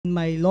in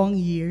my long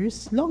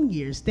years,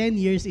 10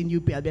 years in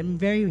UPLB. I'm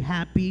very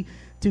happy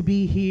to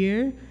be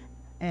here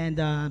and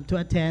to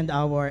attend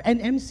our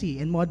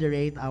NMC and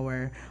moderate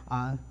our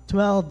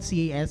 12th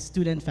CAS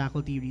Student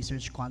Faculty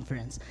Research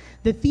Conference.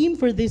 The theme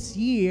for this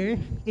year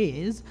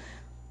is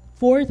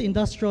Fourth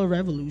Industrial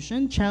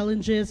Revolution,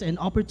 Challenges and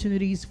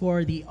Opportunities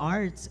for the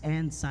Arts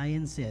and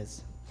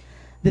Sciences.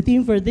 The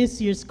theme for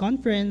this year's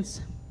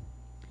conference,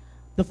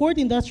 the Fourth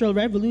Industrial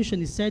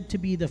Revolution, is said to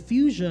be the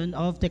fusion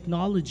of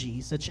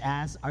technologies such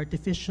as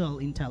artificial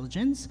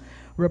intelligence,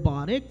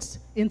 robotics,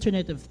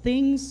 Internet of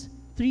Things,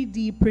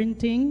 3D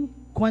printing,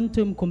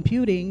 quantum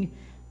computing,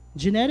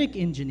 genetic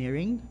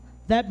engineering,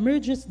 that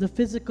merges the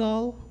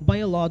physical,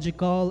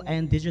 biological,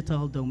 and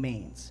digital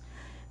domains.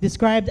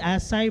 Described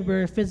as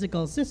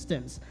cyber-physical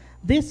systems,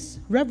 this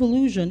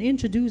revolution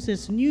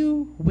introduces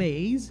new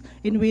ways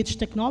in which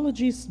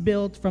technologies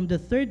built from the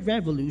third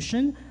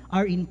revolution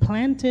are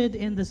implanted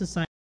in the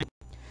society.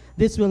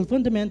 This will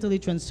fundamentally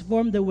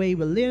transform the way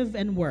we live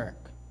and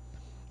work,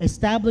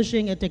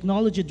 establishing a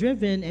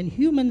technology-driven and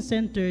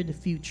human-centered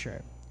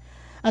future.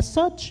 As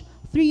such,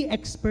 3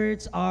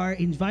 experts are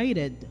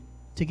invited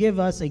to give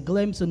us a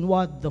glimpse on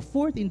what the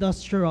Fourth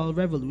Industrial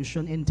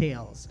Revolution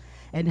entails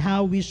and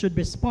how we should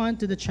respond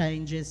to the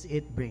challenges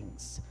it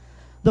brings.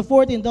 The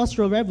Fourth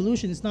Industrial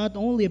Revolution is not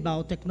only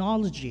about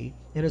technology,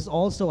 it is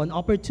also an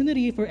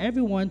opportunity for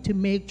everyone to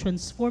make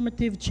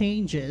transformative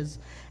changes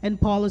and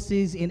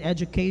policies in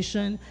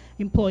education,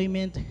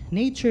 employment,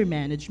 nature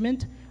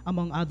management,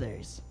 among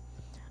others.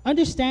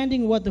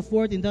 Understanding what the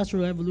Fourth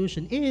Industrial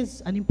Revolution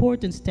is an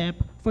important step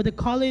for the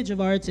College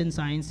of Arts and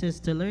Sciences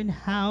to learn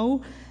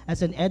how,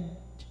 as an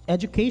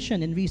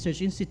education and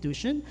research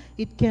institution,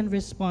 it can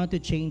respond to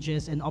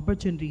changes and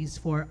opportunities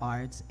for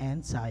arts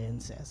and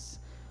sciences.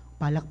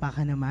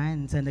 Palakpakan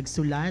naman sa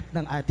nagsulat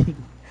ng ating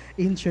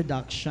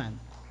introduction.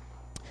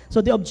 So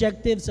the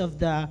objectives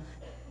of the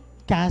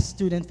CAS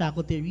Student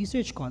Faculty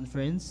Research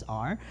Conference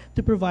are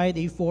to provide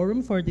a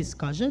forum for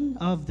discussion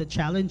of the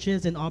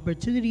challenges and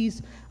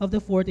opportunities of the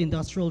Fourth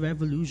Industrial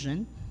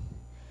Revolution,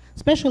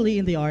 especially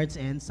in the arts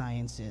and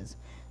sciences,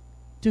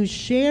 to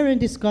share and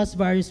discuss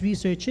various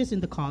researches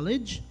in the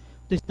college,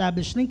 to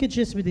establish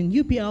linkages within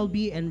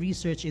UPLB and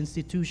research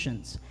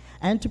institutions,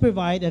 and to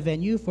provide a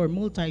venue for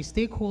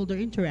multi-stakeholder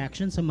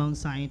interactions among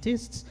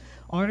scientists,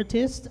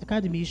 artists,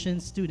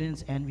 academicians,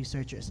 students, and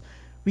researchers.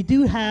 We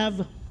do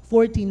have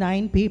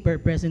 49 paper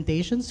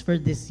presentations for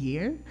this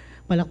year.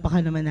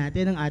 Palakpakan naman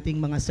natin ang ating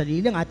mga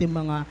sarili, ang ating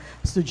mga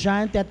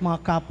estudyante at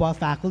mga kapwa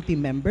faculty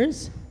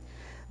members.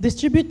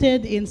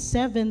 Distributed in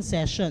 7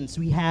 sessions,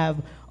 we have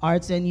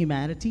Arts and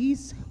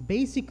Humanities,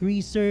 Basic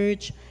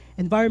Research,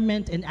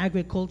 Environment and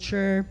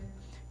Agriculture,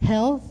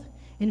 Health,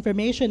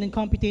 Information and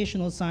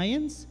Computational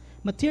Science,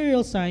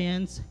 Material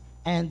Science,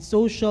 and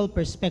Social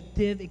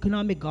Perspective,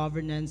 Economic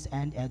Governance,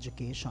 and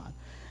Education.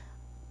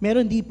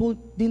 Meron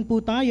din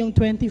po tayong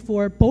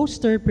 24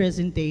 poster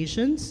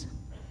presentations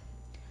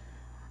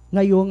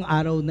ngayong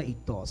araw na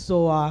ito.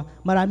 So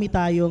marami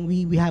tayong,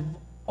 we have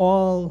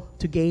all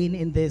to gain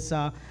in this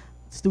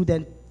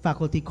student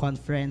faculty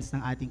conference ng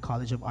ating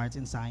College of Arts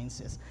and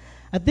Sciences.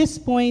 At this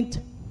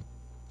point,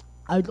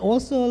 I'd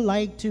also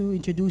like to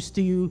introduce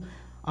to you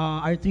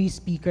our 3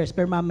 speakers,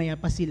 pero mamaya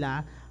pa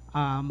sila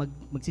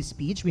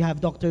magsi-speech. We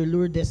have Dr.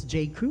 Lourdes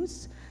J.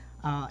 Cruz,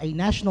 a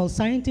national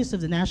scientist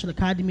of the National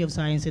Academy of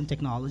Science and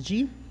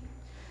Technology,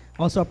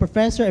 also a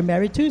professor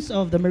emeritus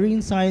of the Marine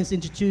Science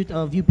Institute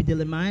of UP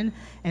Diliman,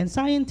 and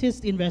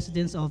scientist in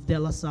residence of De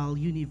La Salle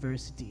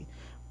University.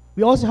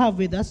 We also have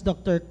with us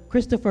Dr.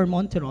 Christopher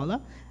Monterola,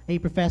 a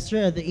professor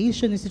at the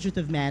Asian Institute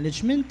of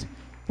Management,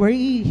 where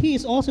he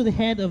is also the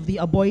head of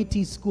the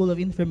Aboitiz School of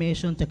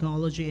Information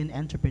Technology and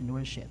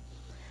Entrepreneurship.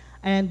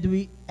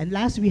 And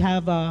last, we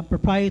have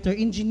proprietor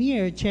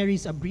engineer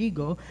Cheris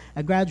Abrigo,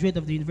 a graduate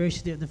of the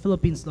University of the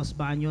Philippines, Los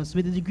Baños,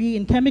 with a degree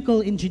in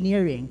chemical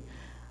engineering.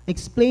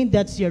 Explained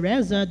that si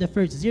Reza, the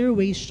first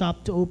zero-waste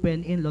shop to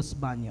open in Los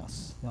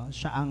Baños. No,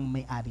 siya ang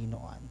may-ari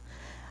noon.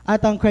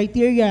 At ang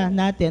criteria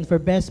natin for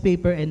best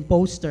paper and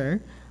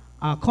poster,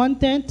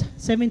 content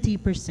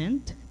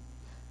 70%,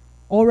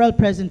 oral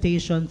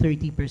presentation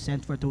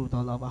 30% for a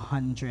total of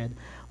 100%.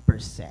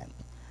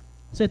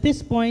 So at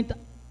this point,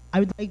 I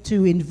would like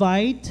to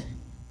invite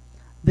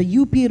the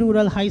UP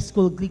Rural High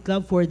School Glee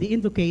Club for the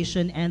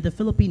invocation and the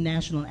Philippine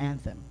National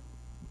Anthem.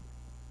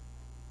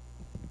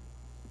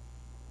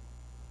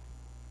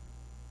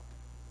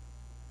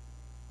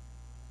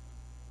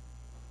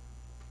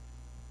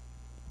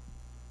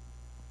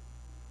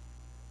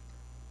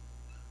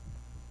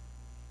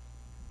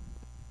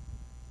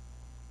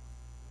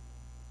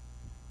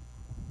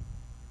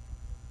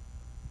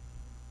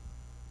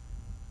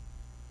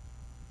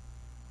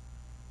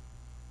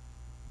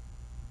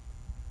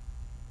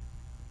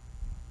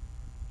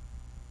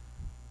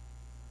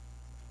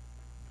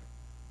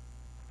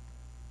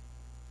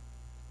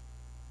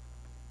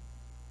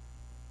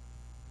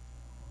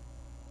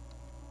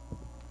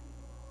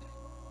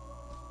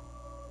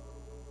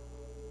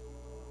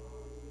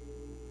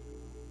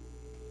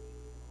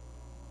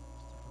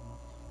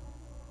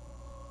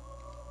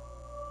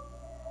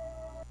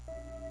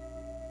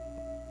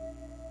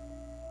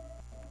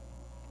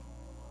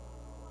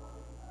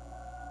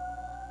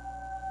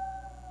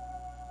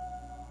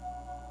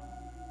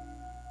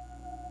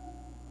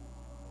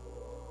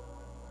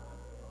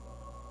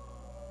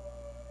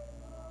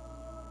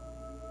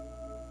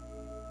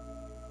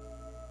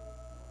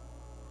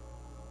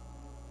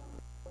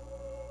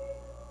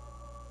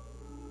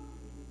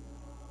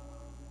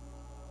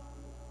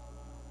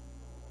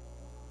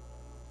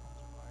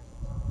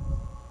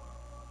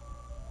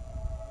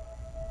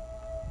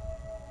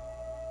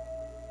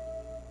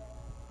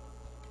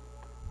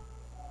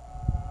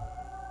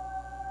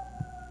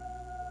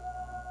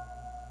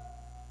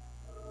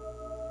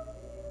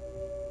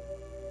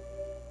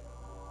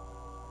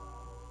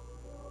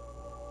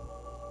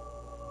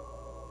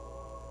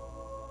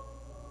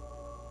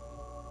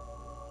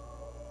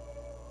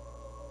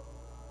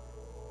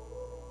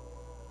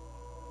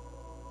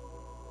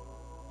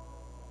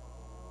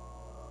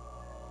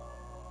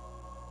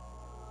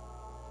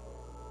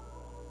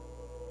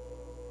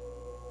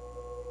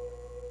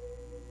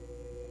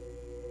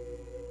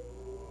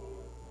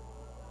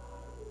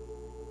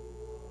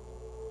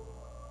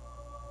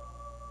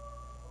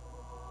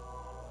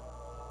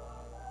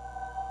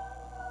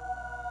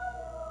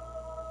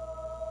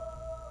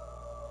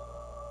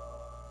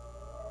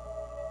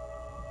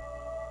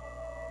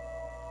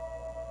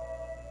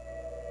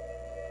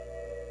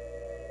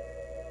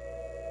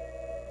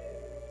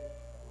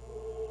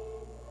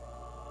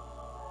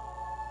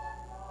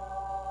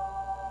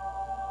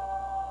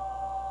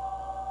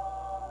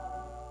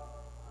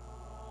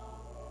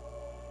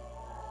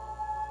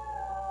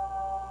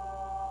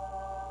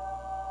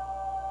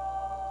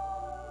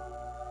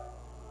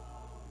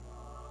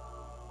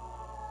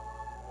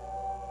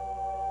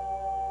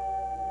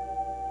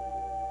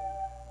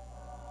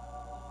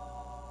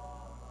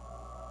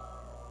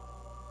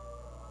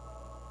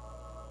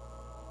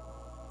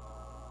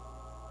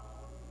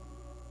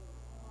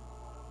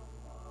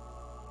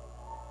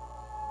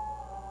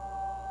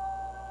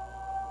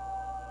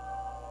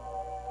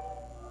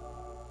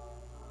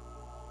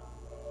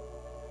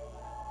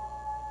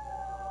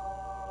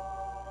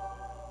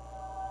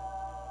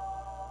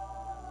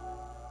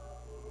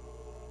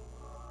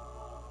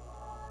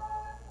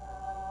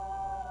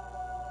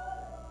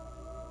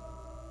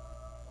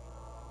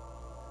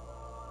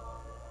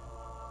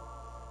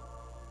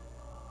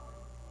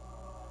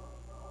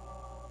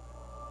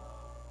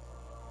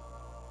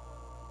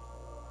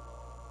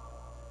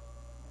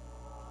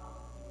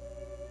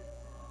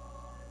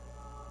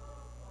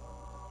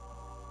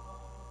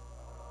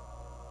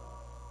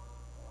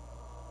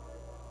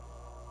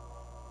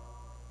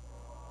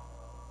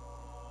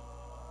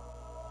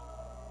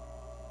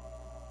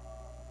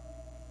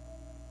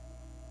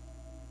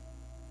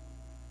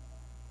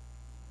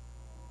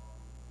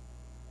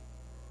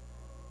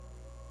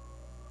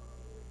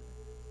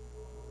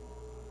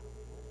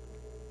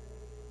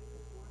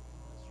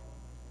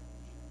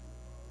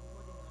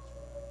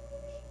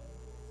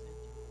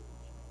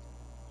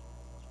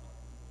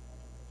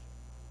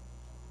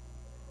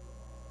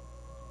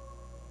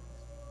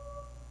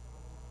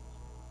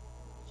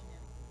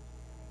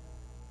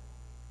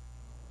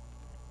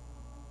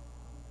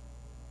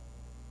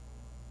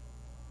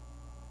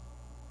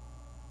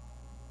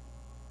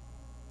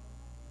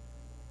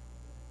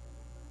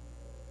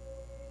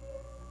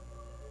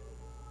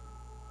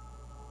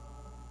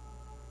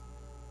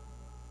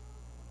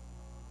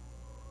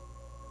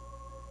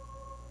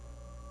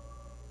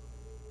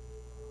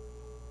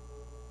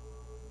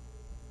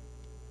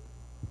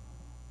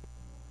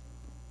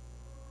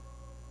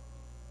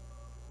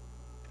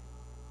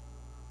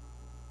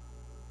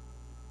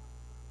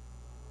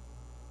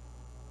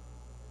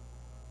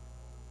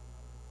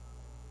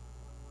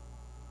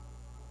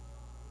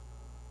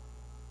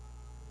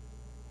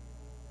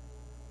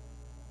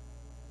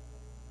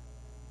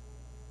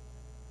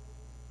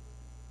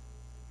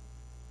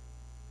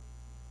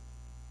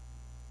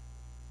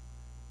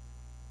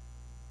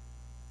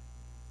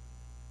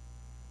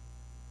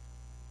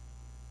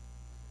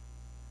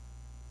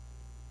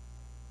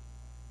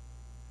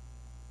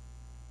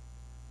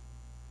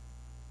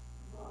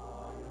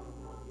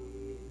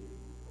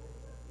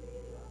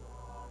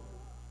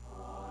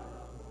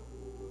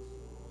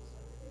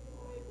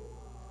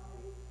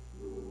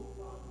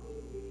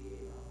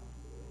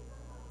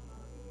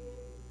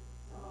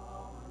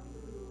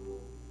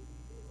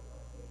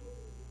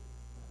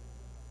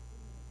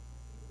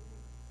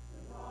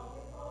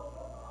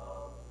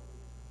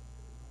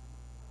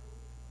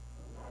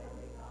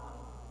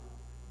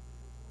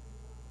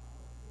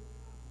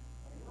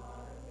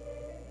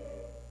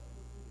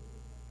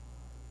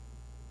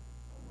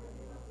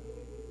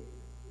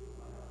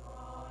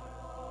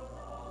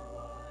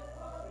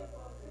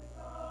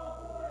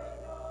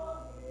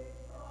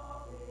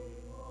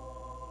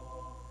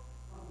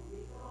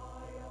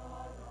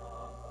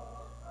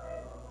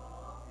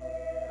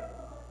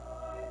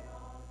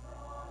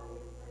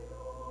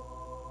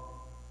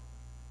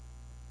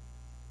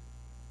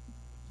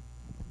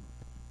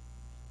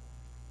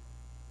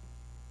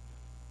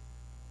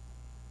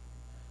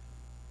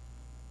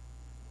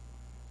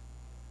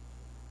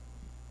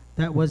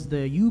 That was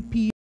the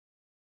UP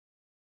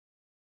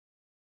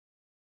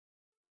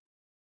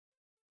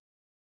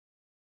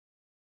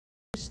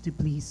to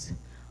please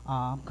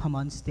come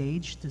on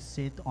stage to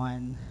sit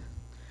on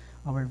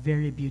our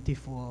very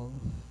beautiful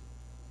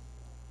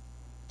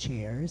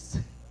chairs.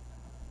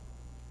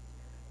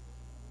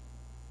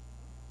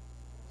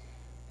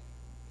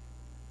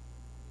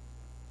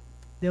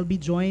 They'll be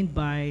joined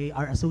by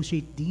our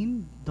Associate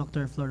Dean,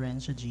 Dr.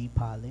 Florencia G.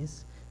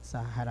 Palis,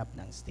 sa harap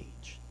ng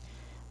stage.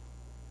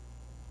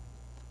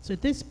 So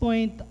at this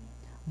point,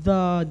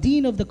 the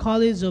Dean of the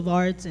College of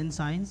Arts and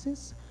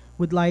Sciences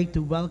would like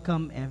to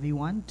welcome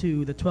everyone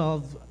to the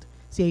 12th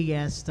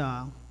CAS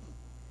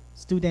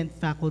Student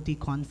Faculty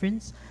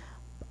Conference.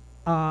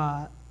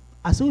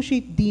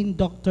 Associate Dean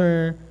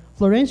Dr.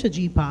 Florencia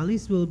G.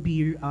 Palis will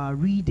be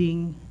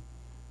reading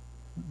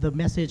the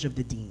message of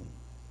the Dean.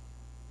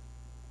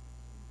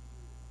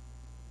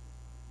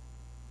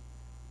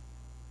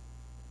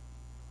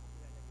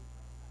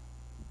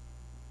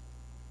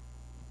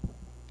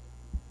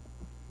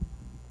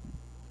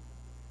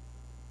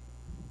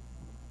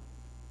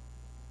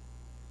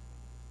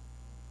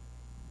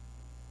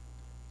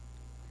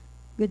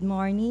 Good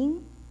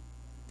morning.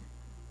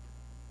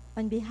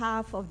 On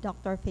behalf of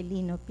Dr.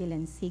 Felino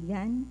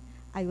Pilansigan,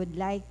 I would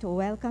like to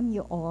welcome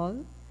you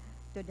all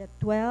to the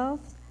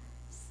 12th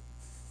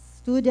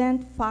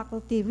Student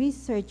Faculty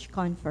Research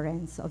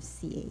Conference of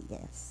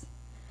CAS.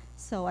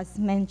 So as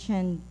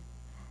mentioned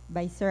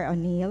by Sir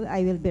O'Neill,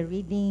 I will be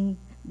reading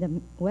the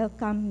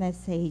welcome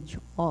message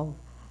of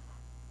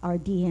our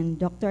Dean,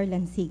 Dr.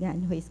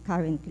 Lansigan, who is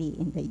currently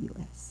in the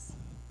US.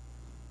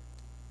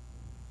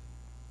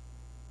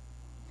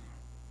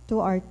 To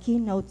our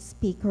keynote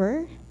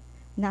speaker,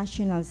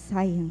 national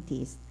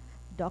scientist,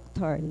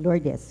 Dr.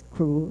 Lourdes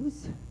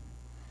Cruz.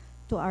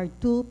 To our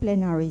two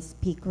plenary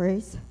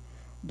speakers,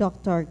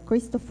 Dr.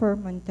 Christopher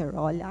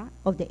Monterola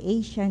of the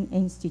Asian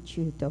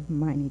Institute of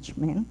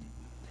Management,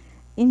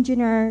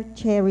 Engineer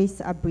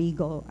Cheris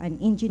Abrigo, an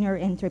engineer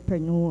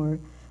entrepreneur,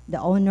 the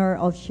owner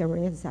of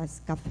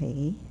Shereza's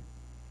Cafe,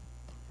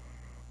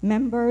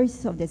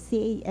 members of the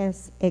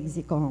CAS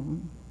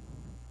Exicom,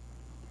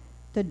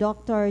 to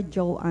Dr.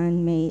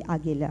 Joanne May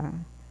Aguila,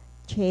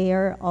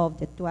 Chair of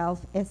the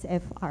 12th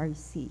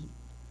SFRC,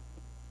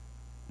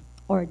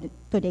 or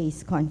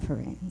today's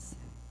conference.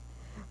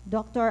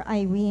 Dr.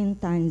 Irene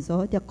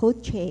Tanzo, the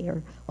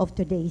co-chair of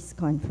today's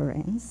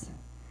conference.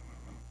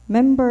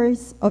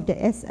 Members of the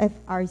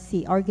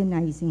SFRC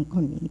Organizing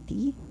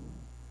Committee,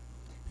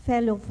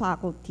 fellow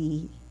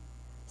faculty,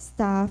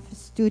 staff,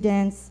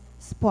 students,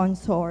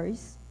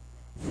 sponsors,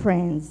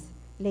 friends,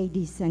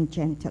 ladies and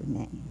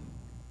gentlemen.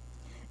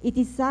 It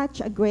is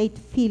such a great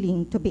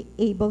feeling to be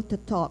able to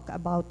talk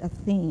about a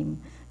theme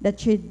that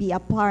should be a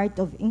part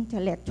of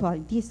intellectual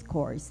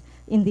discourse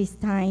in this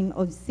time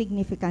of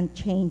significant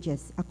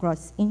changes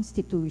across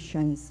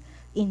institutions,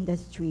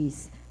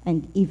 industries,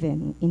 and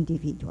even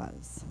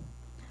individuals.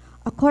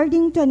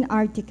 According to an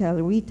article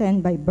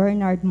written by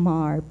Bernard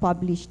Marr,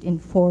 published in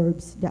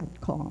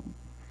Forbes.com,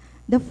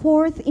 the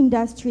fourth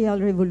industrial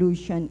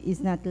revolution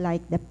is not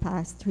like the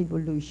past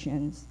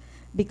revolutions,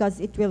 because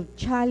it will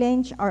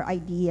challenge our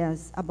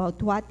ideas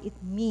about what it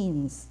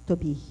means to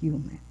be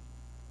human.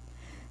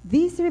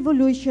 This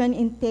revolution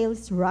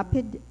entails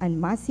rapid and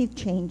massive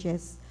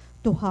changes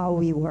to how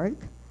we work,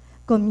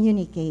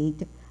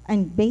 communicate,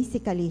 and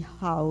basically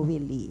how we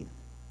live.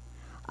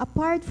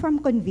 Apart from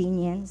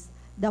convenience,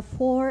 the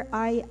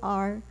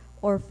 4IR,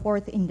 or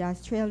Fourth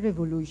Industrial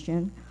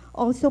Revolution,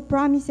 also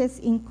promises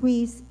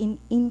increase in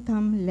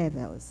income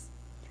levels,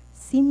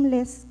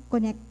 seamless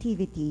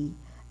connectivity,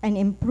 and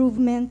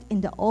improvement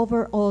in the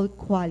overall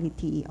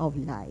quality of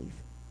life.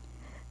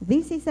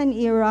 This is an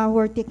era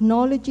where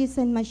technologies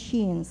and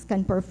machines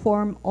can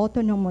perform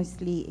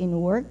autonomously in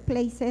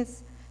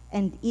workplaces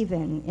and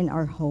even in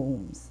our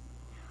homes.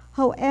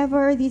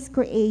 However, this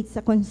creates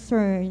a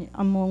concern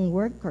among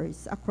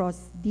workers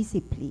across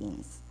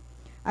disciplines,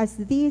 as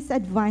these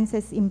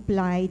advances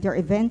imply their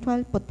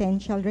eventual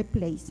potential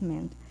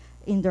replacement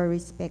in their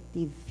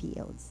respective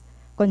fields,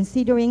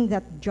 considering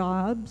that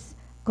jobs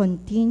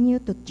continue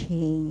to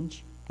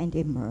change and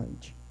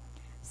emerge.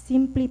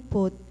 Simply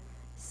put,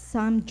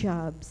 some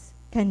jobs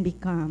can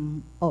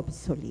become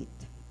obsolete.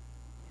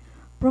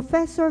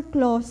 Professor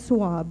Klaus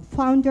Schwab,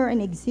 founder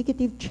and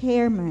executive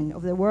chairman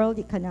of the World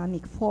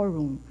Economic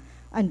Forum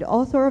and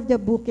author of the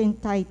book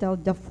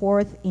entitled The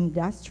Fourth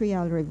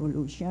Industrial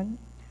Revolution,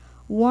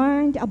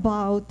 warned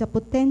about the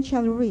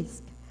potential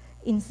risk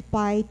in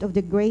spite of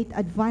the great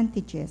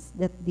advantages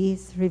that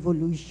this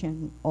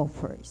revolution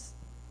offers.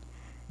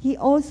 He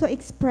also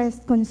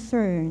expressed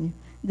concern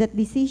that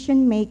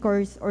decision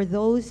makers or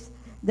those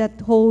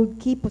that hold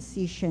key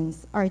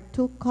positions are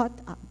too caught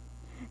up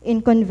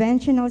in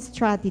conventional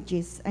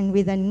strategies and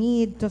with a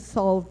need to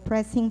solve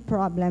pressing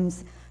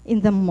problems in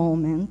the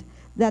moment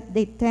that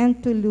they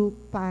tend to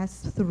look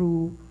past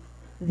through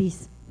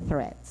these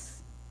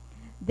threats.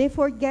 They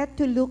forget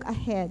to look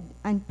ahead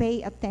and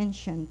pay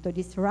attention to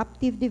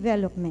disruptive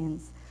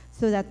developments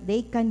so that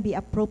they can be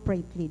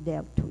appropriately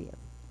dealt with.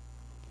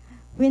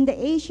 When the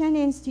Asian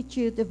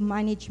Institute of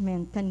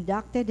Management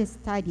conducted a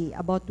study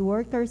about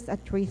workers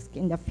at risk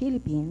in the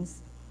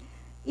Philippines,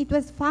 it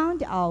was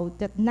found out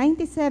that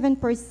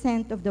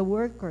 97% of the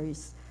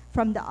workers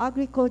from the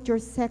agriculture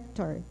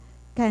sector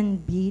can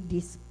be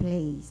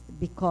displaced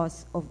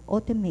because of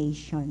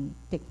automation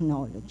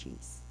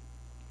technologies.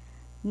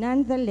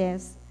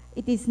 Nonetheless,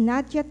 it is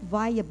not yet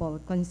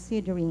viable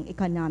considering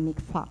economic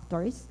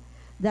factors.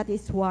 That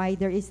is why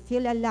there is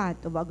still a lot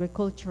of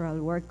agricultural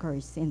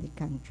workers in the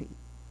country.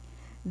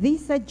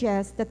 This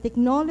suggests that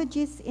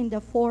technologies in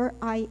the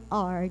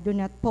 4IR do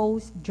not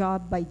pose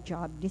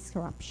job-by-job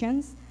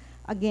disruptions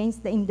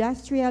against the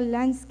industrial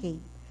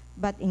landscape,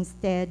 but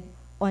instead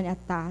on a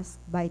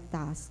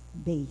task-by-task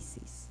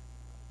basis.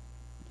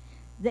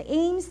 The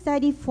AIM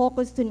study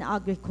focused on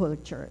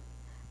agriculture,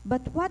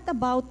 but what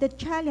about the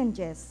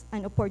challenges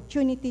and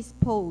opportunities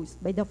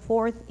posed by the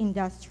fourth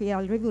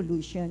industrial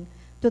revolution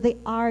to the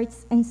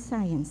arts and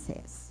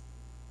sciences?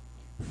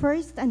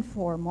 First and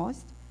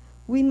foremost,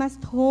 we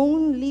must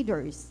hone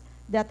leaders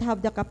that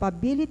have the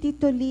capability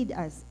to lead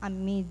us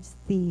amidst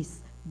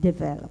these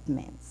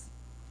developments.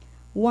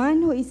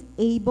 One who is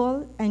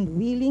able and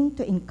willing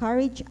to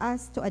encourage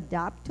us to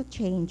adapt to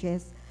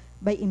changes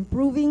by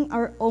improving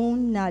our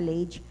own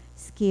knowledge,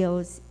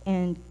 skills,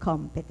 and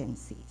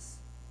competencies.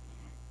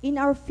 In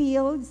our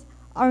fields,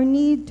 our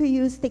need to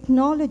use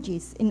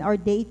technologies in our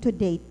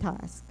day-to-day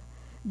tasks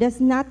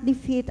does not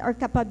defeat our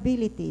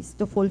capabilities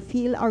to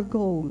fulfill our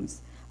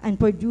goals and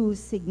produce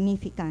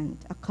significant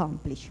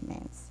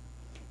accomplishments.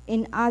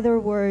 In other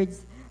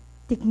words,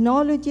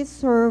 technologies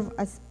serve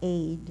as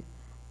aid,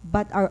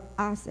 but our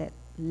asset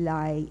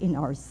lie in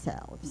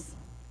ourselves.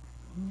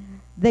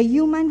 The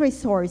human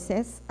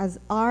resources as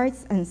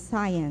arts and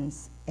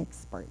science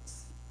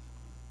experts.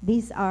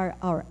 These are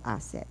our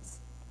assets.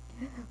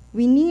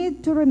 We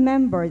need to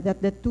remember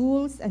that the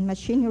tools and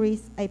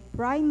machineries are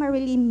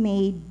primarily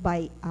made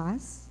by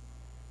us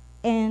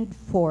and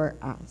for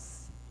us.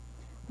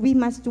 We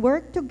must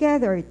work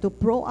together to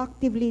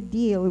proactively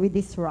deal with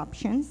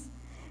disruptions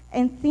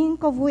and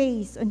think of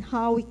ways on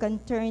how we can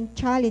turn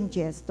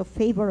challenges to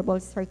favorable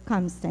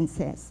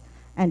circumstances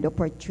and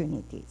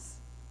opportunities.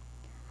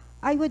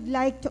 I would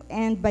like to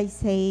end by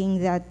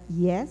saying that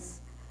yes,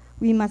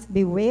 we must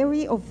be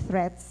wary of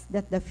threats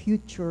that the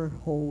future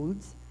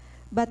holds,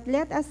 but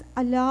let us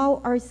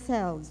allow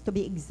ourselves to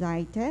be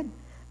excited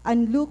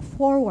and look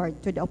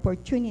forward to the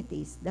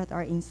opportunities that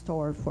are in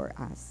store for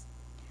us.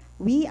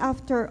 We,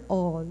 after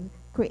all,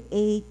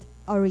 create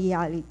our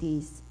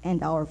realities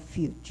and our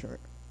future.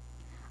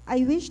 I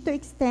wish to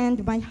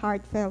extend my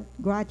heartfelt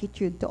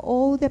gratitude to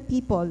all the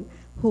people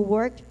who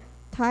worked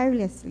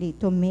tirelessly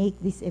to make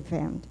this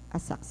event a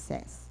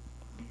success.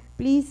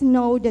 Please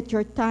know that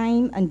your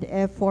time and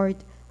effort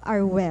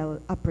are well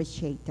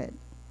appreciated.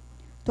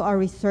 To our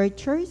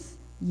researchers,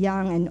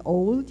 young and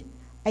old,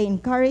 I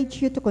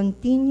encourage you to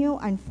continue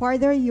and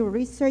further your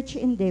research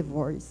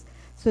endeavors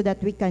so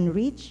that we can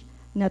reach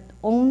not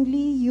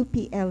only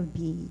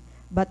UPLB,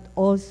 but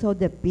also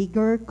the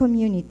bigger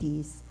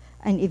communities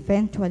and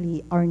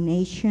eventually our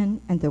nation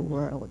and the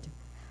world.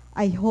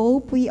 I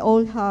hope we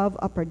all have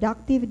a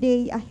productive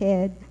day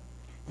ahead.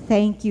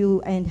 Thank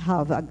you and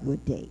have a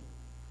good day.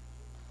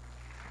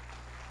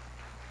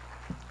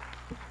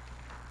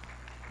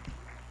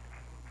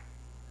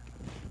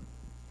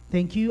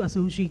 Thank you,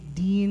 Associate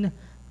Dean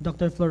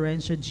Dr.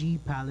 Florencia G.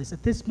 Palace.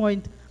 At this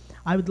point,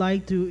 I would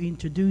like to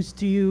introduce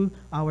to you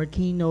our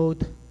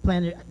keynote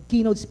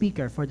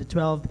speaker for the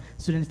 12th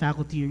Student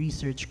Faculty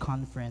Research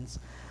Conference.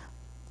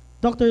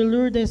 Dr.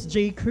 Lourdes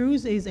J.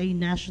 Cruz is a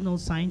national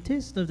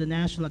scientist of the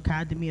National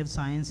Academy of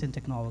Science and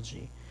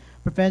Technology,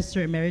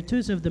 Professor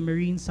Emeritus of the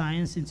Marine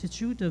Science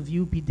Institute of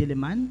UP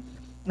Diliman,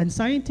 and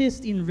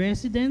Scientist in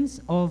Residence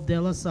of De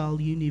La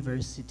Salle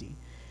University.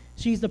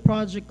 She is the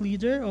project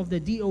leader of the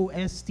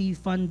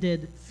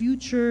DOST-funded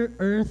Future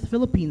Earth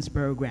Philippines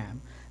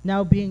program,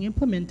 now being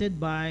implemented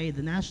by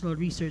the National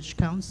Research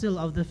Council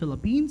of the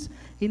Philippines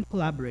in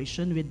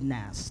collaboration with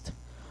NAST.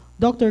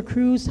 Dr.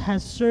 Cruz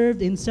has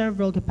served in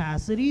several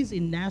capacities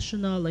in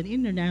national and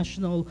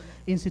international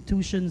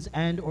institutions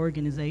and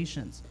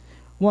organizations.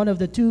 One of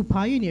the two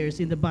pioneers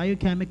in the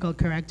biochemical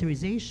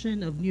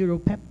characterization of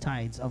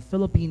neuropeptides of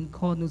Philippine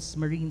conus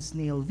marine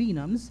snail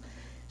venoms,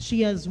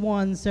 she has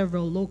won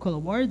several local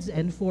awards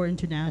and 4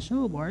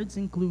 international awards,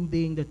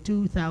 including the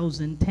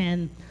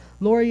 2010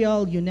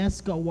 L'Oreal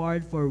UNESCO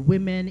Award for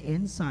Women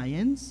in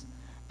Science,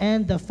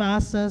 and the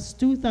FASA's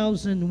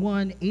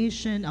 2001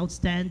 Asian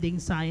Outstanding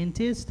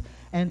Scientist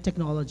and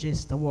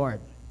Technologist Award.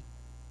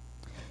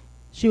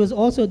 She was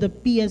also the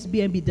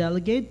PSBMB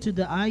delegate to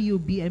the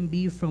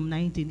IUBMB from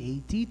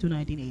 1980 to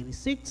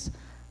 1986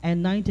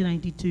 and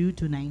 1992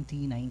 to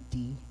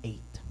 1998.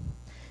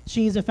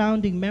 She is a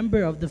founding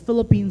member of the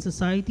Philippine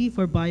Society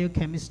for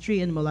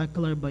Biochemistry and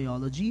Molecular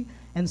Biology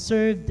and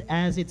served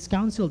as its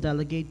council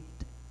delegate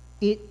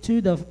to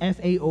the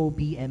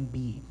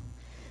FAO-BMB.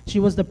 She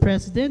was the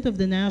president of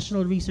the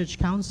National Research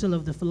Council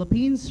of the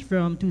Philippines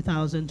from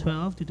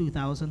 2012 to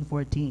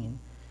 2014.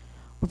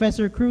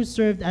 Professor Cruz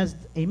served as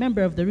a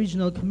member of the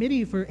Regional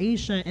Committee for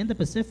Asia and the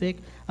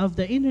Pacific of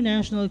the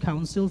International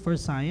Council for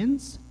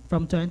Science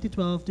from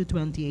 2012 to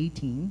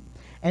 2018,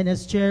 and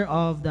as chair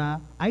of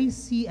the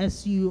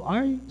ICSU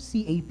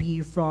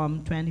RCAP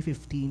from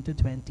 2015 to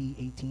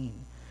 2018.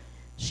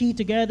 She,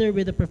 together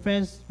with,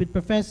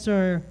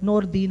 Professor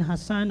Nordin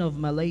Hassan of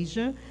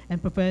Malaysia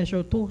and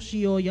Professor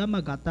Toshio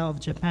Yamagata of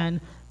Japan,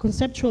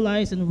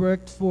 conceptualized and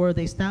worked for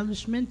the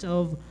establishment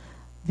of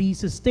the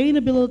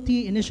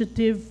Sustainability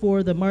Initiative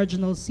for the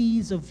Marginal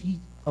Seas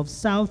of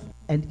South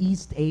and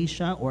East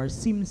Asia, or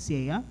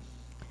SIMSEA.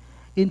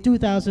 In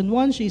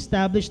 2001, she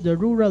established the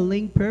Rural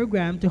Link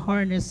program to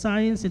harness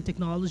science and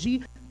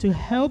technology to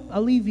help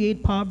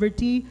alleviate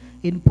poverty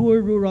in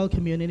poor rural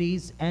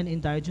communities and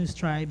indigenous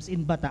tribes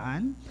in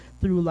Bataan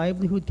through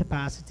livelihood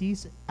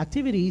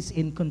activities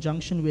in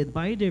conjunction with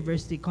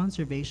biodiversity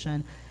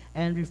conservation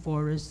and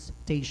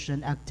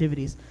reforestation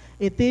activities.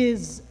 It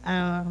is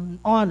an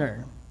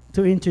honor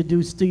to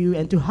introduce to you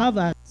and to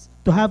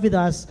have with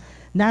us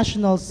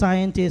National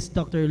Scientist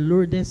Dr.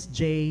 Lourdes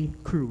J.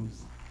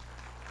 Cruz.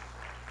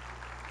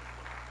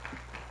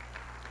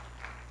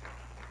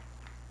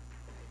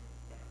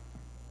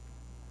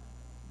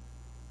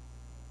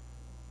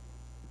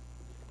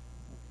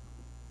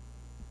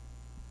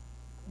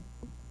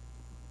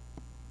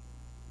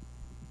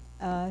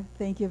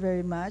 Thank you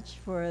very much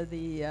for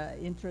the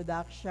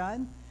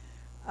introduction.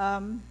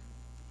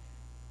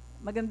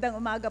 Magandang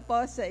umaga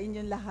po sa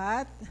inyong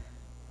lahat.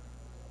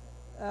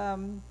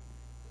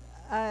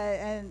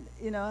 And,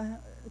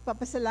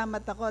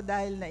 papasalamat ako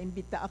dahil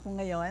naimbita ako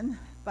ngayon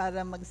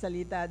para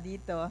magsalita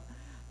dito.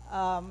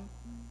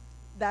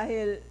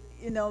 Dahil,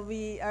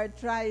 we are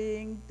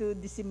trying to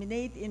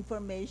disseminate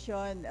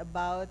information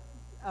about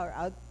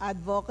our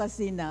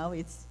advocacy now.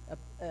 It's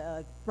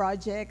a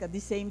project, at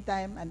the same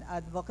time, an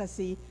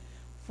advocacy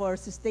for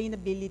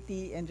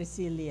sustainability and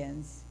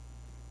resilience.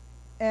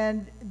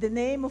 And the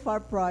name of our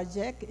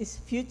project is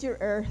Future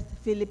Earth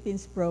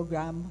Philippines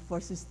Program for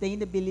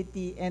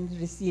Sustainability and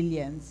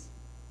Resilience.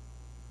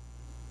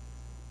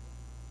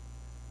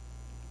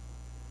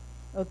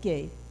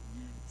 Okay,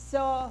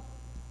 so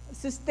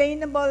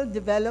sustainable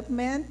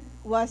development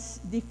was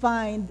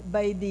defined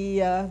by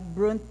the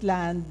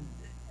Brundtland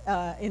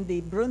in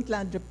the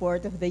Brundtland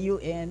Report of the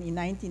UN in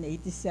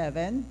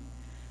 1987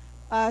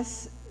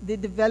 as the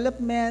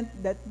development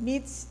that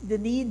meets the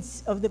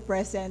needs of the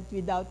present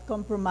without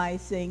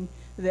compromising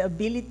the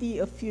ability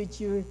of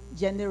future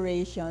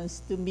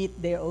generations to meet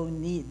their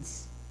own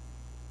needs.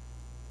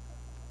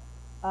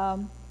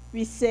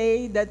 We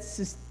say that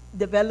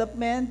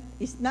development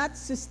is not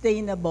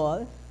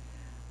sustainable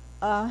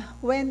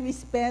when we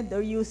spend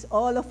or use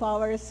all of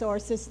our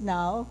resources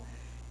now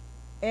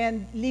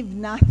and leave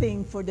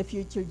nothing for the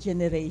future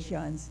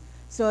generations.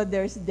 So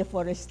there's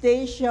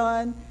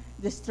deforestation,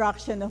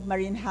 destruction of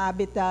marine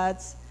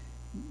habitats,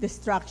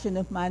 destruction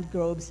of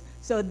mangroves.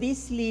 So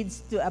this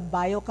leads to a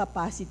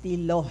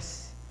biocapacity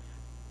loss.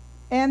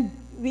 And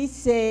we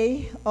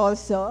say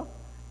also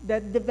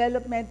that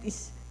development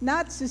is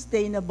not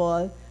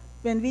sustainable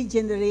when we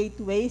generate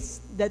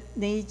waste that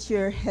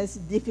nature has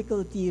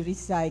difficulty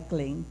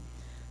recycling.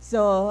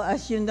 So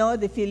as you know,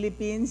 the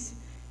Philippines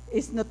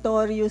is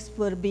notorious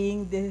for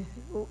being the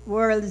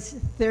world's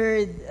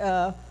third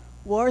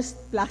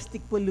worst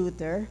plastic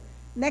polluter,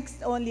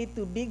 next only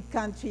to big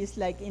countries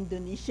like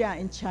Indonesia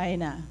and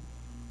China.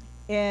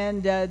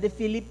 And the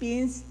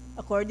Philippines,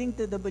 according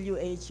to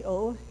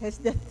WHO, has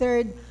the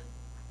third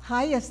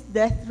highest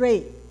death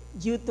rate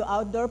due to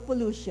outdoor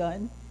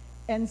pollution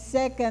and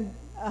second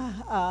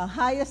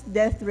highest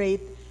death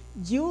rate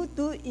due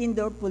to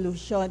indoor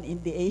pollution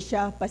in the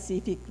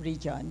Asia-Pacific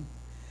region.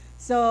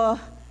 So,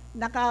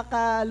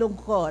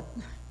 nakakalungkot.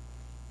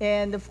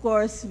 And of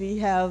course, we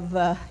have,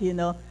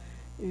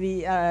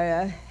 we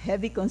are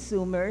heavy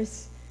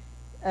consumers,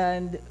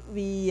 and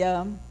we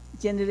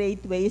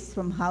generate waste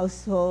from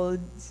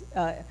households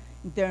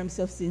in terms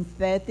of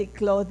synthetic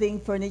clothing,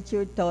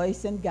 furniture,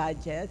 toys, and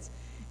gadgets.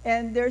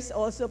 And there's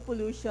also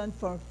pollution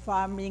from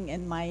farming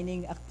and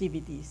mining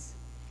activities.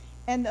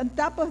 And on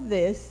top of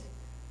this,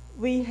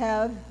 we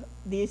have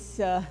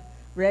this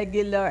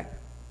regular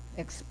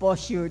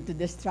exposure to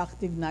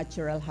destructive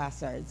natural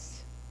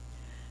hazards.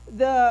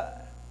 The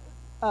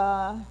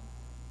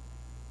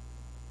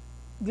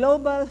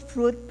Global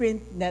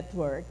Footprint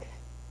Network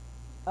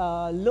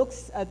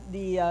looks at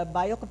the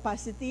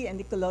biocapacity and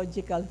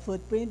ecological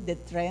footprint, the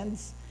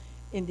trends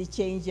in the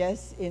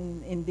changes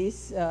in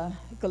this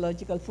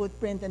ecological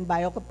footprint and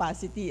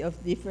biocapacity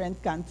of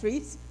different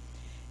countries.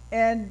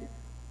 And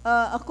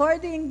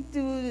according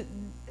to,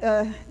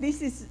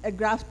 this is a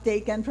graph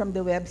taken from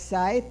the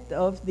website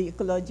of the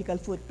Ecological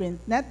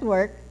Footprint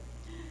Network,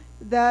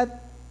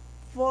 that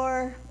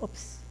for,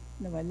 oops,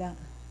 nawala,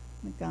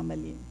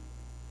 nagkamali.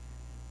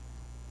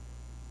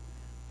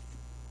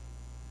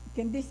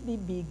 Can this be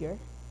bigger?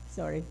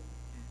 Sorry.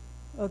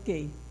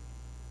 Okay.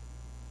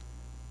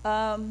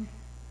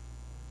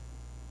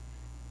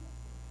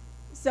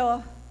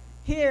 So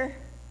here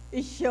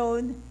is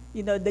shown,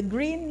 the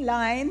green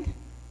line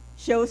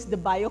shows the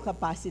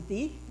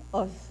biocapacity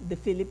of the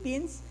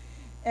Philippines.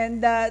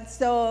 And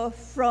so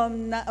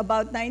from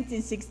about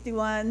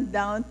 1961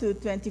 down to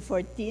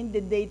 2014, the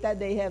data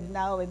they have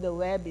now in the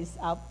web is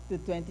up to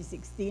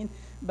 2016,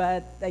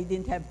 but I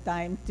didn't have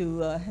time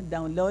to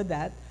download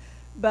that.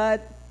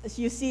 But as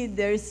you see,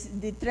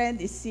 the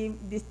trend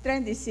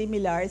is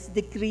similar, it's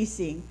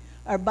decreasing.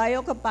 Our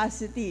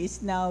biocapacity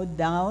is now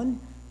down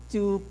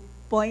to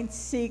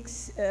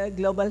 0.6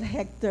 global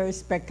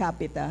hectares per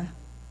capita.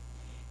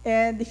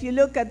 And if you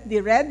look at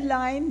the red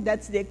line,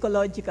 that's the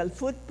ecological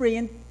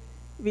footprint,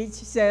 which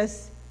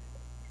says,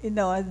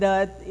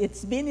 that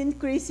it's been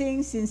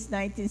increasing since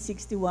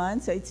 1961,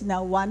 so it's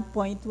now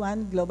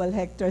 1.1 global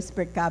hectares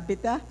per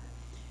capita.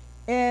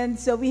 And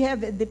so we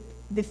have a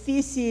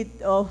deficit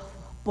of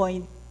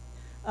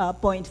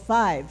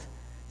 0.5.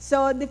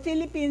 So the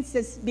Philippines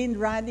has been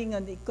running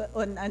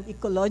on an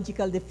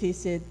ecological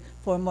deficit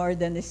for more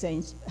than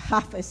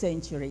half a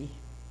century.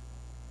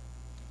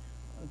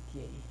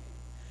 Okay.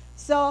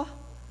 So,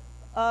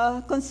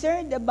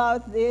 concerned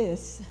about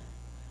this,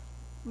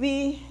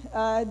 we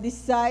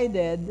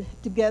decided,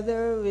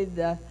 together with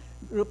a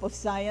group of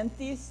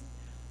scientists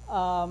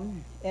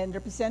and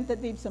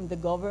representatives from the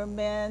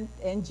government,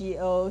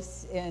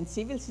 NGOs, and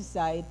civil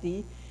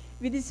society,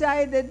 we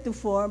decided to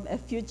form a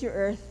Future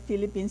Earth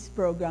Philippines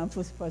program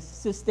for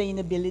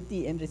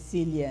sustainability and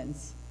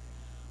resilience.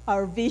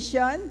 Our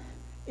vision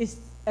is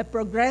a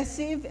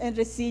progressive and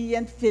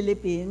resilient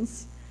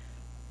Philippines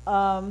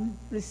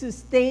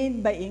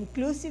sustained by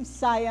inclusive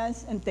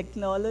science and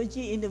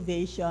technology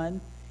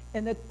innovation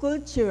and a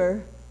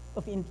culture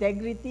of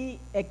integrity,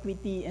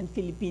 equity, and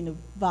Filipino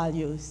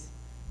values.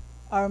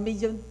 Our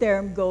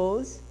medium-term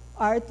goals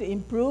are to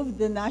improve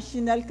the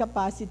national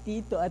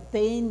capacity to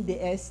attain the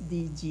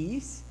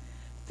SDGs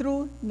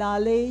through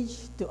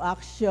knowledge to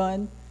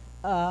action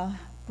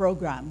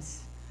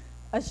programs.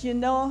 As you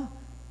know,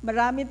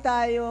 marami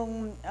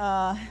tayong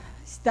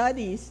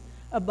studies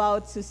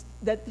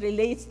that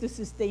relates to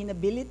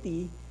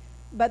sustainability,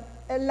 but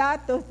a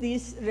lot of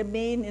these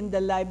remain in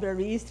the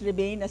libraries,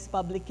 remain as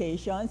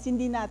publications,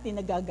 hindi natin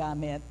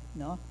nagagamit,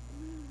 no?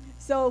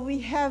 So we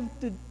have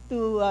to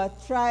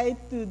try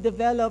to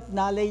develop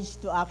knowledge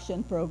to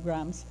action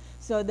programs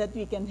so that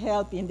we can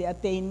help in the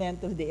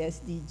attainment of the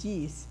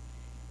SDGs.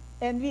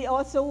 And we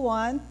also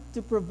want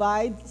to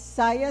provide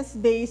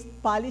science-based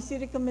policy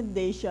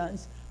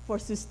recommendations for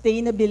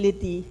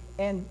sustainability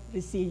and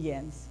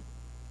resilience.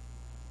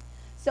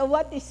 So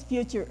what is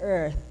Future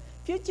Earth?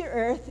 Future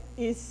Earth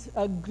is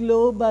a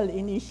global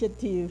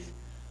initiative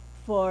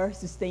for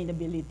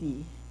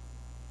sustainability.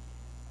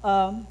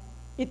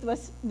 It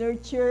was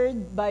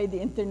nurtured by the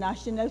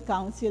International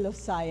Council of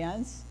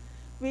Science,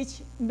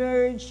 which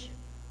merged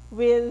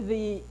with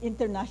the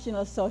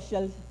International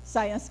Social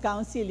Science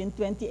Council in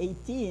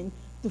 2018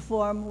 to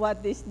form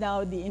what is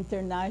now the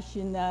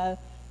International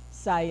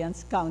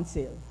Science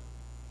Council.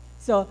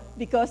 So,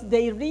 because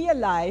they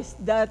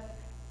realized that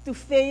to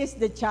face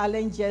the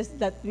challenges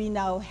that we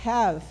now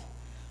have,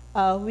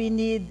 we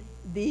need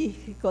the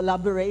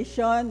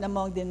collaboration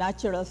among the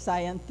natural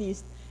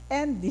scientists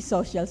and the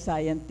social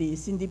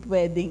scientists. Hindi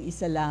pwedeng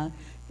isa lang.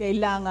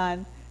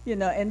 Kailangan,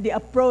 and the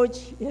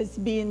approach has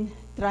been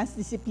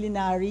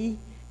transdisciplinary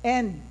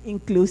and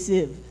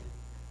inclusive.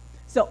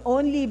 So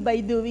only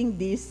by doing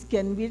this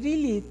can we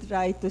really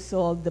try to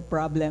solve the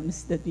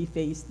problems that we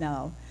face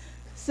now.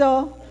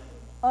 So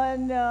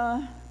on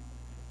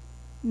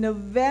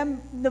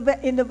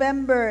in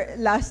November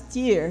last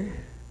year,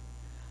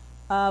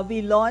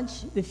 we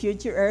launched the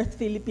Future Earth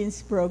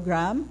Philippines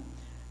program.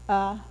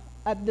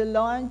 At the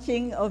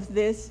launching of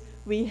this,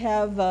 we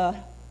have a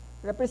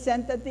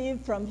representative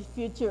from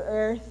Future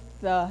Earth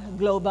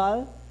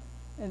Global,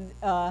 and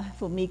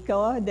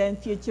Fumiko, then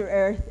Future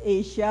Earth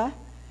Asia.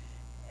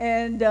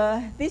 And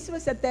this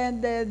was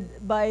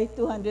attended by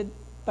 200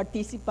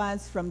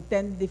 participants from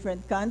 10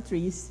 different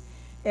countries.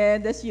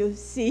 And as you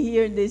see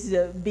here in this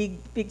big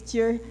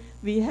picture,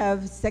 we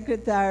have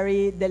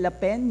Secretary De La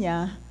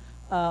Peña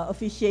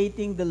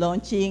officiating the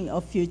launching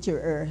of Future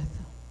Earth.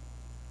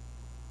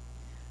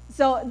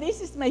 So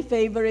this is my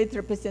favorite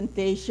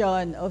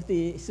representation of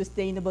the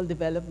Sustainable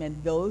Development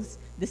Goals,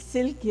 the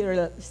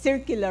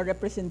circular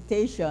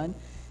representation,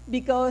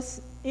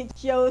 because it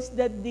shows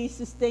that the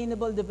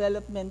Sustainable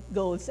Development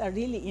Goals are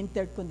really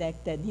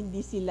interconnected,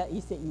 hindi sila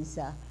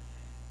isa-isa.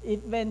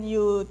 When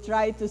you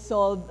try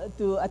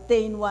to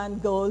attain one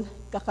goal,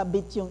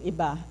 kakabit yung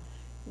iba,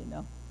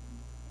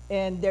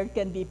 And there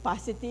can be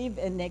positive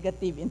and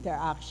negative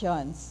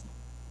interactions.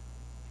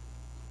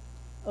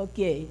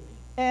 Okay,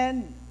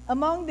 and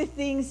among the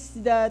things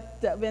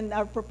that, when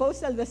our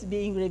proposal was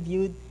being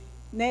reviewed,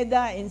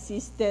 NEDA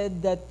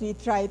insisted that we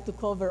try to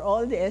cover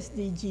all the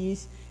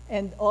SDGs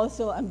and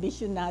also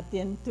Ambition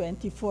Natin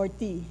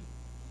 2040.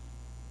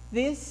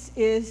 This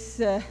is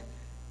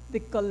the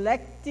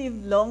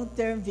collective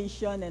long-term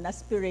vision and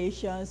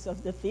aspirations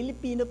of the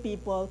Filipino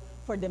people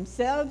for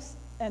themselves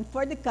and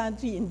for the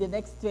country in the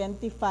next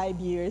 25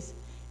 years,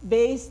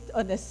 based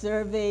on a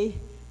survey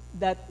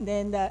that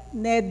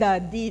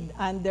NEDA did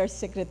under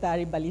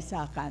Secretary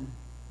Balisacan.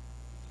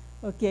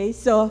 Okay,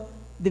 so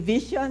the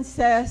vision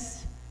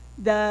says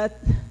that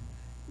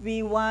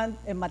we want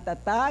a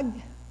matatag,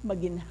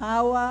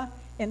 maginhawa,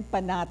 and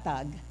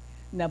panatag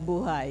na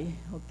buhay.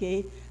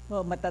 Okay,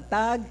 so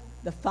matatag,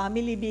 the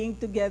family being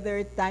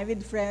together, time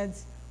with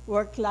friends,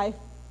 work-life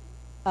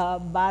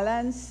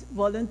balance,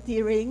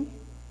 volunteering.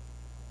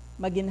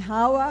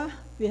 Maginhawa,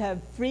 we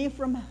have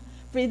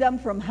freedom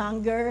from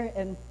hunger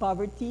and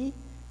poverty,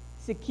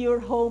 secure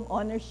home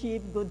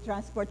ownership, good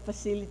transport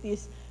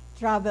facilities,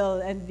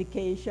 travel and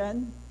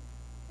vacation.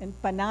 And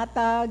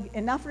panatag,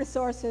 enough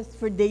resources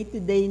for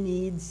day-to-day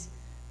needs,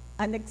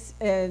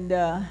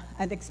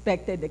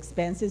 unexpected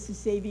expenses and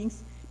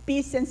savings,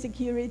 peace and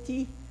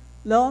security,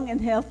 long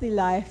and healthy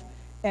life,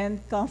 and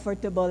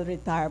comfortable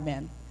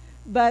retirement.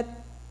 But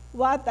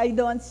what I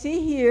don't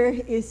see here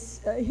is,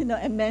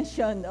 a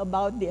mention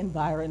about the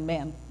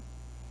environment,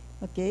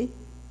 okay?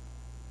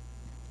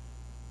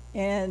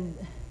 And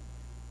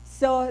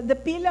so the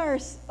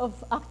pillars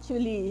of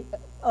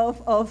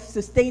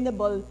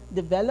sustainable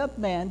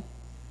development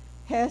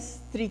has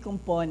three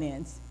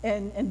components,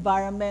 and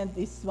environment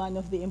is one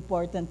of the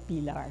important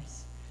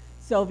pillars.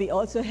 So we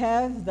also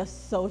have the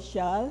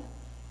social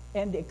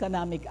and the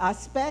economic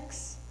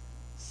aspects.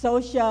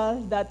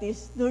 Social, that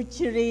is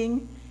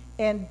nurturing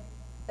and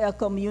a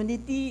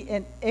community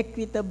and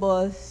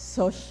equitable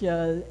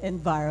social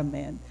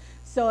environment.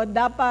 So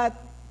dapat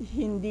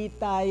hindi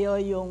tayo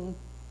yung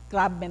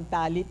crab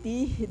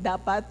mentality,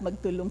 dapat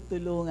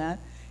magtulong-tulungan.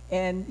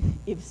 And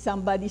if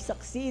somebody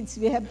succeeds,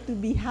 we have to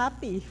be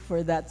happy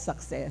for that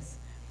success.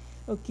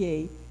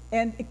 Okay,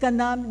 and the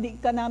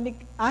economic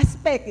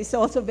aspect is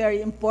also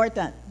very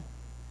important.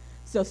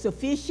 So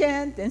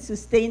sufficient and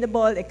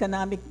sustainable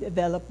economic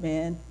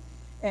development,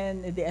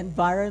 and the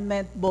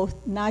environment, both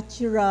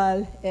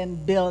natural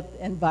and built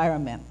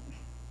environment.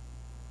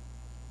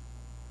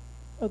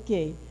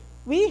 Okay,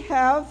 we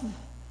have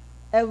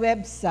a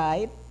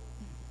website.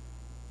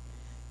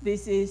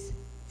 This is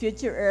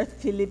Future Earth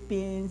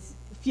Philippines,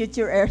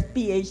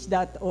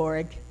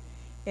 futureearthph.org.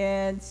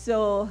 And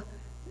so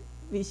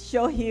we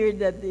show here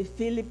that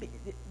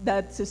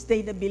that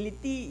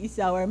sustainability is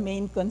our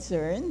main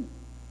concern.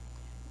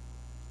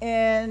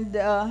 And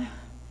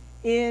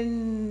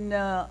in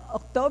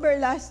October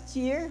last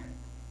year,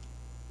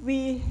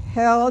 we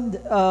held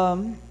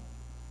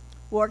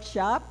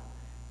workshop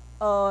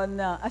on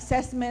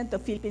assessment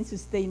of Philippine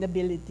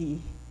sustainability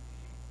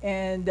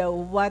and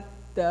what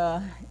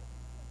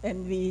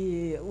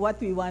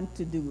we want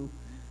to do.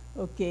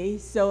 Okay,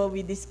 so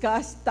we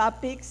discussed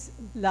topics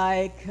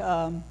like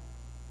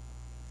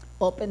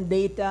open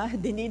data,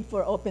 the need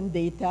for open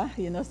data,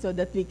 so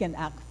that we can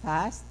act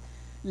fast,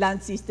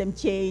 land system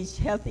change,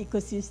 health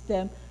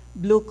ecosystem,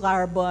 blue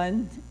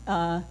carbon,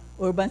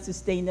 urban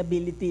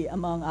sustainability,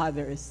 among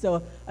others.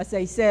 So as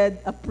I said,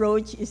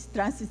 approach is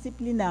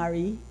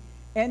transdisciplinary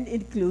and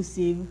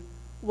inclusive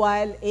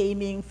while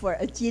aiming for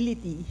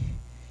agility.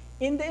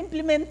 In the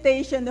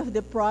implementation of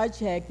the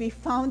project, we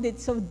found it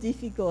so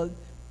difficult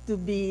to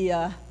be,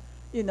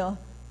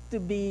 to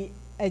be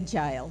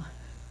agile.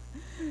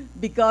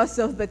 Because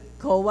of the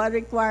COA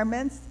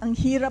requirements, ang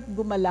hirap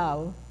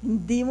gumalaw.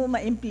 Hindi mo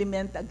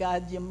ma-implement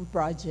agad yung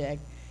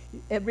project.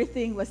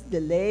 Everything was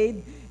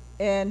delayed,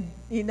 and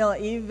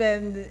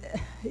even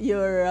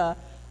your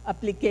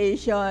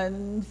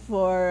application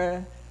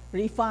for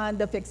refund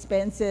of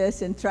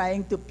expenses and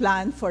trying to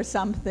plan for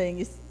something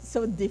is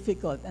so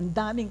difficult. Ang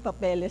daming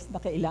papeles na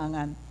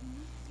kailangan.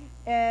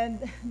 And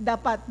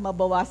dapat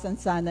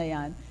mabawasan sana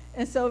yan.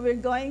 And so we're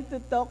going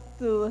to talk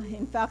to,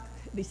 in fact,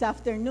 this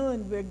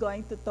afternoon, we're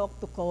going to talk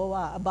to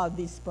COA about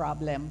this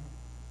problem.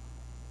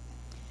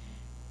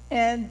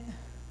 And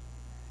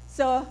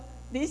so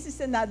this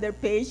is another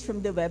page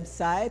from the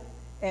website,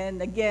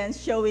 and again,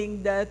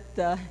 showing that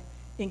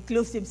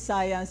inclusive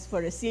science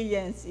for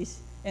resilience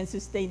and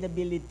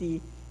sustainability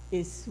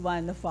is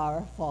one of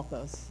our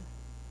focus.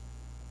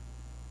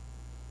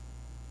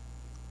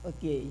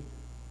 Okay.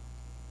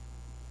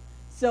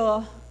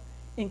 So,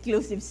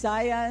 inclusive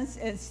science,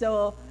 and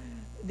so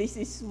this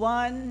is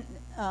one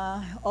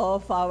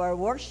of our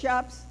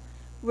workshops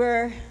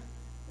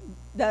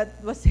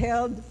that was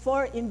held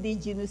for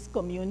indigenous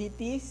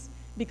communities,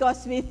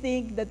 because we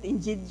think that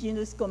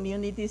indigenous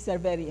communities are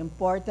very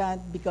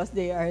important because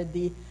they are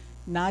the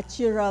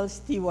natural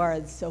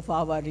stewards of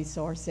our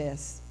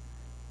resources.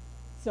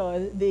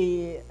 So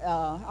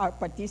our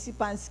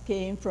participants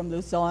came from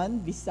Luzon,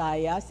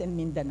 Visayas, and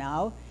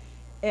Mindanao,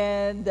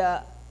 and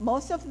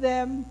most of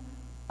them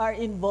are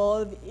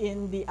involved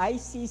in the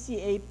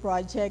ICCA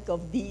project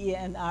of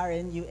DENR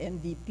and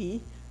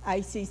UNDP.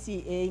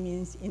 ICCA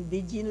means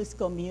Indigenous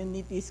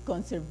Communities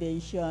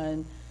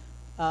Conservation,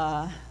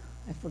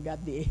 I forgot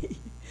the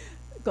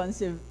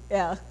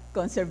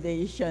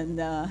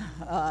conservation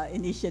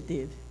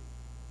initiative.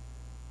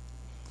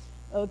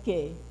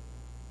 Okay.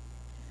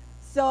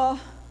 So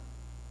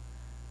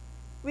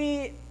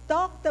we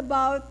talked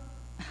about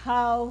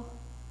how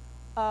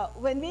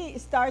when we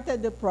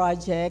started the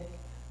project,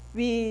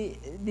 we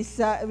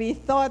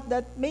thought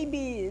that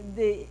maybe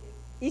the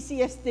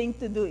easiest thing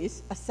to do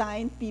is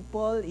assign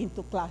people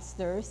into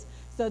clusters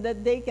so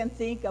that they can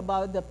think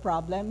about the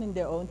problem in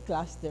their own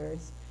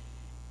clusters.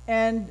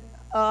 And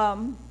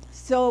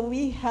so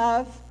we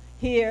have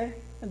here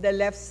on the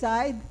left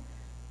side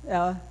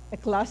a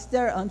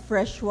cluster on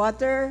fresh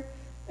water,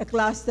 a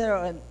cluster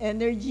on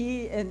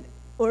energy and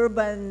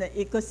urban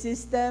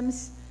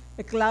ecosystems,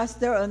 a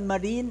cluster on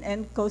marine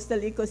and coastal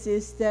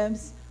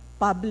ecosystems,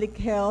 public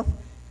health,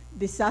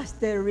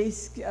 disaster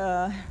risk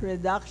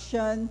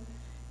reduction,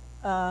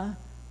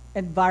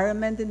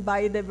 environment and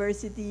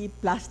biodiversity,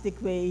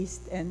 plastic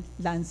waste, and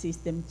land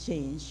system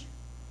change.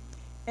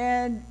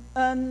 And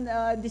on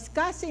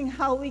discussing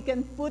how we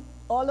can put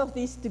all of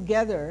this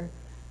together,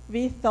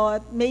 we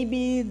thought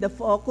maybe the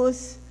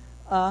focus,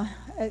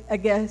 I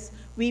guess,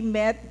 we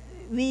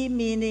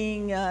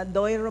meaning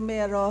Doy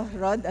Romero,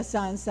 Rod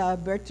Asanza,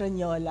 Bertrand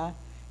Yola,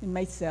 and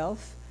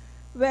myself,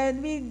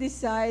 when we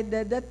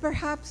decided that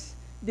perhaps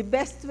the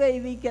best way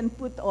we can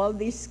put all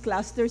these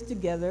clusters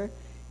together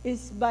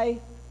is by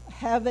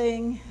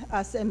having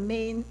as a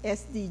main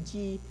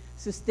SDG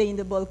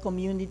sustainable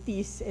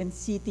communities and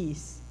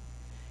cities.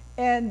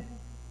 And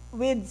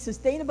with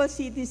sustainable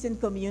cities and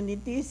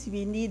communities,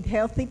 we need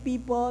healthy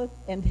people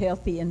and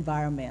healthy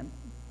environment.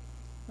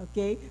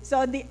 Okay,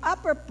 so the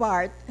upper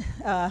part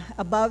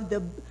above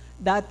the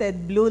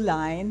dotted blue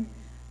line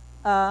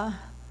are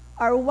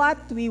what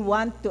we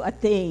want to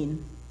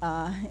attain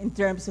in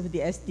terms of the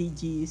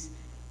SDGs.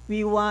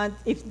 We want,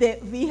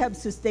 we have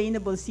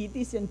sustainable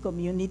cities and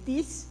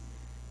communities,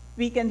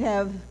 we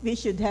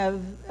should have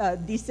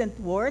decent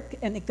work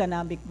and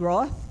economic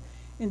growth,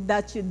 and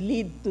that should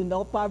lead to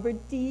no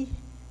poverty,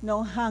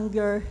 no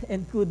hunger,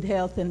 and good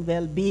health and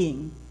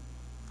well-being.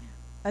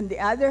 On the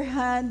other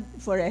hand,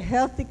 for a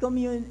healthy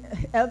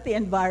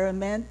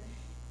environment,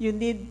 you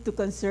need to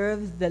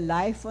conserve the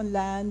life on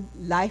land,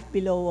 life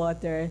below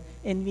water,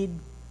 and we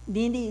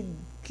need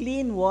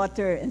clean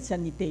water and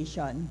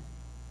sanitation.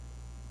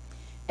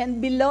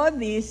 And below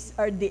this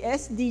are the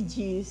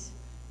SDGs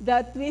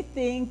that we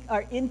think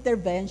are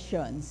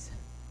interventions.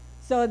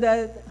 So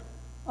that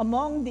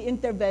among the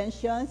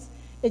interventions,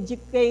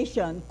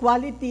 education,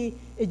 quality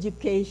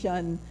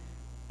education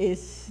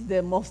is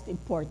the most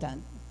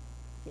important.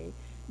 Okay?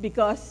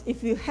 Because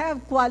if you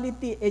have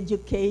quality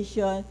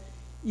education,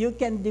 you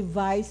can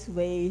devise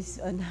ways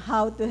on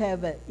how to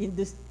have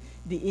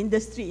the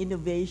industry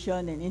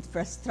innovation and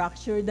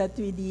infrastructure that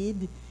we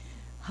need,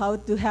 how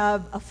to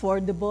have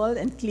affordable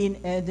and clean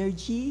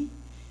energy,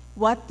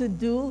 what to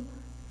do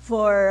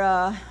for,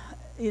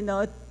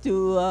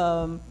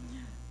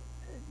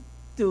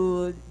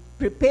 to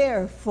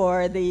prepare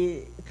for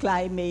the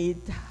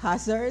climate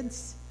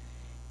hazards,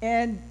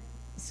 and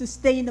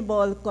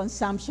sustainable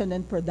consumption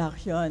and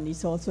production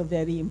is also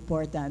very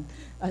important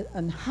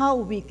on how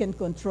we can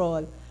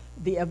control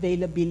the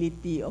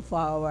availability of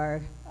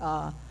our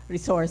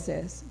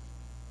resources.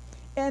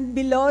 And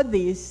below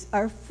this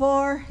are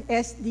 4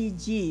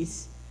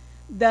 SDGs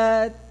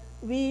that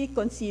we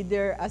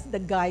consider as the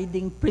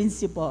guiding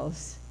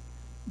principles: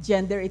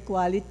 gender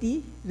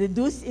equality,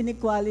 reduce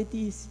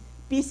inequalities,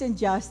 peace and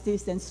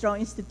justice, and strong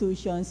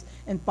institutions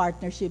and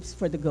partnerships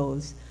for the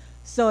goals.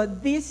 So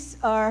these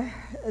are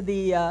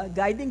the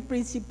guiding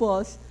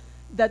principles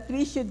that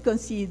we should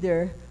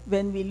consider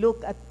when we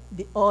look at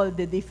all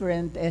the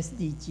different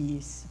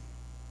SDGs.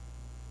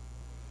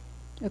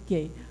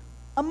 Okay.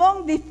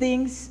 Among the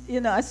things,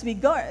 as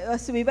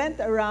we went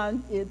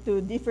around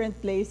to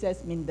different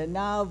places,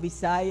 Mindanao,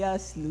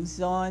 Visayas,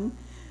 Luzon,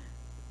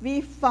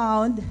 we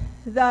found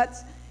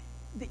that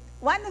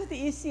one of the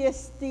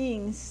easiest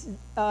things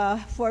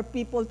for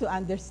people to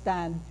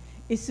understand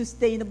is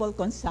sustainable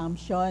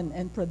consumption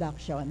and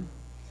production.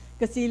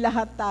 Kasi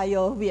lahat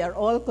tayo, we are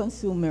all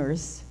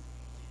consumers.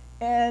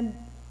 And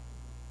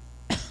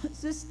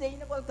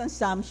sustainable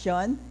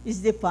consumption is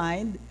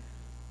defined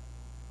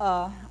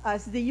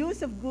as the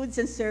use of goods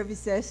and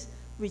services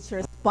which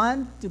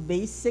respond to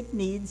basic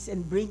needs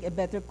and bring a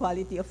better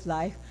quality of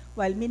life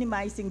while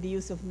minimizing the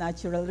use of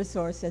natural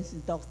resources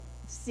and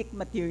toxic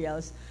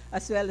materials,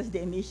 as well as the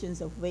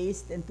emissions of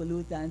waste and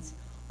pollutants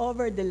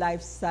over the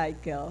life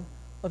cycle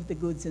of the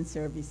goods and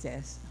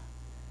services.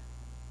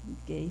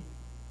 Okay.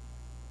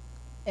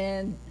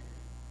 And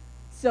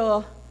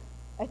so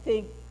I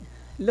think,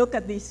 look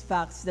at these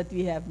facts that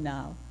we have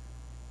now.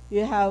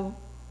 You have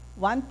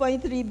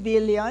 1.3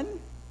 billion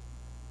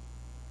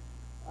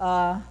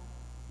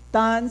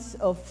tons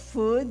of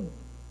food.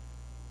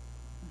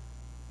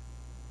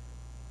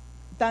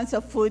 Tons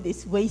of food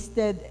is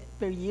wasted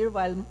per year,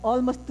 while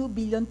almost 2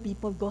 billion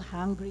people go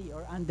hungry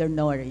or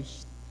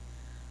undernourished.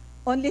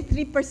 Only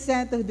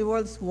 3% of the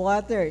world's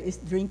water is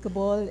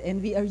drinkable,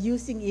 and we are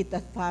using it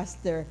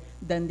faster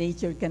than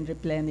nature can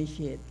replenish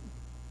it.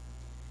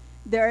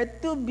 There are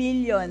 2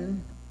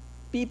 billion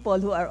people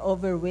who are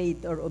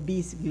overweight or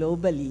obese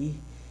globally,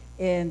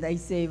 and I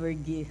say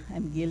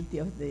I'm guilty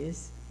of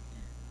this.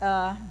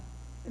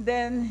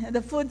 Then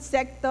the food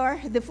sector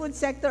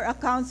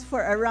accounts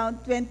for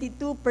around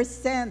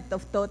 22%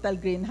 of total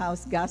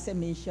greenhouse gas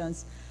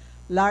emissions,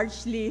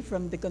 largely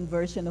from the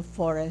conversion of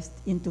forest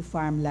into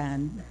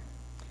farmland.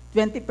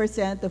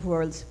 20% of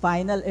world's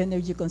final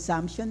energy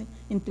consumption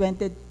in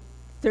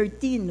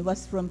 2013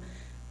 was from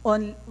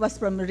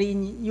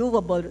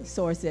renewable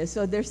sources.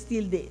 So there's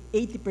still the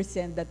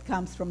 80% that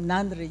comes from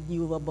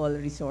non-renewable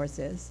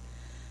resources.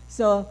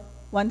 So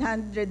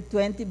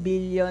 $120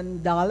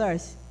 billion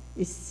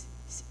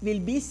will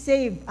be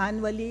saved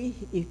annually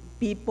if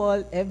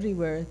people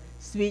everywhere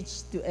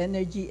switch to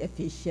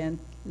energy-efficient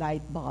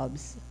light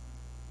bulbs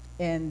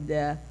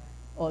and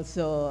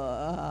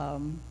also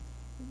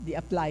the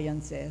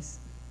appliances.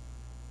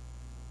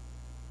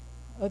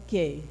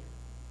 Okay,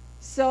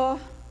 so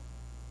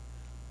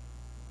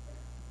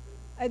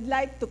I'd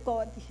like to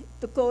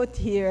quote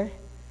here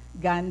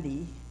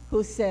Gandhi,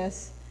 who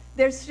says,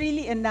 "There's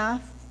really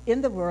enough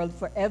in the world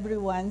for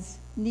everyone's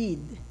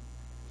need,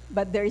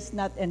 but there is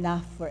not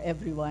enough for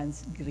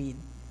everyone's greed."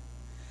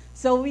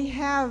 So we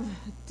have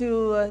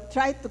to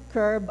try to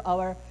curb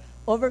our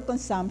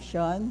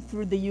overconsumption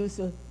through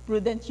the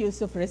prudent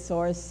use of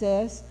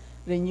resources,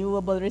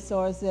 renewable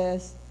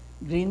resources,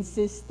 green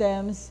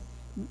systems,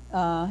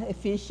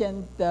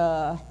 efficient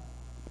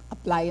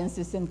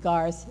appliances and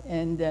cars,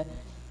 and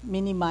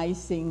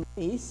minimizing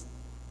waste,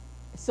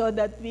 so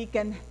that we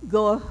can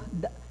go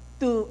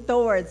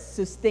towards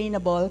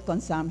sustainable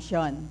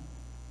consumption.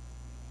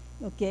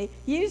 Okay,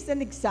 here's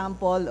an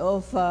example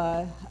of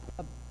a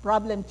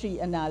problem tree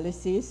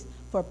analysis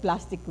for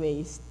plastic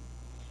waste.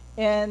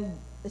 And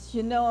as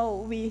you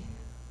know,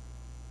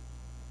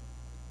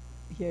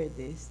 here it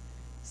is.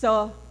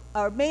 So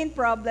our main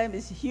problem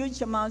is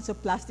huge amounts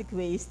of plastic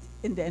waste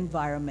in the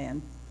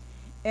environment.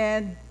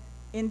 And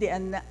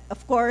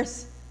of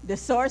course, the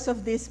source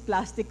of this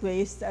plastic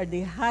waste are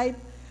the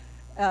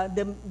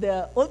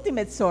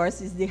ultimate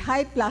source is the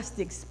high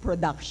plastics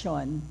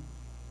production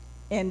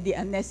and the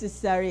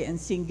unnecessary and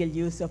single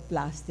use of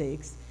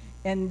plastics.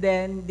 And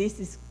then this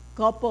is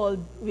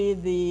coupled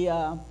with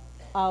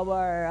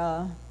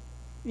our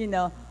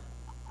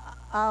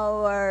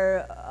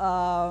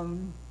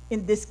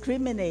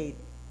indiscriminate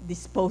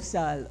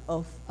disposal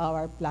of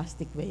our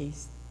plastic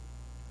waste.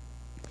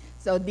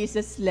 So this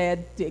has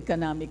led to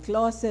economic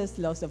losses,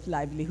 loss of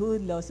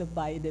livelihood, loss of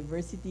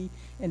biodiversity,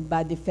 and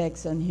bad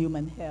effects on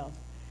human health.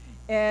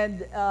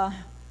 And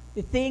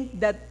we think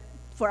that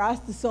for us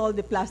to solve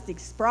the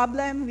plastics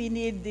problem, we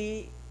need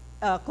the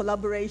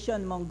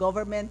collaboration among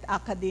government,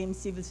 academia,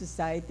 civil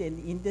society,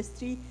 and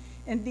industry.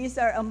 And these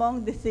are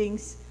among the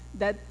things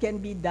that can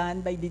be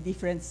done by the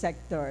different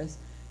sectors.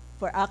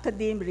 For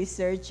academia,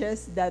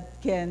 researchers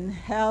that can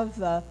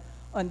have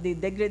on the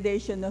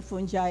degradation of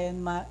fungi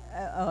and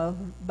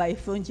by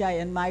fungi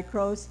and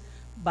microbes,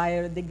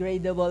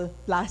 biodegradable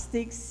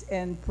plastics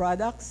and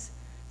products,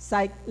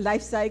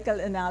 life cycle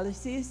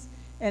analysis.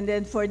 And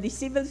then for the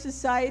civil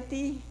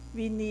society,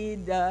 we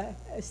need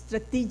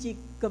strategic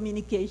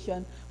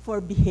communication for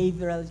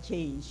behavioral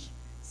change,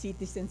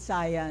 citizen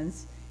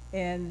science,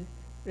 and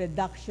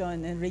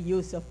reduction and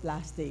reuse of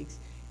plastics.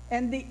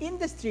 And the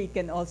industry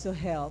can also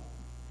help.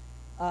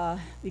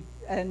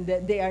 And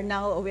they are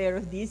now aware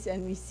of this,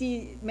 and we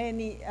see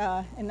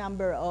a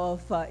number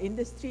of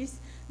industries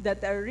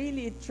that are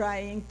really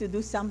trying to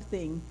do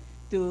something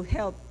to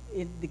help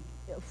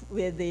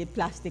with the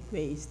plastic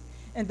waste.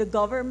 And the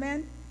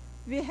government,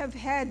 we have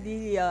had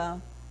the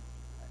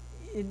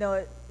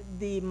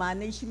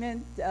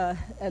management,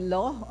 a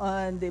law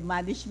on the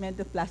management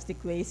of plastic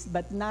waste,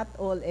 but not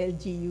all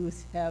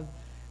LGUs have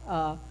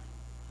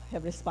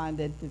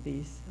responded to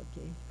this.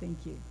 Okay,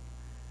 thank you.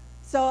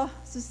 So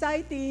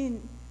society,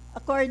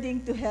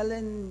 according to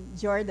Helen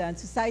Jordan,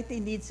 society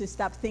needs to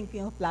stop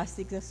thinking of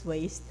plastics as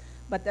waste,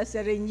 but as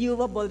a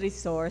renewable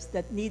resource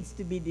that needs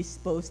to be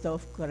disposed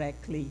of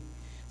correctly.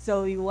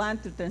 So we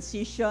want to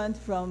transition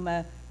from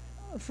a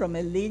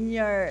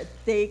linear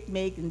take,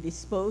 make, and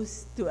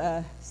dispose to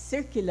a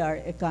circular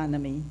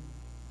economy.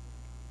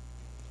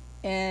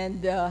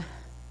 And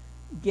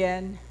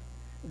again,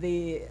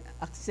 the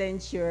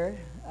Accenture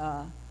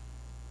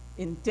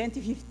in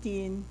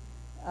 2015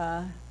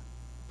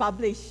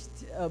 published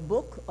a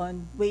book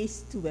on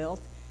waste to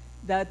wealth,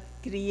 that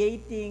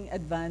creating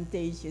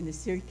advantage in the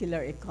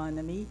circular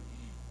economy,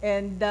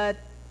 and that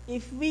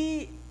if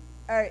we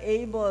are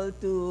able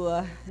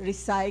to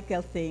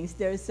recycle things,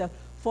 there's a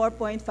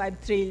 4.5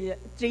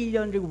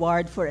 trillion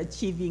reward for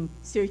achieving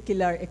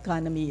circular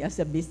economy as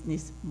a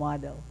business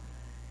model.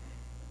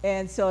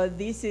 And so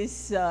this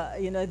is,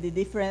 the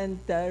different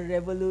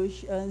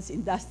revolutions,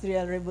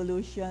 industrial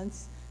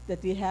revolutions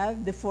that we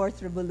have. The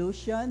fourth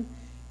revolution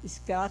is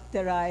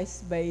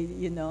characterized by,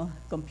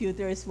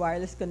 computers,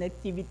 wireless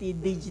connectivity,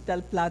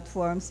 digital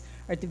platforms,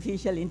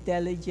 artificial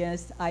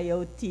intelligence,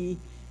 IoT,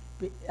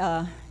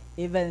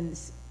 even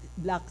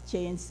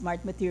blockchain,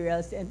 smart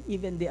materials, and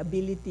even the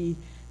ability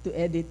to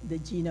edit the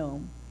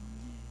genome.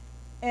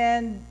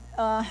 And,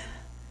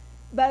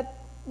 but,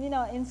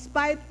 in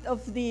spite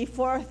of the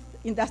fourth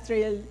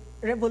industrial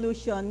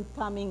revolution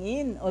coming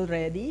in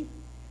already,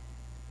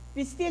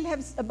 we still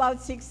have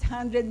about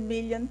 600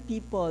 million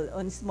people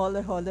on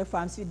smallholder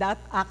farms without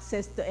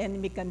access to any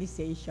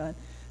mechanization.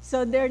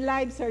 So their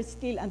lives are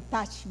still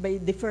untouched by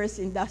the first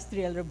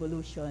industrial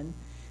revolution.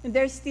 And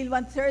there's still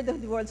 1/3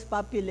 of the world's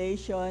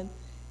population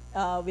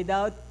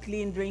without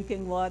clean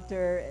drinking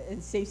water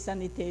and safe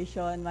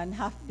sanitation,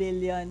 1/2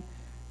 billion,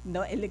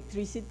 no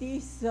electricity.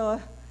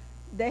 So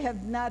they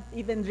have not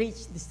even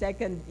reached the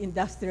second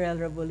industrial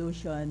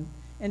revolution.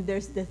 And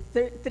there's the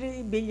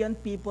 3 billion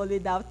people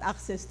without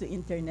access to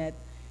internet.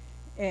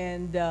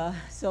 And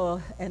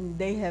and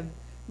they have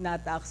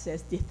not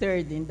accessed the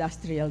third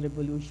industrial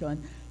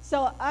revolution.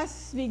 So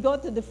as we go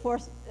to the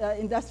fourth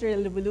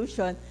industrial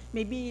revolution,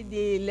 maybe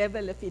the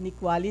level of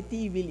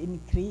inequality will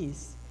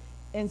increase.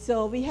 And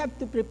so we have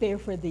to prepare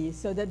for this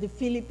so that the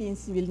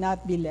Philippines will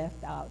not be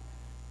left out.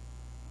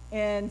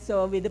 And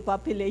so with the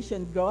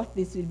population growth,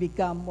 this will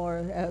become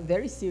more a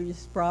very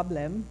serious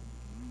problem.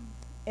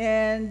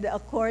 And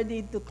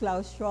according to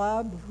Klaus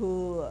Schwab,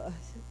 who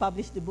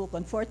published the book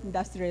on Fourth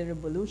Industrial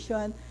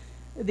Revolution,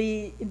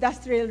 the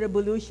Industrial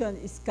Revolution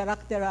is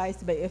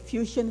characterized by a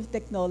fusion of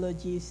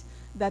technologies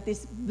that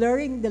is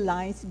blurring the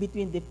lines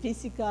between the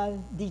physical,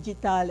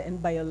 digital,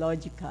 and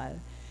biological.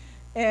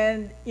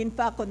 And in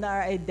fact, on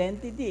our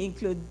identity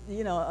include,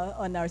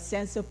 on our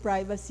sense of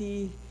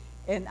privacy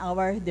and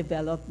our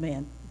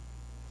development.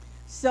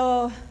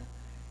 So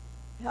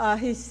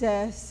he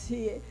says,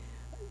 he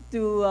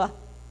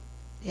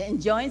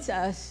enjoins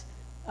us,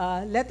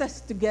 let us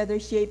together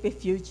shape a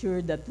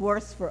future that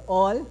works for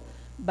all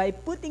by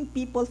putting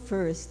people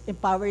first,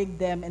 empowering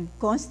them, and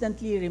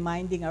constantly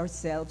reminding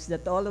ourselves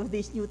that all of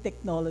these new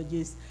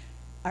technologies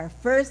are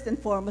first and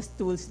foremost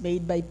tools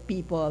made by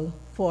people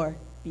for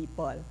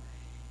people.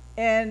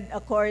 And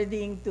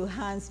according to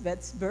Hans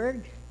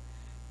Wetzberg,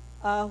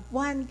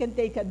 one can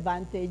take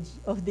advantage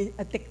of the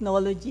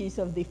technologies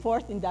of the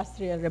Fourth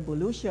Industrial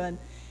Revolution,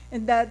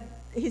 and that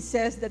he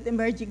says that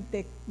emerging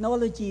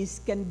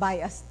technologies can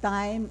buy us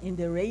time in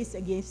the race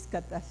against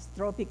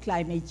catastrophic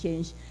climate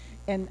change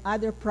and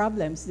other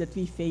problems that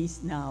we face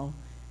now,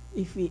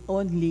 if we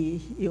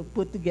only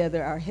put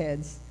together our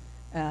heads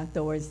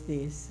towards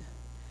this.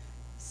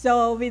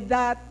 So with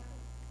that,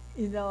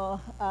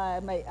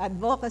 my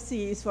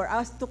advocacy is for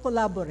us to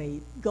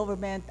collaborate,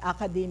 government,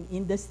 academe,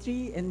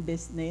 industry, and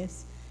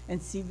business, and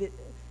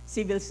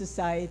civil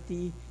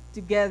society,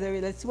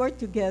 together. Let's work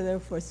together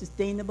for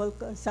sustainable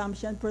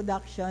consumption,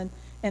 production,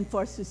 and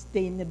for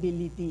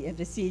sustainability and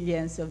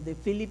resilience of the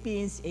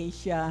Philippines,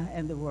 Asia,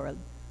 and the world.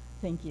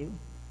 Thank you.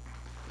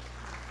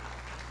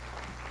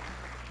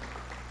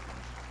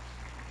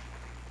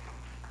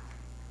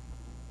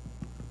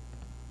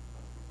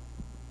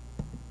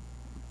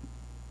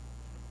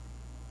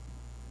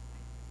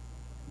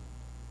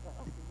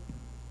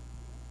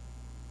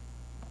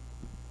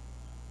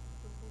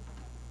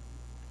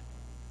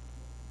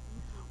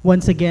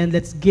 Once again,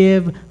 let's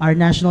give our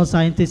national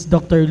scientist,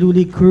 Dr.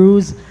 Luli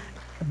Cruz,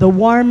 the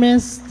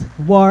warmest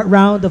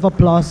round of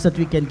applause that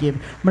we can give.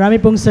 Marami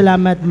pong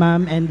salamat,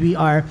 ma'am, and we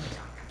are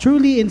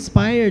truly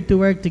inspired to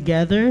work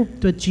together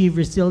to achieve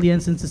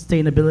resilience and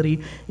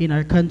sustainability in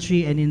our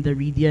country and in the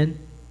region.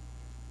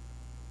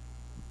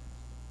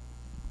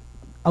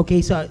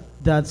 Okay, so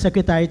the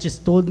secretary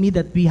just told me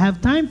that we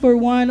have time for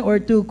 1 or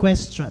 2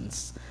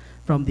 questions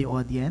from the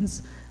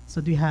audience.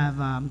 So do you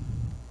have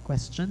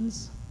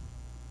questions?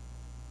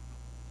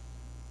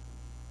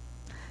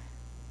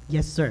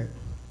 Yes, sir.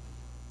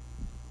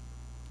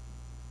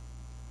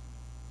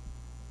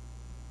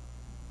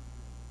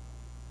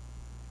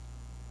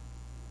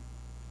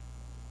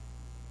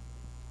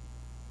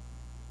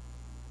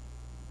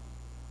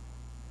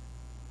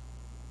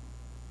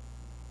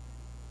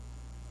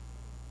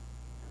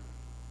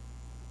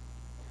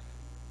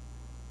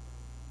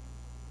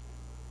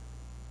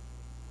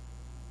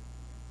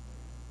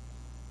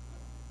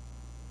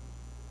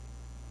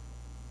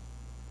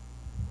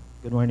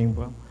 Good morning,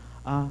 bro.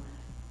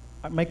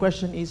 My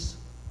question is,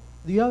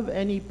 do you have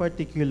any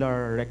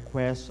particular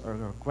requests or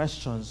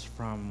questions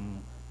from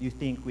you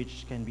think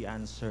which can be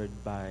answered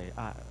by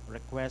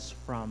requests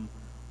from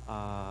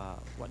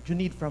what you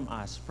need from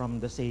us, from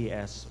the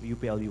CAS,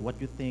 UPLB? What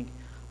you think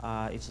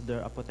is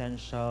there a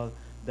potential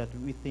that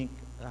we think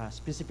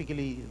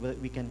specifically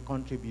we can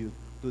contribute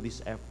to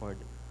this effort?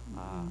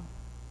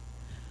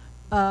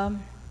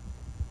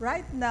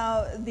 Right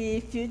now, the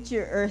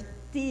Future Earth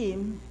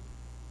team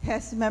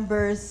has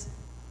members,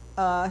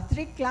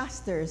 3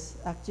 clusters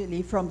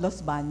actually from Los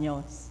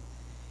Baños.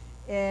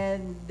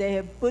 And they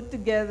have put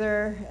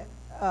together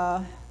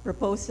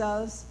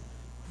proposals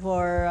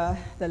for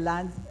the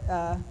land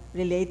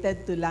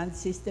related to land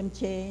system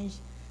change,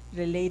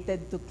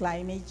 related to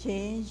climate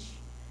change,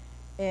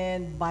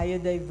 and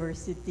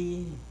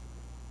biodiversity,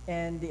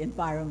 and the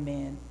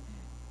environment.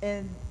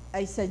 And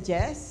I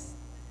suggest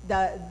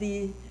that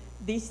they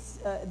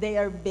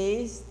are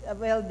based,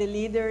 well, the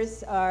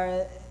leaders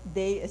are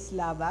Day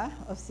Eslava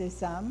of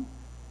CESAM,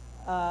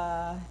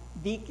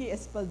 Vicky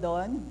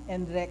Espaldon,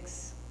 and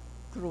Rex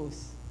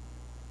Cruz.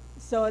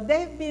 So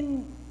they've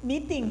been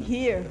meeting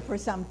here for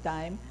some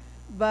time,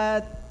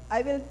 but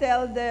I will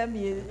tell them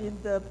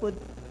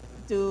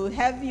to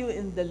have you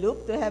in the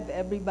loop, to have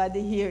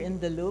everybody here in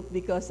the loop,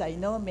 because I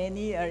know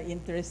many are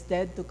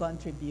interested to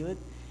contribute.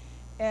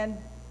 And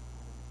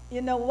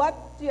you know, what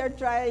we are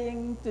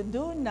trying to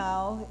do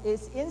now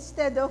is,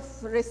 instead of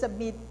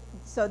resubmit,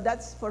 so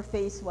that's for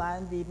phase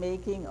one, the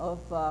making of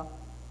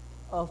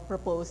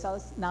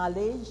proposals,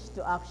 knowledge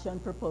to action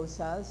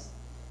proposals.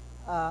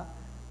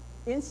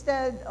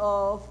 Instead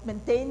of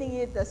maintaining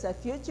it as a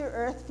Future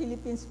Earth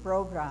Philippines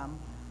program,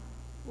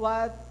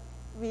 what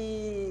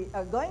we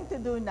are going to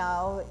do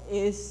now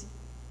is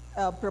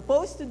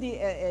propose to the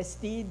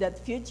AST that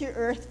Future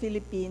Earth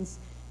Philippines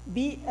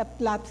be a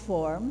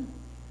platform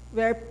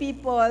where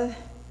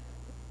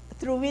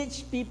through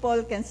which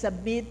people can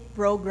submit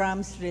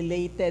programs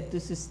related to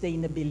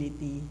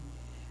sustainability.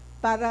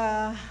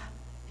 Para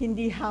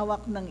hindi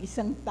hawak ng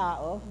isang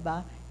tao,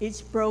 ba?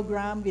 Each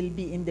program will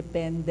be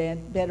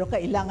independent, pero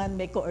kailangan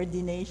may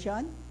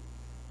coordination,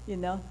 you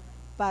know,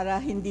 para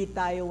hindi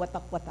tayo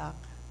watak-watak.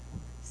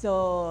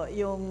 So,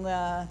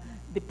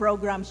 the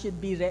program should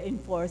be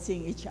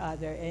reinforcing each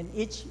other, and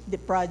the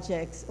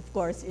projects, of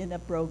course, in a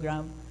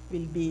program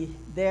will be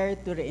there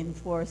to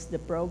reinforce the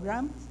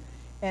programs,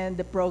 and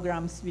the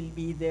programs will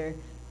be there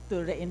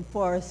to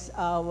reinforce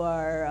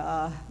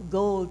our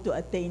goal to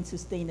attain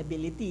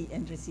sustainability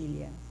and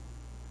resilience.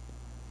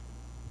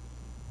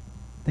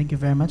 Thank you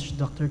very much,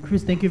 Dr.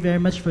 Cruz. Thank you very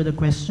much for the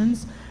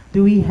questions.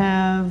 Do we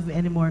have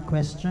any more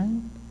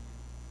questions?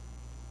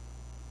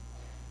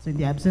 So in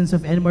the absence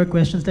of any more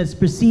questions, let's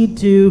proceed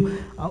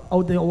to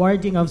the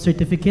awarding of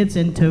certificates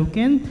and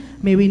token.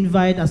 May we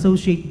invite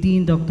Associate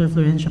Dean Dr.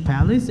 Florencia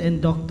Palis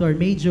and Dr.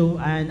 Mejo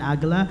Ann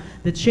Aguila,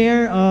 the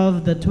chair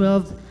of the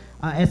 12th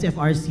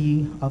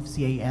SFRC of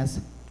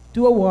CAS,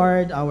 to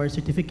award our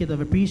certificate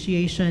of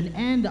appreciation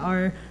and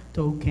our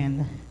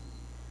token.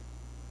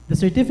 The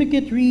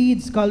certificate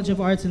reads, College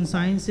of Arts and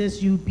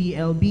Sciences,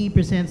 UPLB,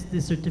 presents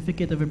the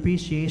certificate of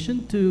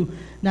appreciation to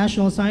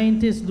National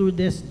Scientist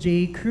Lourdes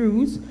J.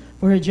 Cruz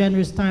for her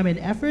generous time and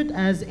effort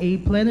as a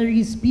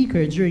plenary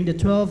speaker during the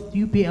 12th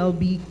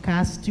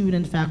UPLB-CAS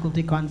Student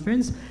Faculty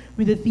Conference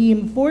with the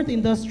theme, Fourth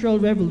Industrial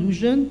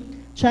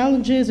Revolution,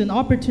 Challenges and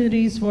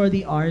Opportunities for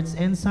the Arts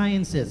and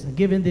Sciences,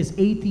 given this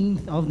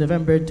 18th of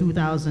November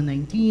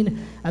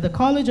 2019 at the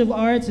College of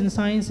Arts and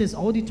Sciences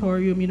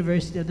Auditorium,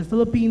 University of the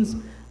Philippines,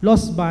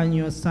 Los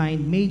Baños,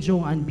 signed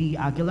Mejo Ann B.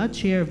 Aguila,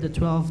 Chair of the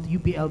 12th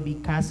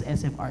UPLB-CAS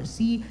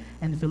SFRC,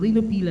 and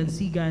Felino P.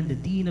 Lancigan, the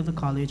Dean of the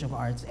College of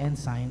Arts and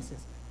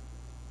Sciences.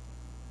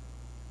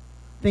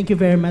 Thank you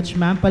very much,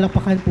 ma'am.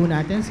 Palakpakan po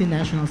natin si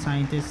National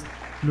Scientist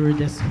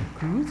Lourdes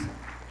Cruz.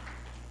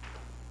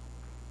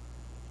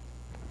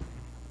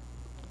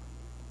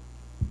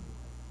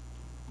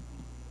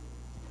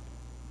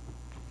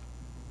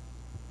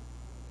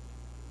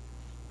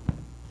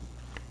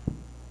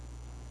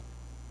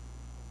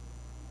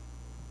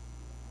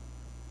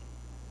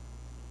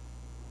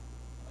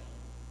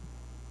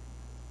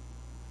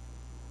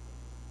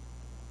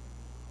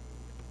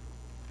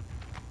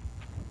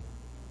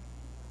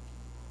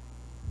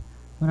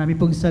 Marami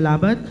pong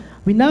salamat.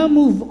 We now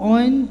move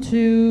on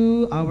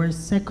to our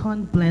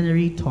second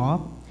plenary talk.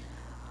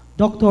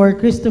 Dr.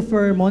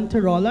 Christopher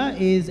Monterola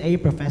is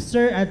a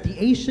professor at the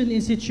Asian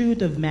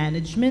Institute of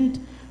Management,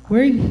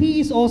 where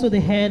he is also the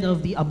head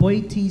of the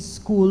Aboitiz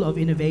School of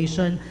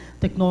Innovation,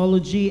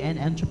 Technology, and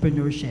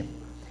Entrepreneurship.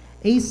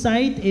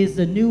 A-Site is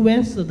the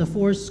newest of the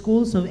 4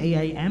 schools of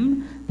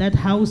AIM that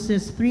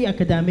houses 3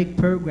 academic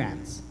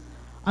programs.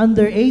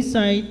 Under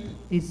A-Site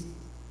is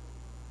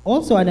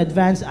also an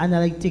advanced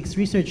analytics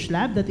research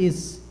lab that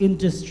is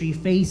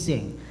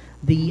industry-facing,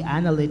 the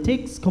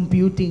Analytics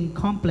Computing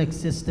Complex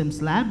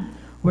Systems Lab,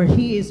 where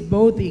he is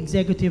both the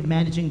executive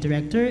managing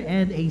director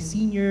and a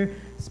senior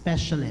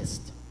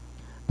specialist.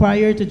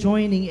 Prior to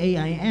joining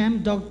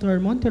AIM, Dr.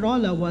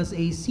 Monterola was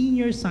a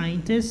senior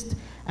scientist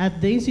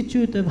at the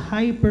Institute of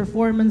High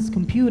Performance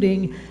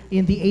Computing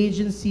in the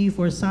Agency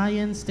for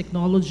Science,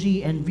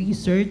 Technology, and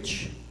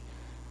Research,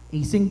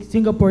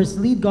 Singapore's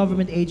lead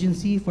government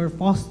agency for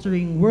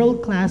fostering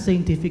world-class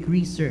scientific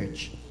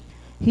research.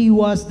 He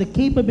was the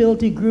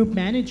Capability Group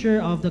Manager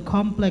of the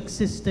Complex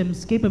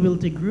Systems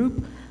Capability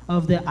Group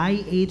of the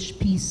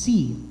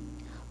IHPC.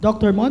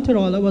 Dr.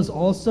 Monterola was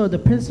also the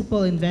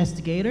Principal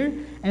Investigator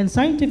and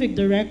Scientific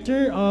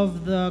Director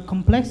of the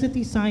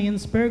Complexity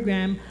Science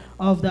Program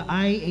of the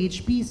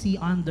IHPC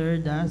under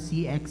the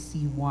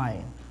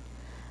CXCY.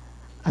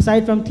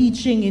 Aside from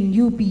teaching in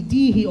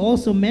UPD, he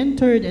also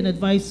mentored and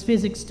advised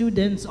physics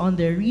students on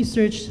their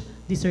research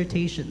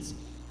dissertations.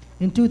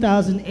 In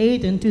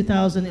 2008 and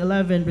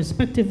 2011,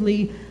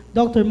 respectively,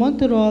 Dr.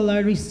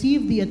 Monterola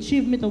received the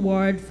Achievement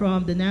Award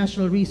from the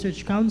National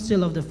Research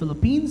Council of the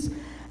Philippines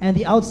and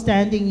the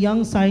Outstanding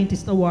Young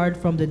Scientist Award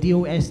from the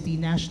DOST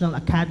National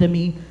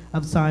Academy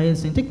of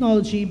Science and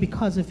Technology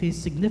because of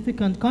his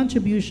significant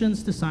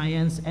contributions to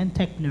science and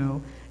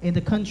techno in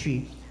the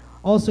country.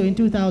 Also in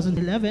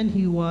 2011,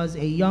 he was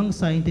a Young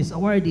Scientist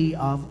Awardee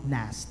of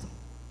NAST.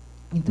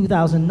 In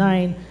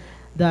 2009,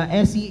 the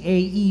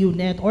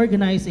SEA-EU-NET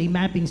organized a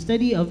mapping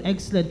study of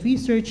excellent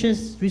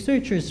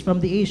researchers from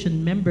the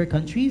Asian member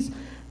countries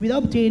with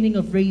obtaining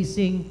of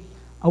raising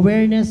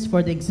awareness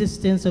for the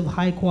existence of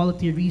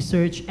high-quality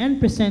research and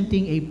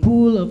presenting a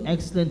pool of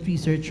excellent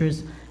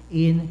researchers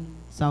in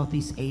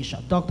Southeast Asia.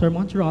 Dr.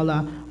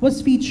 Monterola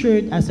was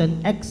featured as an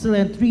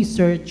excellent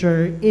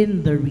researcher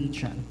in the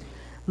region.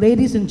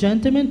 Ladies and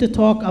gentlemen, to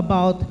talk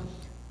about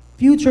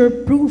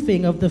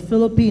future-proofing of the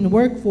Philippine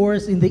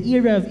workforce in the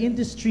era of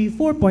Industry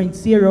 4.0,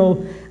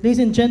 ladies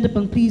and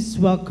gentlemen, please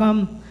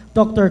welcome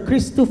Dr.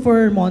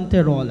 Christopher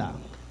Monterola.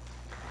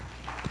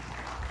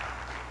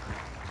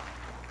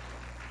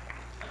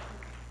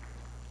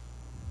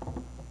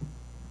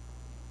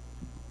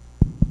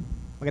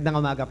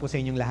 Magandang umaga po sa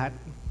inyong lahat.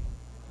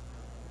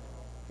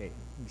 Okay,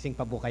 gising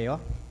pa po kayo?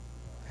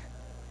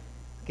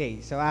 Okay,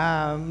 so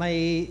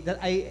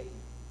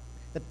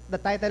the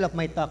title of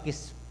my talk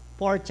is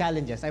 4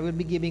 challenges. I will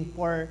be giving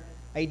 4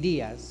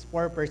 ideas,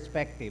 4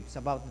 perspectives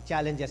about the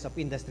challenges of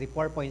Industry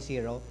 4.0,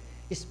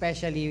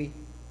 especially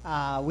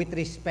with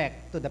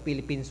respect to the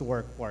Philippines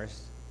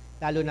workforce,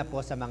 lalo na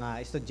po sa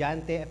mga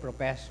estudyante,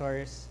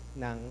 professors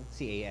ng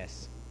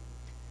CAS.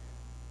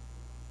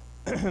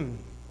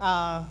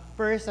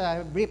 First,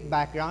 a brief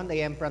background.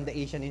 I am from the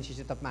Asian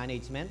Institute of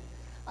Management.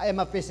 I am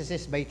a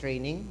physicist by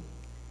training,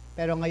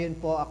 pero ngayon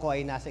po ako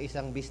ay nasa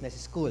isang business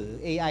school.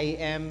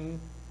 AIM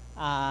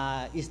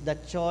is the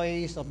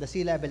choice of the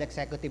C-level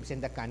executives in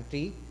the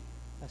country.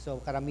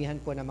 So karamihan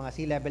po ng mga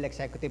C-level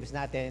executives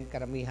natin,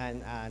 karamihan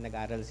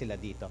nag-aral sila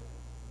dito.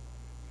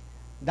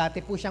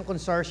 Dati po siyang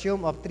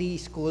consortium of 3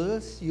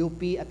 schools, UP,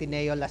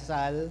 Ateneo,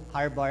 LaSalle,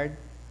 Harvard,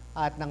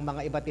 at ng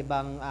mga iba't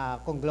ibang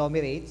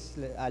conglomerates,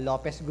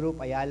 Lopez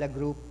Group, Ayala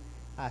Group,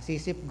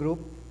 CSIP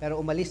Group, pero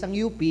umalis ang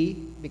UP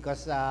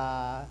because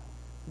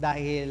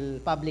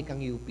dahil public ang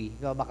UP.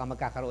 So baka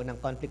magkakaroon ng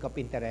conflict of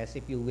interest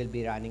if you will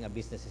be running a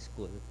business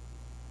school.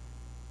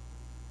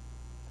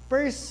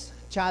 First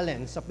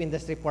challenge of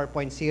Industry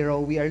 4.0,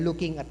 we are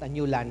looking at a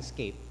new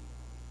landscape,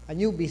 a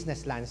new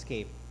business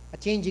landscape, a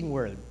changing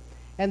world.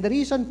 And the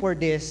reason for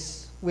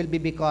this will be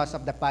because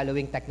of the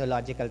following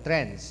technological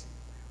trends.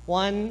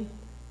 One,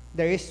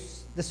 there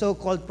is the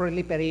so-called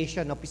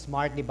proliferation of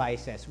smart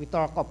devices. We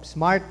talk of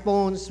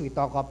smartphones, we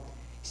talk of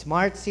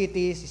smart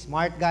cities,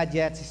 smart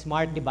gadgets,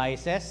 smart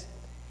devices.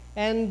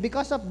 And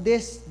because of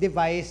these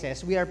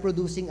devices, we are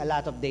producing a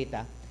lot of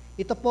data.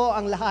 Ito po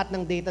ang lahat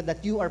ng data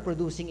that you are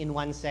producing in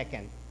 1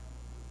 second.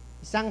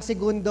 Isang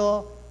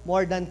segundo,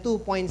 more than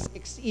 2.6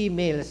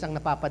 emails ang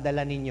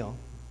napapadala ninyo.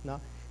 No?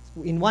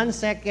 In 1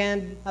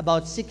 second,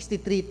 about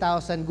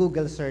 63,000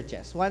 Google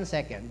searches. 1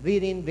 second.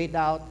 Read in, read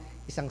out,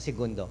 isang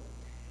segundo.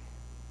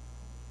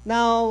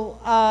 Now,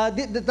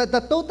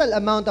 the total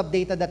amount of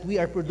data that we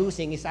are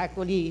producing is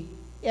actually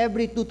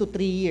every 2 to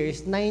 3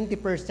 years,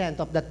 90%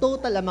 of the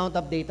total amount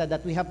of data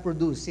that we have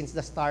produced since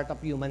the start of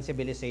human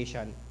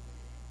civilization.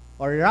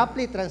 Or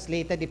roughly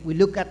translated, if we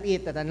look at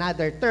it at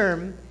another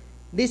term,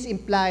 this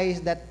implies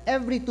that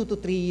every 2 to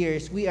 3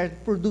 years, we are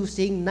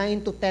producing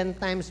 9 to 10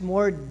 times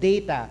more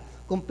data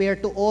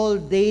compared to all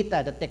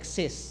data that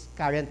exists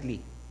currently.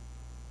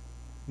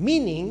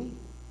 Meaning,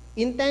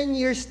 in 10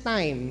 years'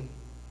 time,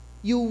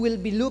 you will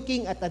be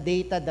looking at a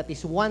data that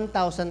is 1,000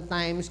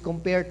 times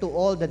compared to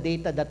all the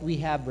data that we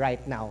have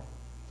right now.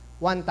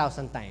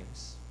 1,000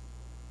 times.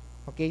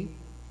 Okay?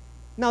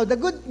 Now, the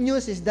good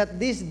news is that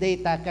this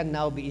data can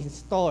now be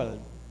installed,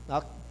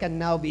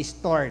 can now be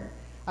stored.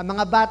 Ang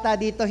mga bata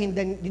dito,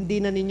 hindi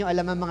na ninyo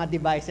alam ang mga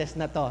devices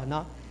na to.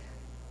 No?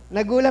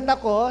 Nagulat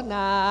ako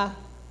na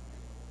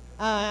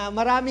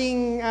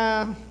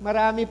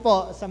marami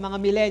po sa mga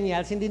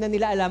millennials, hindi na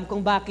nila alam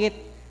kung bakit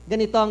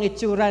ganito ang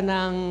itsura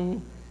ng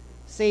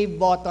save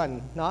button.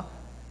 No?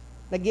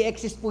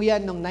 Nag-i-exist po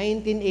yan noong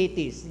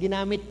 1980s.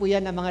 Ginamit po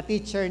yan ng mga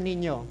teacher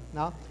ninyo.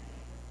 No?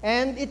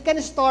 And it can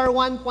store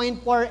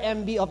 1.4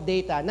 MB of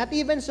data. Not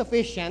even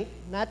sufficient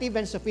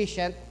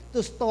to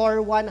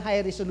store 1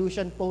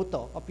 high-resolution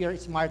photo of your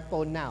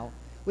smartphone now,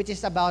 which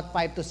is about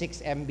 5 to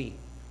 6 MB.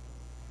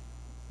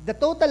 The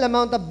total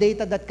amount of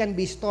data that can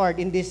be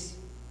stored in these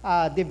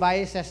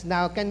devices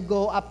now can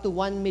go up to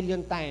 1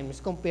 million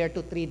times compared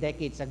to 3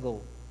 decades ago.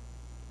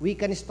 We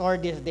can store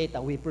this data.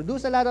 We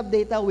produce a lot of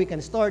data, we can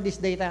store this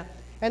data,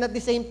 and at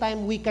the same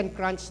time, we can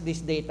crunch this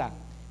data.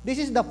 This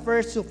is the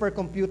first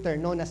supercomputer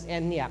known as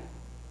ENIAC.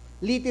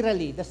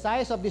 Literally, the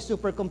size of this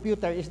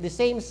supercomputer is the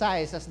same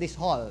size as this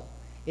hall.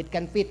 It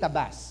can fit a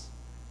bus.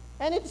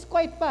 And it's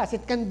quite fast.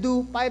 It can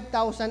do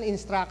 5,000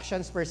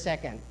 instructions per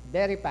second.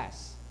 Very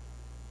fast.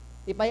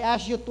 If I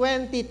ask you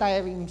 20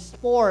 times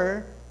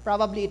 4,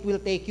 probably it will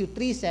take you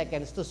 3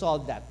 seconds to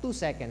solve that. 2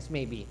 seconds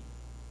maybe.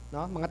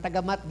 No? Mga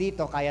taga-math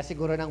dito, kaya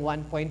siguro ng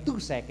 1.2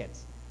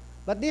 seconds.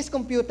 But this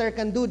computer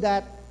can do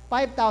that,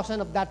 5,000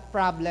 of that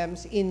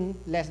problems in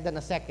less than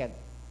a second.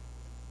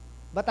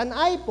 But an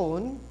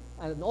iPhone,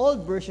 an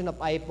old version of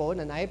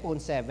iPhone, an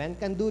iPhone 7,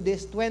 can do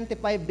this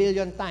 25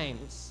 billion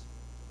times.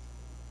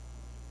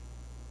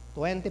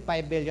 25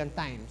 billion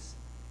times.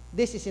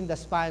 This is in the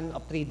span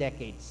of 3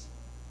 decades.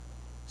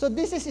 So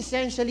this is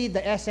essentially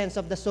the essence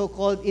of the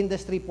so-called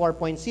Industry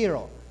 4.0.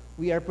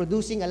 We are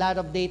producing a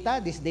lot of data.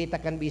 This data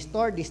can be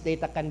stored. This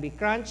data can be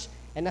crunched.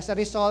 And as a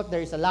result,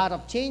 there is a lot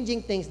of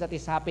changing things that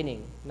is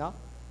happening. No?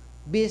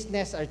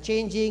 Business are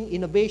changing.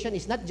 Innovation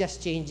is not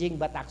just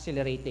changing, but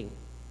accelerating.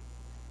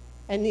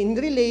 And in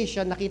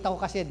relation, nakita ko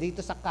kasi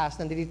dito sa CAS,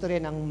 nandito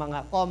rin ang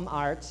mga com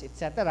arts,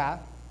 etc.,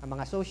 ang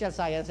mga social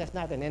sciences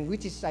natin, and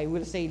which is, I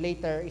will say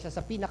later, isa sa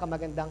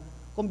pinakamagandang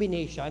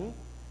combination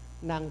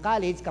ng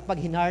college kapag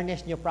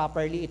hinarness nyo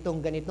properly itong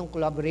ganitong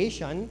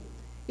collaboration.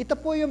 Ito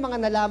po yung mga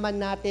nalaman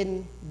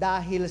natin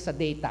dahil sa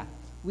data.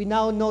 We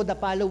now know the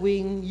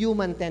following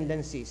human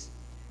tendencies.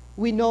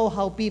 We know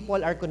how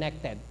people are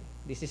connected.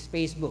 This is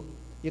Facebook.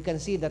 You can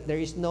see that there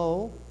is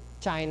no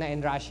China and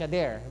Russia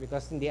there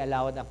because hindi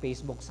allowed ang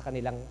Facebook sa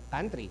kanilang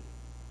country.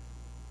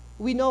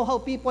 We know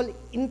how people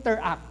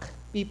interact.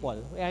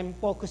 I'm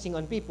focusing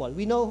on people.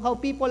 We know how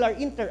people are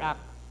interact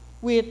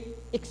with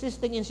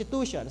existing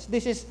institutions.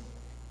 This is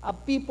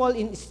people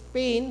in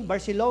Spain,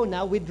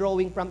 Barcelona,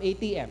 withdrawing from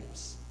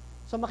ATMs.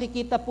 So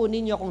makikita po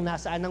ninyo kung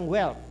nasaan ang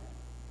wealth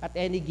at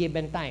any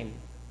given time.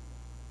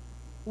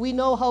 We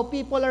know how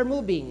people are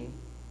moving.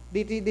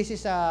 This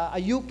is a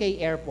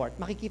UK airport.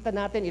 Makikita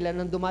natin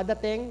ilan ang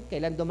dumadating,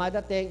 kailan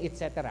dumadating,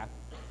 etc.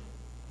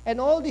 And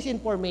all this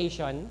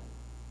information,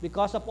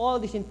 because of all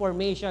this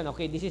information,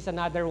 okay, this is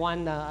another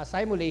one, a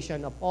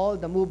simulation of all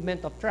the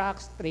movement of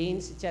trucks,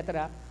 trains,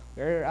 etc.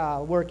 We're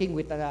working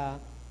with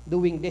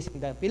doing this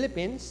in the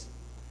Philippines.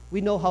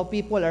 We know how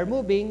people are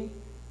moving.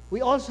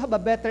 We also have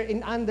a better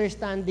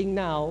understanding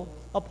now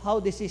of how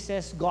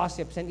diseases,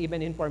 gossips, and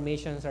even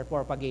informations are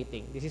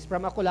propagating. This is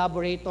from a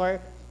collaborator.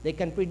 They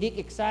can predict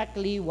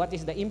exactly what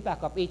is the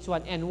impact of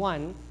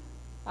H1N1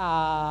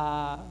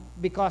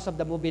 because of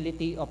the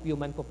mobility of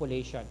human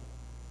population.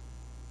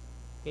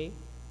 Okay?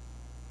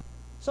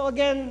 So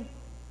again,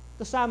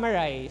 to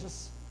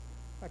summarize,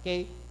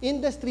 okay,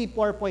 Industry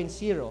 4.0,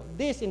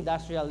 this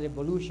industrial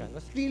revolution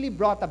was really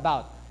brought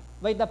about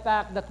by the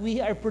fact that we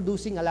are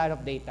producing a lot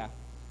of data.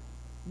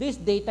 This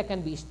data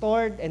can be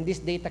stored and this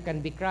data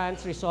can be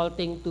crunched,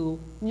 resulting to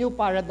new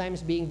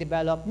paradigms being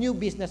developed, new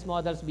business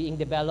models being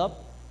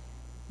developed.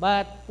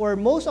 But for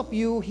most of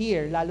you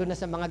here, lalo na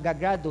sa mga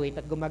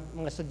gagraduate at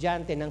mga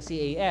estudyante ng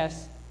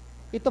CAS,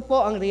 ito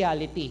po ang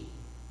reality.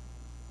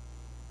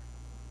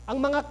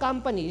 Ang mga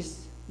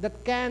companies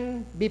that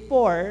can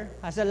before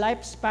has a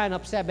lifespan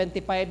of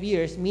 75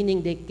 years,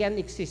 meaning they can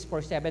exist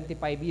for 75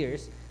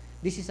 years.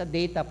 This is a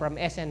data from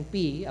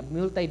S&P, a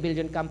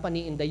multi-billion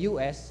company in the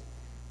US.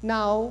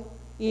 Now,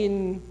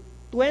 in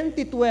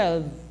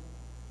 2012,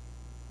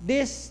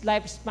 this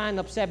lifespan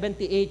of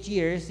 78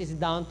 years is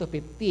down to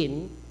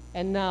 15,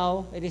 and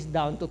now it is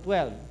down to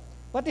 12.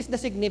 What is the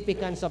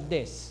significance of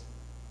this?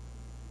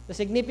 The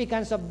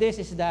significance of this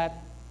is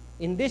that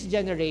in this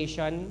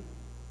generation,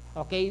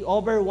 okay,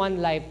 over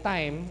one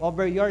lifetime,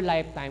 over your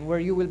lifetime, where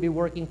you will be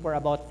working for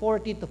about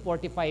 40 to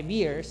 45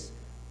 years,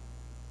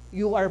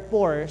 you are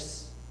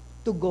forced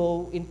to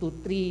go into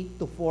 3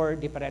 to 4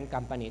 different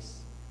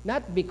companies.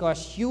 Not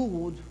because you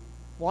would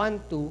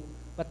want to,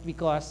 but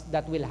because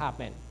that will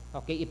happen.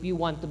 Okay, if you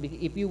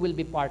will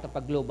be part of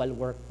a global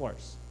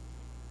workforce.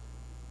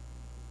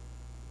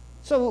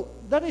 So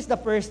that is the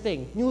first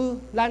thing. New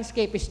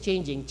landscape is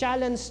changing.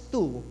 Challenge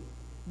 2,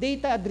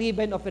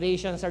 data-driven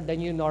operations are the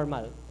new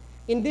normal.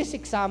 In this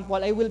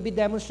example, I will be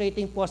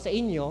demonstrating po sa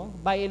inyo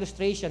by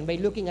illustration, by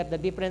looking at the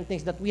different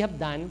things that we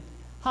have done,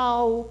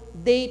 how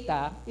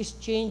data is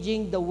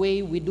changing the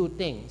way we do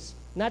things.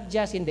 Not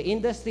just in the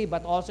industry,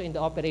 but also in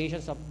the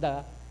operations of the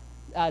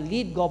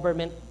lead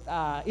government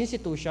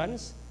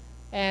institutions.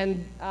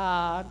 And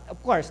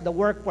of course, the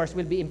workforce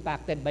will be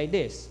impacted by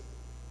this.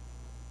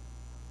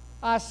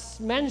 As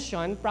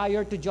mentioned,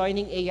 prior to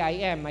joining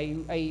AIM,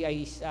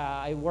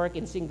 I work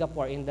in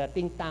Singapore, in the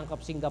think tank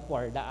of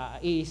Singapore, the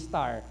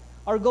A-Star.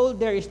 Our goal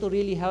there is to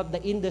really help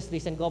the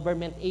industries and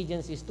government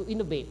agencies to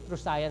innovate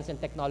through science and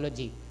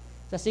technology.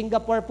 Sa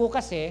Singapore po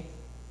kasi,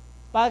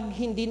 pag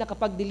hindi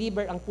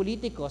nakapag-deliver ang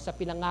politiko sa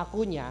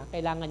pinangako niya,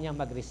 kailangan niyang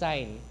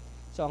mag-resign.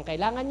 So ang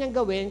kailangan niyang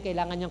gawin,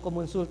 kailangan niyang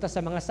kumonsulta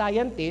sa mga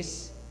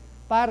scientists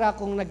para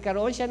kung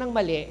nagkaroon siya ng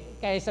mali,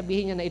 kaya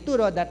sabihin niya na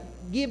ituro that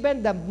given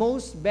the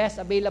most best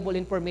available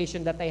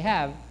information that I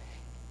have,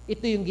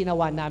 ito yung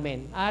ginawa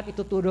namin. At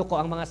ituturo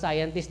ko ang mga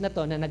scientists na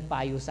to na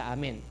nagpayo sa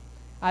amin.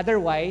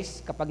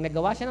 Otherwise, kapag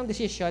nagawa siya ng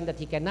decision that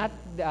he cannot,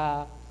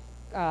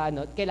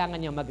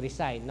 kailangan niya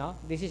mag-resign. No?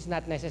 This is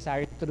not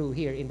necessarily true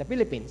here in the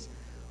Philippines.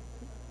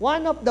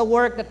 One of the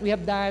work that we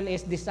have done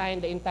is design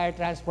the entire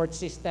transport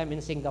system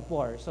in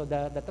Singapore. So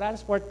the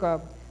transport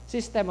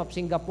system of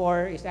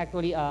Singapore is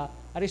actually a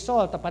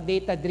result of a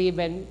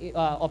data-driven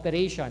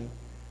operation.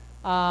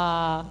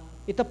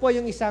 Ito po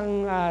yung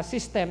isang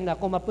system na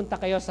kung mapunta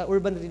kayo sa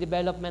Urban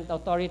Redevelopment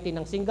Authority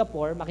ng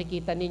Singapore,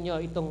 makikita ninyo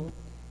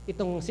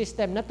itong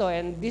system na to,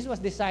 and this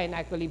was designed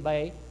actually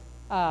by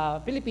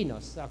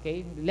Filipinos,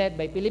 okay? Led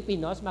by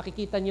Filipinos.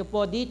 Makikita nyo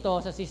po dito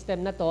sa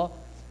system na to,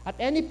 at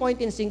any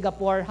point in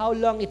Singapore, how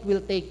long it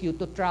will take you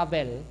to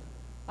travel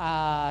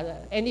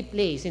any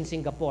place in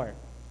Singapore.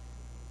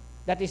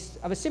 That is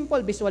a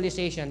simple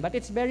visualization, but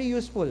it's very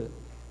useful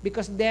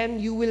because then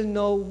you will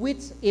know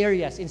which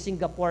areas in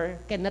Singapore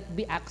cannot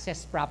be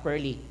accessed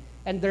properly.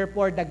 And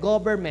therefore, the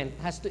government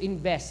has to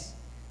invest,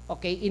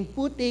 okay, in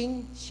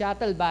putting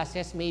shuttle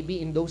buses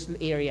maybe in those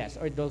areas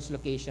or those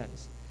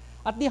locations.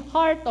 At the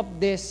heart of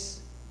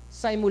this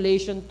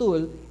simulation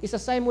tool is a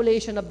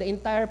simulation of the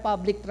entire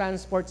public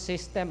transport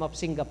system of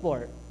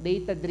Singapore,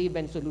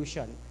 data-driven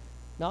solution.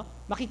 No?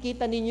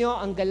 Makikita ninyo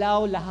ang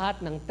galaw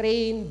lahat ng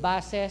train,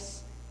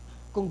 buses,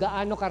 kung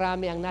gaano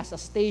karami ang nasa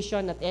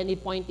station at any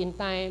point in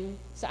time,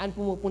 saan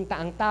pumupunta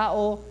ang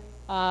tao.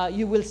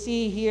 You will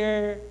see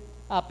here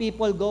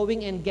people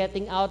going and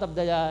getting out of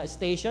the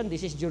station.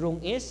 This is Jurong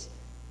East.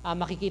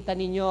 Makikita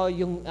ninyo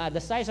yung the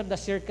size of the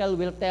circle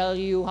will tell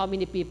you how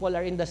many people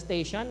are in the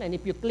station. And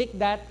if you click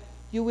that,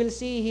 you will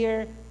see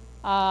here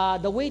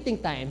the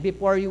waiting time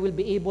before you will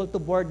be able to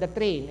board the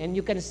train. And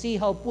you can see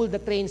how full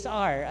the trains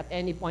are at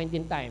any point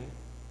in time.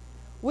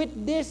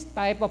 With this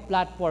type of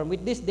platform,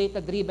 with this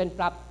data-driven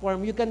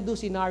platform, you can do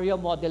scenario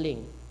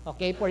modeling.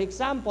 Okay, for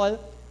example,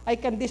 I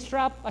can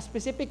disrupt a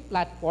specific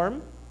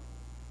platform,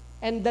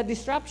 and the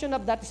disruption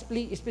of that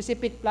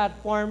specific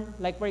platform,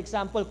 like for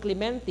example,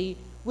 Clementi,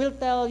 will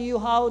tell you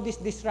how this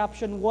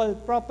disruption will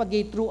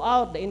propagate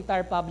throughout the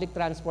entire public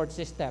transport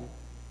system.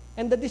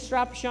 And the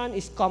disruption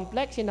is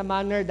complex in a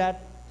manner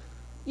that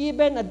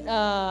even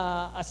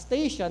a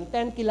station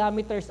 10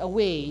 kilometers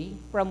away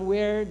from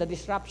where the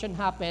disruption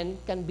happened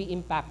can be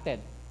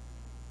impacted.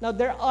 Now,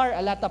 there are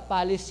a lot of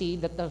policy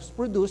that was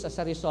produced as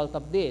a result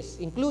of this,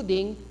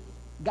 including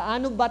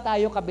gaano ba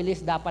tayo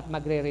kabilis dapat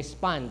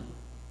magre-respond?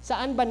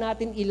 Saan ba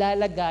natin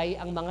ilalagay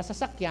ang mga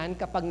sasakyan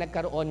kapag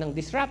nagkaroon ng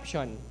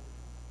disruption?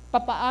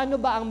 Papaano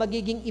ba ang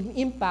magiging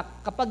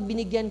impact kapag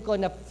binigyan ko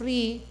na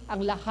free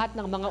ang lahat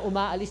ng mga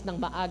umaalis ng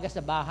maaga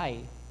sa bahay?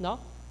 No?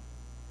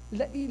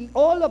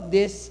 All of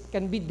this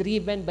can be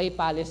driven by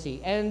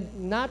policy, and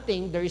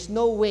there is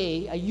no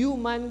way a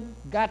human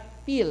gut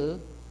feel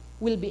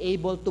will be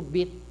able to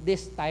beat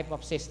this type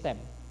of system.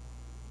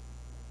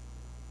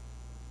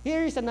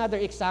 Here is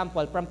another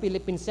example from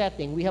Philippine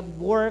setting. We have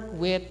worked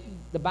with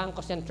the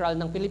Bangko Sentral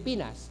ng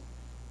Pilipinas.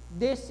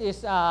 This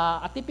is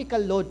a typical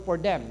load for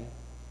them.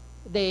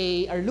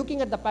 They are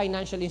looking at the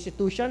financial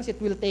institutions. It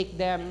will take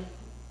them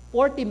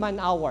 40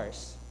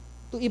 man-hours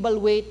to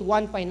evaluate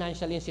one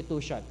financial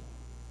institution.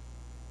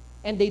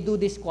 And they do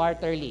this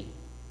quarterly.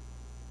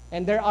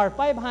 And there are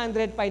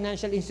 500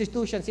 financial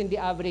institutions in the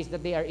average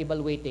that they are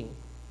evaluating.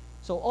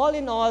 So all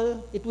in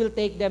all, it will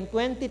take them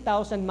 20,000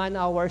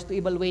 man-hours to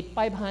evaluate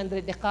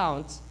 500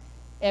 accounts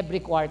every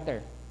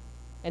quarter.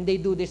 And they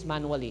do this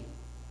manually.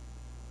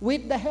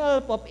 With the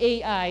help of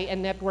AI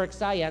and network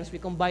science, we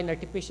combine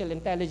artificial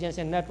intelligence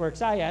and network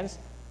science,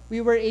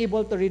 we were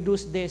able to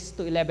reduce this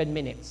to 11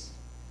 minutes.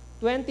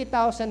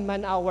 20,000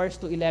 man-hours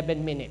to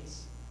 11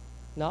 minutes.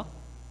 No?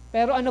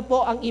 Pero ano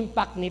po ang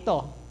impact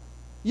nito?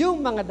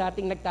 Yung mga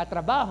dating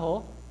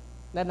nagtatrabaho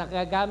na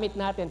nagagamit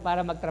natin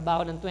para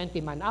magtrabaho ng 20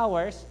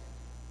 man-hours,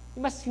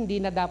 mas hindi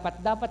na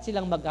dapat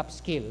silang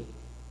mag-upskill.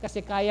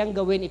 Kasi kayang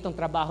gawin itong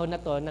trabaho na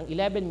to ng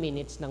 11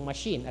 minutes ng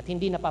machine at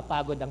hindi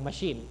napapagod ang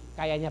machine.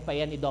 Kaya niya pa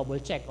yan i-double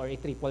check or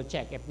i-triple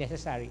check if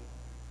necessary.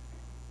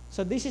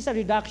 So this is a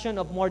reduction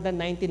of more than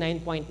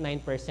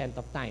 99.9%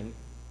 of time.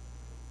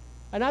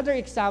 Another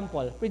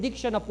example,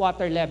 prediction of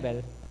water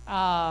level.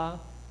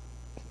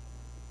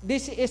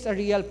 This is a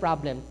real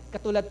problem.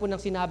 Katulad po ng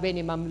sinabi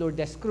ni Ma'am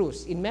Lourdes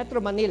Cruz. In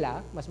Metro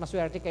Manila, mas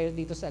maswerte kayo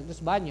dito sa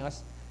Los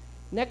Baños,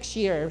 next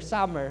year,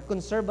 summer,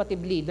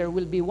 conservatively, there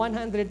will be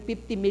 150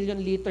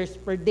 million liters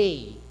per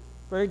day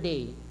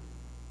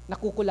na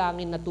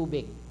kukulangin na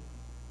tubig.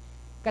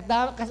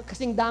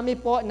 Kasing dami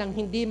po ng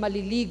hindi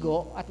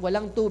maliligo at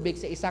walang tubig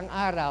sa isang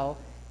araw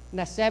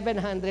na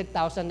 700,000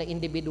 na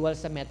individual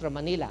sa Metro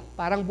Manila.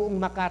 Parang buong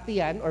Makati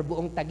yan or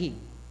buong Taguig.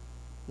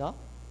 No?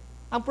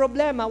 Ang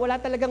problema, wala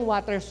talagang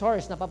water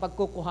source na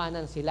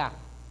papagkukuhanan sila.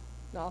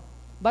 No?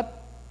 But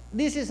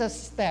this is a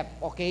step,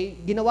 okay?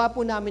 Ginawa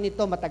po namin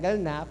ito matagal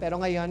na,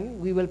 pero ngayon,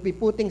 we will be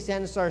putting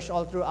sensors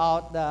all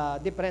throughout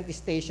the different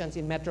stations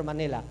in Metro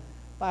Manila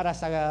para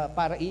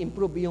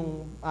i-improve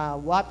yung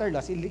water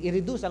loss,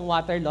 i-reduce ang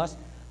water loss.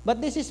 But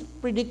this is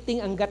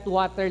predicting Angat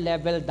water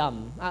level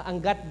dam,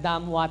 Angat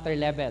Dam water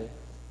level.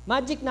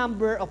 Magic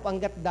number of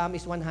Angat Dam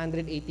is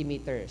 180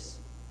 meters.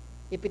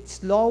 If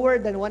it's lower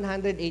than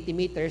 180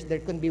 meters,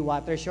 there can be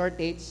water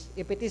shortage.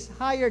 If it is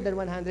higher than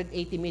 180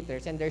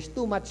 meters and there's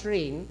too much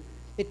rain,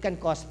 it can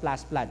cause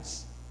flash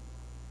floods.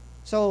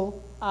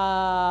 So,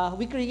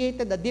 we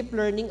created a deep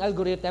learning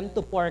algorithm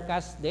to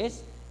forecast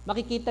this.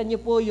 Makikita niyo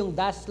po yung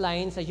dash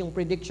lines sa yung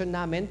prediction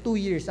namin 2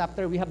 years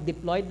after we have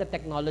deployed the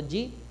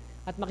technology.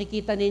 At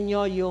makikita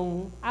ninyo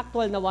yung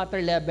actual na water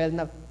level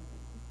na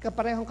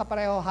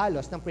kapareho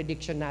halos ng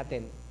prediction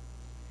natin.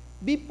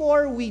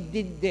 Before we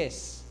did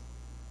this,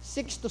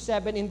 6 to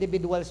 7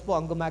 individuals po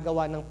ang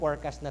gumagawa ng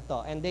forecast na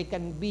to, and they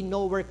can be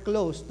nowhere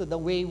close to the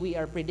way we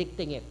are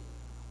predicting it.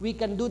 We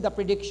can do the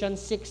prediction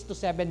 6 to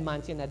 7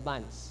 months in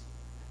advance.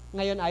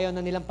 Ngayon, ayaw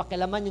na nilang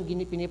pakialaman yung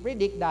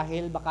pinipredict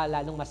dahil baka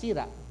lalong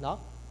masira.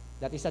 No?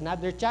 That is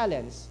another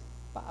challenge.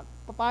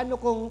 Paano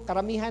kung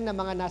karamihan ng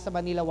mga nasa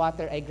Manila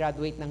Water ay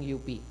graduate ng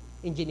UP,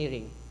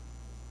 engineering?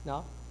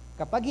 No?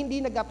 Kapag hindi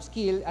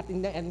nag-upskill at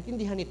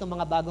intindihan itong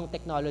mga bagong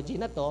technology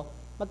na to,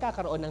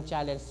 magkakaroon ng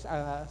challenge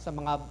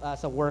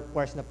sa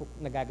workforce na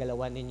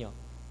nagagalawan ninyo.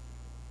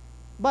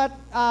 But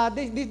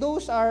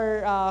those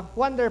are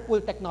wonderful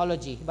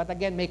technology, but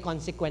again, may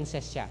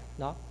consequences siya.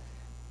 No?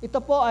 Ito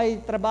po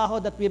ay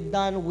trabaho that we've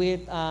done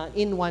with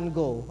In One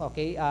Go,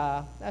 okay?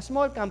 A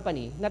small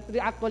company, not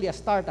actually a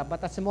startup,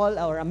 but a small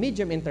or a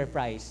medium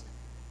enterprise.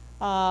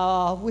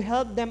 We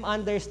help them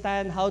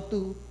understand how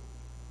to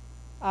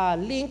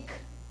link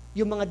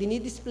yung mga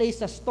dinidisplay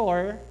sa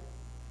store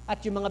at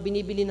yung mga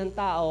binibili ng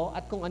tao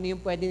at kung ano yung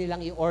pwede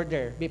nilang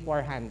i-order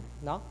beforehand,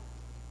 no?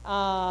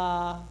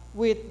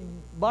 With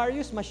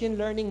various machine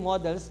learning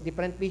models,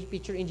 different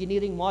feature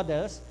engineering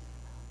models,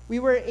 we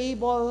were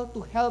able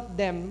to help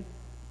them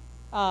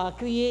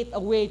create a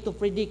way to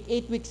predict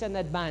 8 weeks in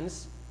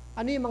advance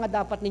ano yung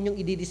mga dapat ninyong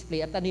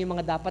i-display at ano yung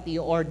mga dapat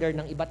i-order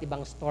ng iba't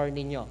ibang store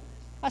ninyo.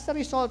 As a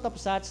result of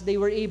such, they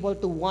were able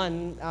to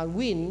win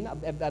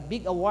a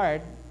big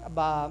award,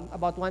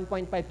 about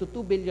 1.5 to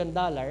 $2 billion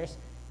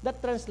that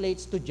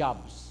translates to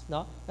jobs.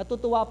 No?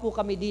 Natutuwa po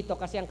kami dito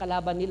kasi ang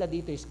kalaban nila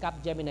dito is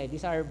Capgemini.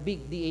 These are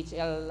big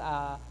DHL.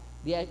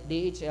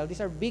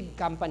 These are big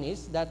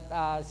companies that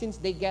since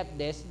they get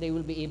this, they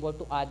will be able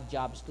to add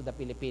jobs to the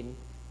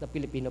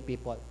Filipino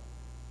people.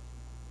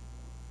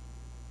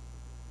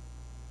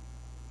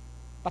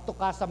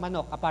 Patuka sa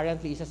manok,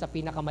 apparently, isa sa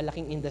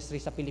pinakamalaking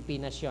industry sa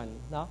Pilipinas yun,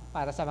 no?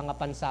 Para sa mga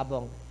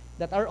pansabong.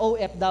 That our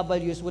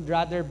OFWs would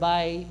rather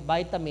buy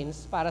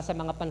vitamins para sa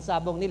mga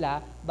pansabong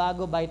nila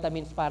bago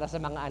vitamins para sa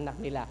mga anak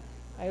nila.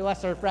 I was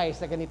surprised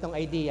sa ganitong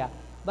idea.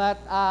 But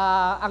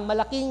ang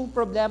malaking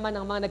problema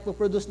ng mga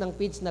nagpo-produce ng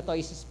feeds na to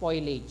is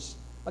spoilage.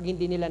 Pag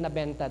hindi nila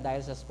nabenta dahil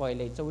sa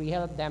spoilage. So we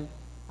help them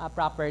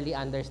properly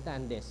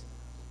understand this.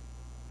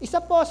 Isa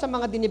po sa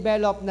mga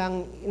dinevelop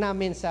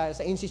namin sa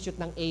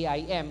institute ng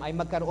AIM ay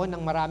magkaroon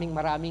ng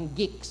maraming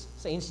geeks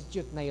sa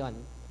institute na yon.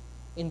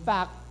 In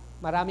fact,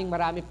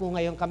 marami po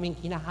ngayon kaming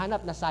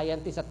hinahanap na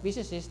scientists at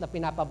physicists na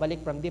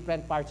pinapabalik from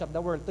different parts of the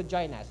world to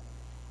join us.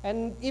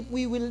 And if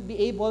we will be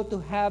able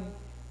to have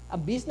a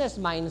business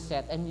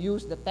mindset and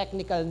use the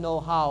technical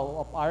know-how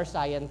of our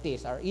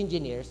scientists, our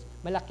engineers,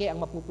 malaki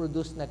ang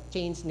mapuproduce na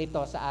change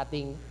nito sa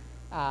ating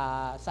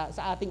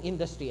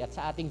industry at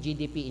sa ating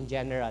GDP in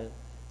general,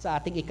 sa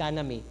ating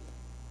economy.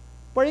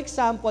 For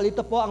example,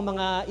 ito po ang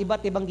mga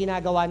iba't ibang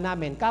ginagawa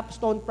namin.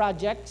 Capstone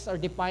projects are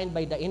defined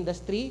by the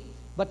industry,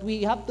 but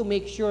we have to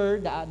make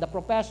sure, the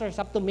professors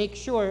have to make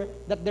sure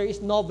that there is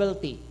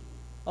novelty,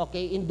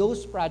 okay, in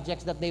those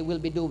projects that they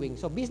will be doing.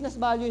 So business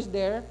value is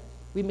there,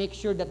 we make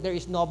sure that there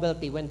is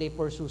novelty when they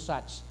pursue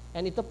such.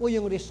 And ito po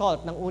yung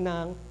result ng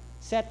unang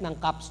set ng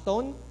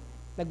capstone.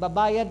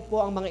 Nagbabayad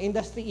po ang mga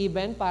industry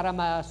event para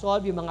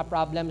ma-solve yung mga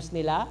problems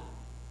nila.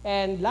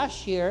 And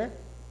last year,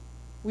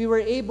 we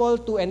were able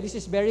to, and this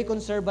is very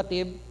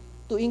conservative,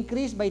 to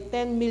increase by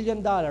 $10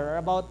 million, or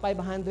about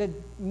 500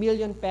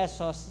 million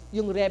pesos,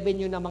 yung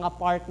revenue ng mga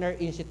partner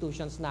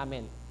institutions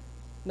namin.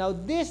 Now,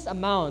 this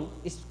amount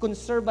is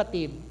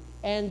conservative,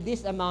 and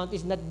this amount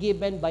is not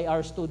given by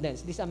our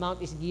students. This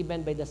amount is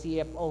given by the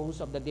CFOs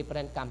of the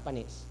different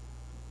companies.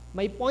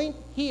 My point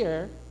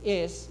here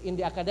is, in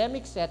the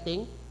academic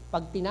setting,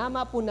 pag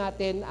tinama po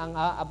natin ang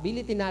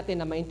ability natin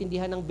na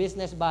maintindihan ng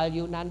business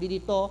value,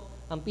 nandito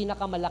ang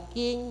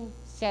pinakamalaking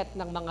set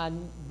ng mga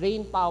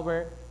brain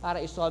power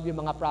para isolve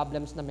yung mga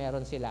problems na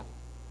meron sila.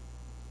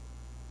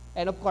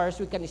 And of course,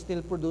 we can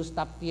still produce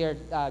top-tier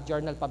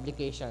journal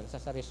publications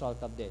as a result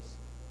of this.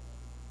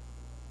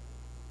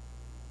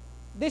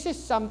 This is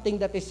something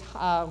that is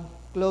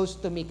close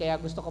to me, kaya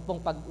gusto ko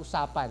pong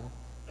pag-usapan.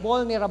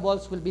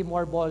 Vulnerables will be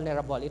more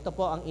vulnerable. Ito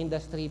po ang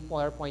Industry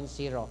 4.0.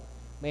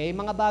 May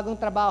mga bagong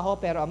trabaho,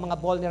 pero ang mga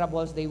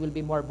vulnerables, they will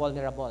be more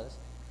vulnerables.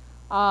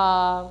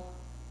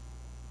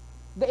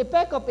 The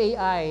effect of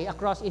AI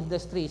across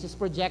industries is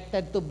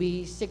projected to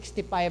be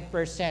 65%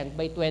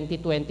 by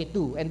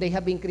 2022, and they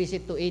have increased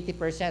it to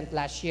 80%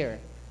 last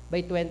year by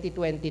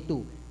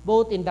 2022,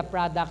 both in the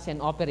products and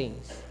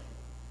offerings.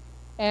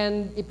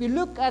 And if you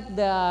look at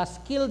the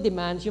skill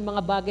demands, yung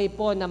mga bagay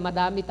po na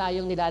madami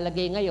tayong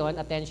nilalagay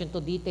ngayon, attention to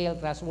detail,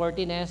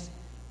 trustworthiness,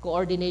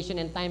 coordination,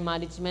 and time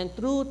management,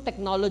 through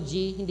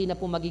technology, hindi na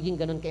po magiging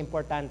ganun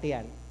ka-importante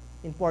yan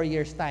in 4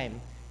 years' time.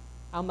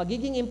 Ang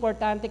magiging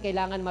importante,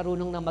 kailangan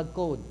marunong na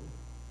mag-code.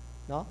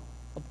 No?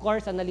 Of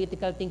course,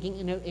 analytical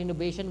thinking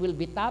innovation will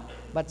be top,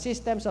 but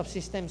systems of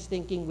systems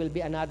thinking will be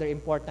another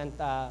important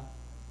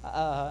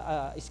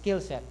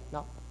skill set.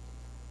 No?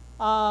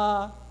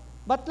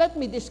 But let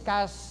me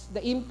discuss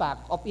the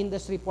impact of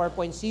Industry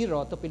 4.0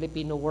 to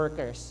Filipino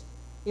workers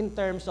in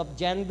terms of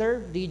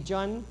gender,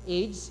 region,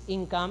 age,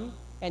 income,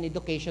 and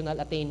educational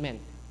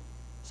attainment.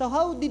 So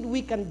how did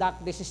we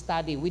conduct this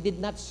study? We did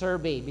not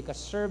survey because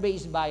survey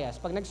is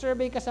biased. Pag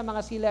nag-survey ka sa mga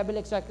C-level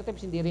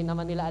executives, hindi rin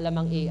naman nila alam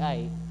ang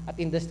AI at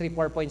Industry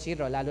 4.0,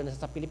 lalo na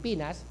sa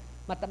Pilipinas,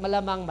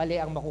 malamang mali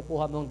ang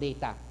makukuha mong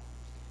data.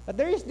 But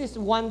there is this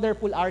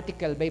wonderful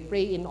article by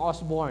Prey and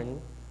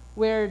Osborne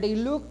where they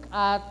look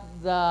at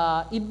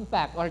the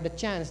impact or the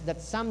chance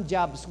that some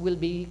jobs will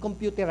be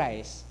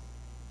computerized.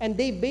 And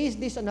they base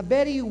this on a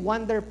very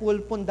wonderful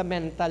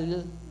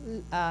fundamental,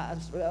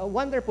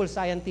 wonderful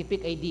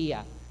scientific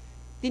idea.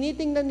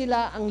 Tinitingnan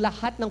nila ang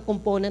lahat ng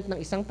component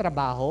ng isang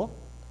trabaho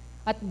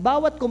at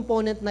bawat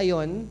component na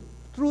yon,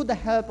 through the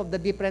help of the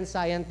different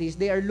scientists,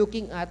 they are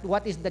looking at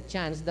what is the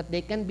chance that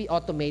they can be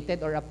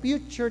automated or a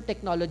future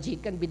technology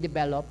can be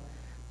developed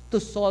to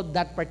solve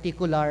that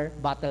particular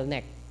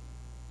bottleneck.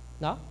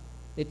 No?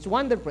 It's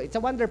wonderful. It's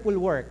a wonderful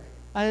work.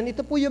 And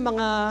ito po yung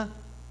mga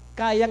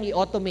kayang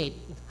i-automate.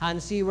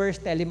 Hand sewers,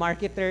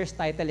 telemarketers,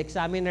 title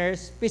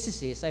examiners,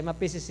 physicists, I'm a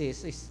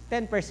physicist, is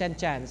 10%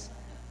 chance.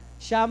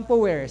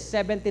 Shampooers,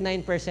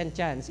 79%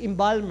 chance.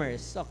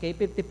 Embalmers, okay,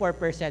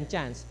 54%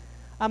 chance.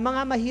 Ang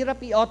mga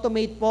mahirap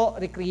i-automate po,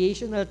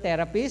 recreational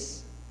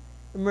therapists,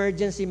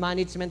 emergency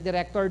management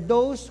director,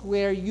 those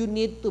where you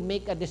need to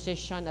make a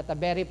decision at a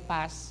very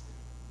fast,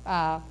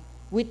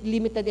 with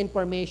limited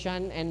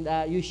information, and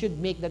you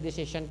should make the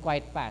decision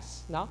quite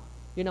fast. No?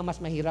 Yun ang mas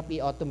mahirap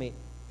i-automate.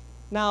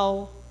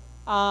 Now,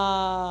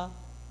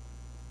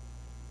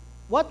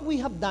 what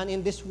we have done in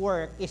this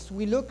work is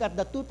we look at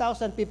the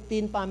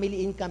 2015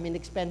 Family Income and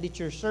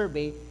Expenditure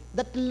Survey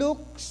that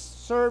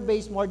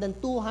surveys more than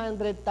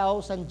 200,000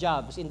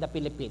 jobs in the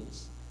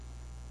Philippines.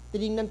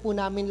 Tiningnan po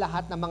namin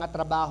lahat ng mga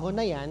trabaho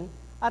na yan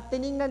at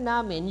tiningnan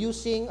namin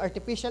using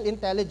artificial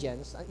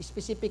intelligence,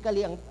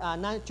 specifically ang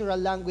natural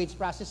language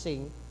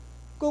processing,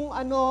 kung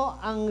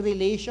ano ang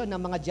relation ng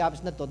mga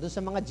jobs na to dun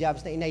sa mga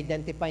jobs na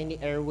in-identify ni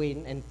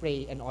Erwin and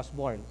Prey and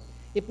Osborne.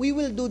 If we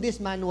will do this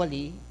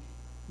manually,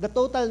 the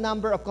total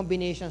number of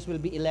combinations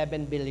will be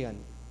 11 billion.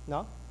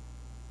 No?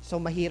 So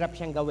mahirap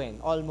siyang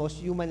gawin. Almost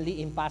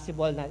humanly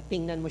impossible na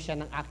tingnan mo siya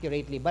ng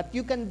accurately. But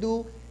you can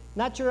do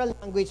natural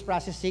language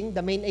processing.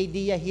 The main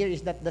idea here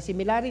is that the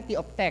similarity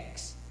of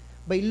text,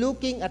 by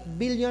looking at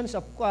billions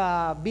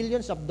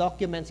of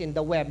documents in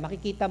the web,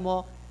 makikita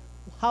mo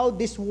how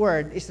this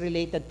word is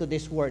related to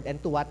this word and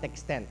to what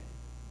extent.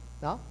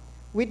 No?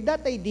 With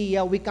that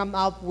idea, we come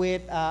up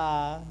with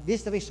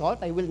this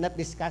result. I will not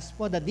discuss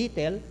for the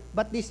detail,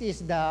 but this is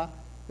the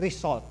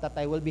result that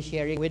I will be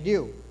sharing with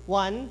you.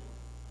 1,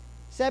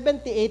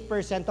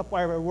 78% of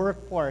our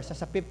workforce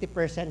has a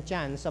 50%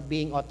 chance of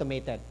being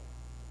automated.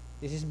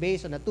 This is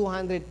based on a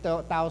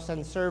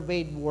 200,000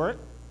 surveyed work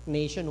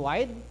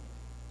nationwide.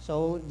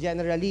 So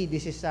generally,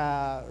 this is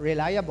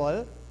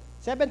reliable.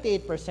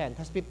 78%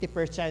 has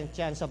 50%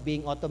 chance of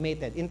being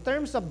automated. In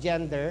terms of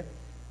gender,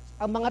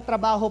 ang mga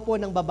trabaho po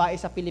ng babae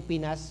sa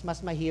Pilipinas, mas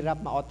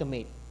mahirap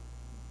ma-automate.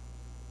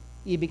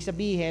 Ibig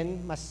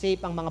sabihin, mas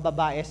safe ang mga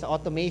babae sa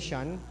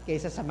automation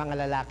kaysa sa mga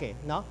lalaki.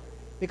 No?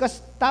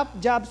 Because top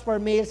jobs for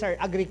males are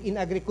in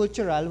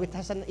agricultural, which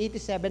has an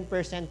 87%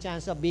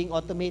 chance of being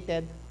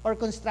automated, or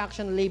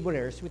construction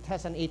laborers, which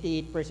has an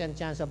 88%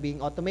 chance of being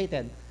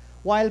automated.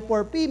 While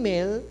for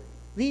female,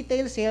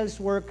 retail sales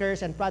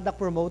workers and product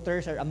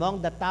promoters are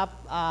among the top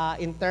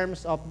in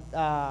terms of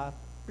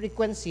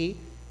frequency,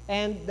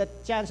 and the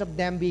chance of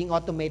them being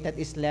automated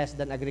is less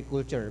than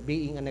agriculture,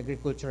 being an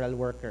agricultural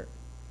worker.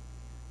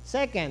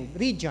 Second,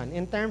 region.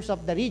 In terms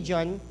of the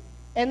region,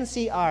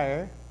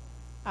 NCR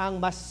ang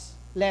mas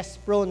less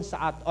prone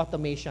sa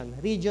automation.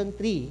 Region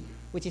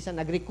 3, which is an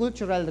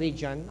agricultural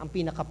region, ang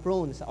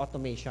pinaka-prone sa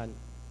automation.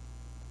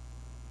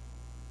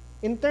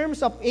 In terms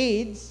of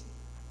age,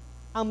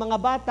 ang mga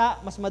bata,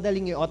 mas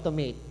madaling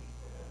i-automate.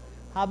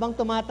 Habang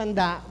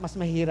tumatanda, mas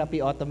mahirap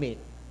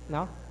i-automate.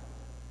 No?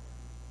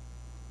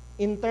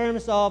 In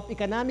terms of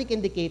economic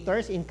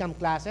indicators, income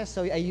classes,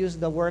 so I use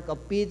the work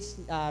of PIDS,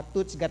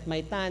 Toots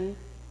Gatmaitan,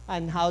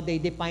 and how they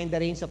define the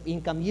range of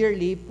income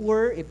yearly.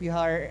 Poor, if you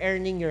are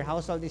earning, your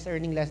household is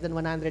earning less than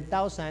 100,000,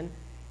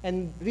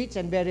 and rich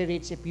and very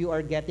rich if you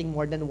are getting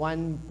more than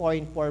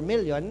 1.4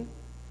 million.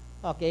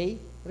 Okay?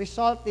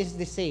 Result is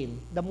the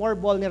same. The more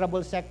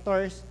vulnerable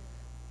sectors,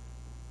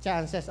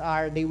 chances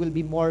are they will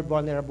be more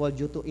vulnerable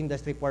due to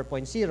Industry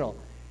 4.0.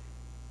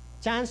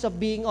 Chance of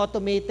being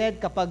automated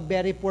kapag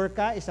very poor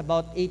ka is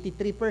about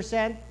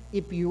 83%.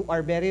 If you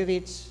are very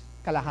rich,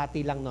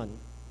 kalahati lang nun.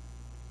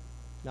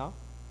 No?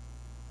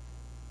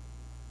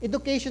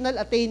 Educational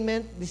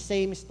attainment, the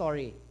same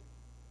story.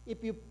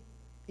 If you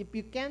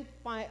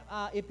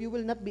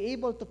will not be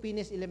able to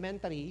finish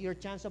elementary, your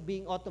chance of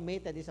being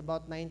automated is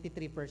about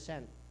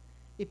 93%.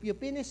 If you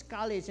finish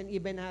college and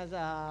even has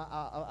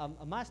a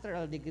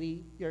master's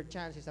degree, your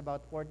chance is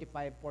about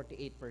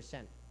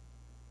 45-48%.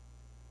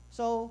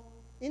 So,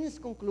 in its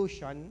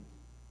conclusion,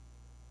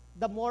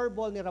 the more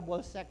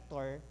vulnerable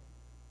sector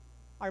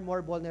are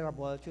more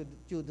vulnerable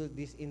to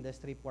this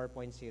Industry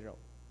 4.0.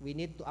 We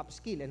need to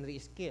upskill and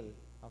reskill.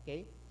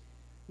 Okay?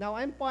 Now,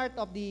 I'm part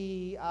of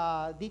the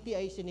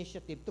DTI's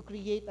initiative to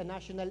create a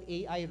national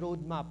AI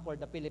roadmap for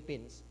the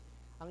Philippines.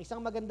 Ang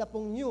isang maganda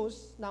pong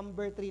news,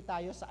 number 3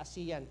 tayo sa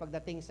ASEAN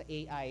pagdating sa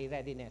AI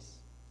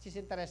readiness. This is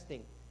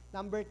interesting.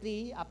 Number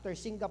 3, after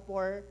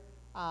Singapore,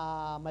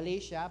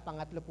 Malaysia,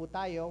 pangatlo po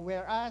tayo,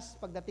 whereas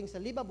pagdating sa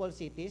livable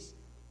cities,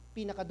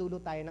 pinakadulo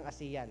tayo ng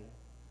ASEAN,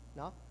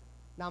 no?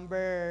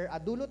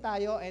 Dulo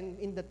tayo, and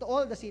in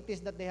all the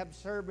cities that they have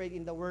surveyed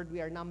in the world,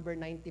 we are number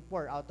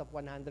 94 out of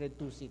 102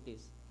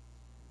 cities.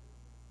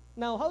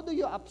 Now, how do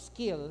you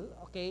upskill?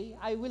 Okay,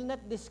 I will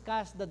not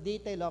discuss the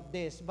detail of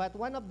this, but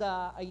one of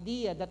the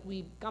idea that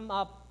we come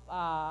up,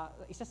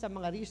 isa sa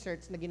mga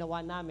research na ginawa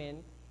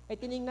namin, ay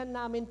tiningnan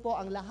namin po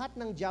ang lahat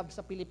ng jobs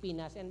sa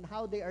Pilipinas and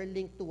how they are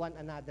linked to one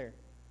another.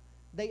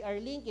 They are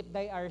linked if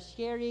they are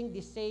sharing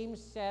the same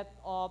set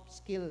of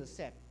skill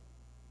set.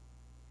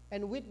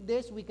 And with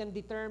this, we can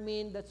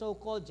determine the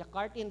so-called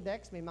Jakarta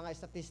Index. May mga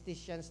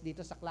statisticians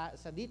dito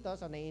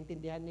so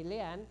naiintindihan nila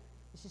yan.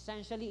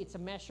 Essentially, it's a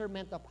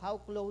measurement of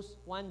how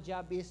close one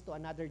job is to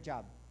another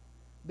job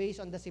based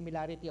on the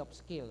similarity of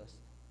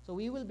skills. So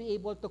we will be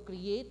able to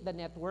create the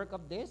network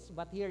of this,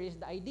 but here is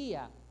the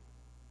idea.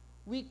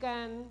 We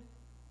can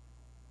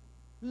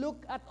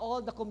look at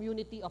all the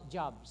community of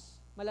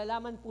jobs.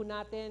 Malalaman po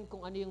natin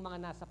kung ano yung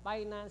mga nasa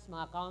finance,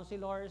 mga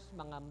counselors,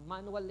 mga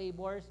manual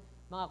laborers,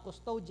 mga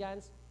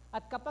custodians,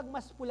 at kapag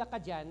mas pula ka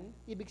dyan,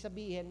 ibig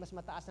sabihin, mas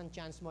mataas ang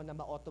chance mo na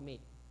ma-automate.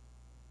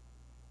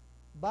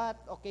 But,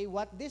 okay,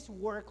 what this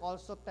work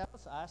also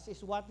tells us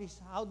is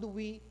how do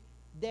we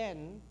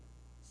then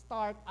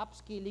start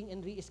upskilling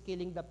and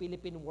re-skilling the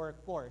Philippine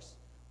workforce.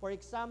 For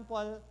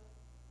example,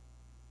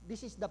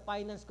 this is the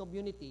finance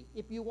community.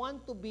 If you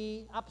want to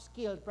be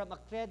upskilled from a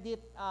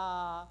credit,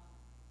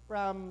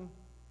 from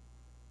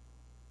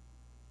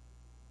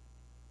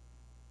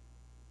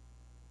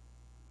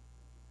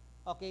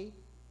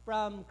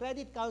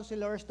credit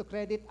counselors to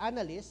credit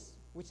analysts,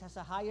 which has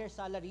a higher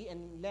salary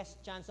and less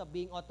chance of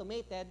being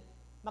automated,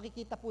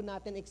 makikita po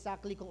natin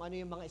exactly kung ano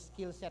yung mga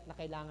skill set na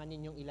kailangan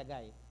ninyong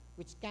ilagay,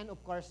 which can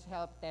of course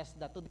help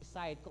TESDA to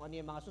decide kung ano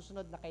yung mga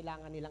susunod na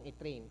kailangan nilang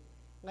i-train.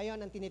 Ngayon,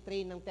 ang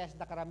tinitrain ng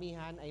TESDA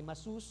karamihan ay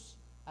masus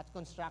at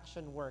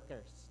construction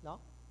workers, no?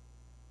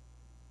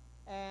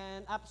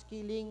 And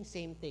upskilling,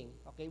 same thing.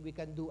 Okay, we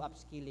can do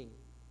upskilling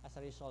as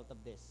a result of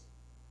this.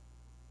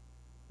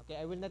 Okay,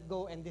 I will not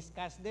go and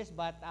discuss this,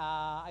 but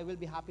I will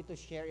be happy to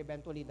share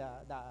eventually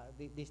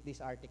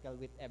this article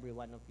with every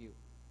one of you.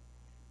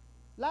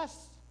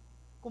 Last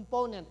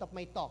component of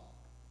my talk,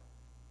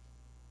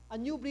 a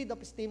new breed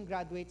of STEAM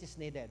graduates is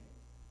needed.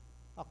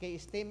 Okay,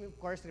 STEAM of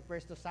course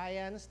refers to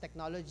science,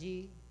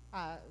 technology,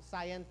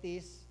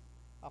 scientists,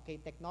 okay,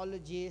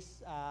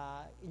 technologies,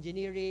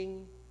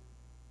 engineering,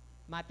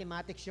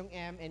 mathematics yung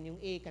M, and yung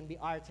A can be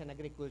arts and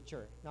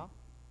agriculture, no?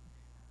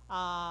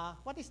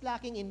 What is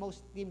lacking in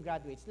most STEAM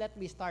graduates? Let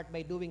me start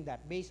by doing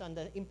that based on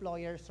the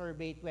Employer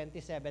Survey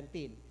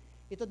 2017.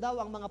 Ito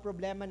daw ang mga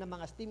problema ng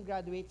mga STEAM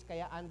graduates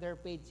kaya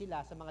underpaid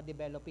sila sa mga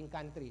developing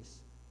countries.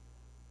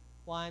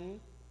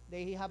 One,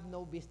 they have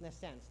no business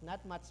sense,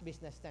 not much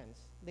business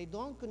sense. They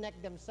don't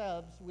connect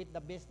themselves with the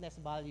business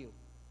value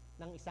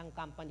ng isang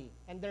company.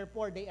 And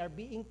therefore, they are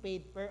being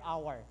paid per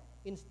hour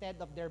instead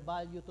of their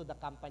value to the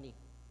company.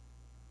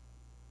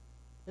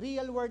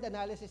 Real-world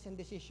analysis and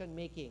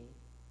decision-making.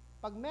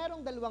 Pag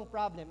merong dalawang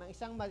problem, ang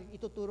isang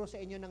ituturo sa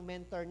inyo ng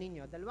mentor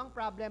ninyo, dalawang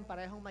problem,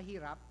 parehong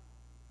mahirap,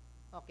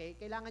 okay,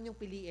 kailangan yung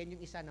piliin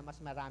yung isa na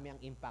mas marami ang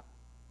impact.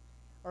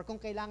 Or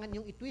kung kailangan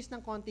yung i-twist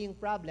ng konti yung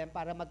problem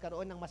para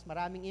magkaroon ng mas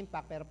maraming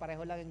impact, pero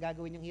pareho lang ang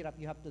gagawin yung hirap,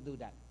 you have to do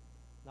that.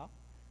 No?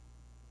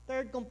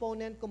 Third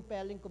component,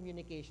 compelling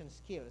communication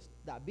skills.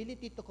 The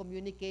ability to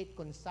communicate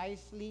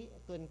concisely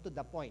to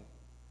the point.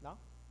 No?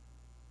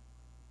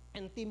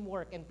 And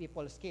teamwork and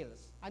people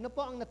skills. Ano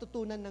po ang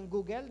natutunan ng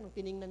Google nung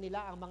tiningnan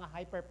nila ang mga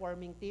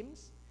high-performing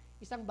teams?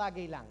 Isang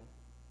bagay lang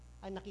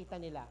ang nakita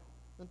nila.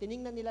 Nung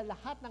tiningnan nila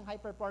lahat ng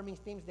high-performing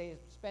teams, they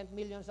spent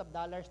millions of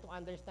dollars to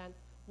understand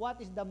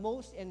what is the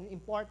most and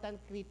important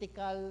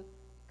critical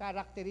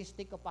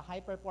characteristic of a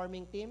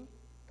high-performing team?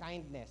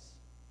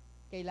 Kindness.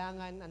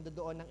 Kailangan ando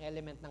doon ng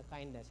element ng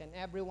kindness. And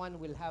everyone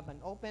will have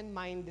an open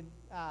mind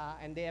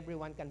and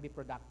everyone can be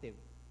productive.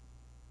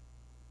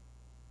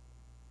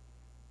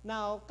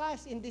 Now,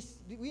 CAS,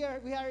 we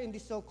are in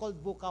this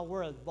so-called VUCA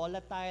world,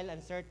 volatile,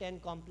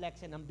 uncertain,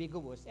 complex, and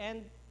ambiguous.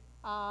 And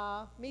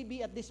maybe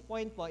at this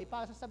point po,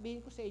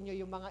 ipasasabihin ko sa inyo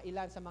yung mga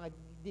ilan sa mga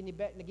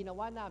na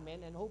ginawa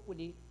namin, and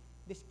hopefully,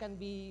 this can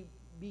be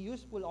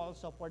useful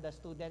also for the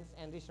students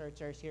and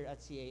researchers here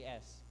at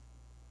CAS.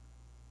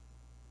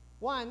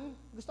 One,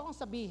 gusto kong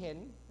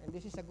sabihin, and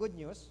this is a good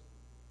news,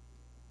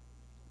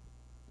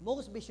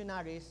 most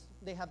visionaries,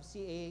 they have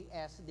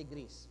CAS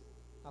degrees.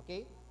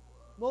 Okay?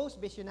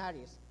 Most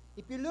visionaries.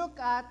 If you look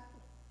at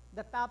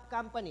the top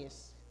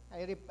companies,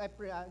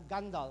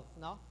 Gandalf,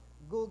 no?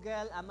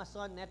 Google,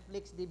 Amazon,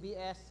 Netflix,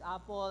 DBS,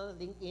 Apple,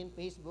 LinkedIn,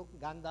 Facebook,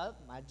 Gandalf,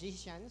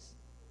 magicians.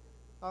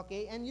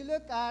 Okay, and you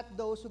look at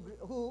those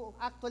who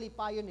actually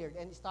pioneered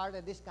and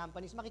started these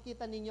companies,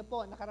 makikita ninyo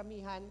po na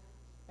karamihan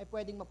ay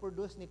pwedeng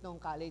ma-produce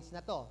nitong college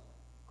na to.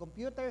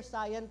 Computer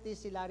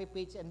scientist si Larry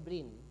Page and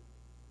Brin.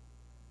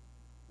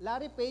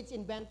 Larry Page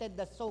invented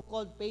the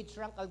so-called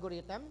PageRank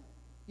algorithm.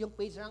 Yung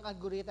PageRank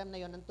algorithm na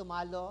yon ang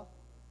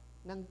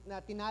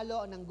tinalo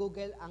ng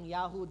Google ang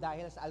Yahoo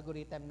dahil sa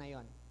algorithm na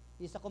yon.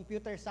 He's a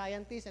computer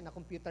scientist and a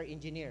computer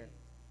engineer.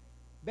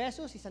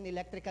 Bezos is an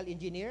electrical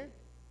engineer,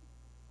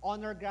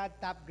 honor grad,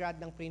 top grad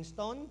ng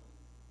Princeton.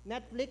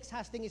 Netflix,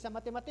 Hastings is a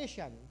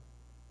mathematician.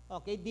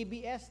 Okay,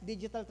 DBS,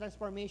 digital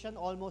transformation,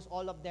 almost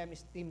all of them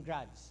is STEM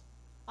grads.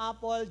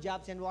 Apple,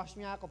 Jobs and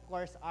Wozniak, of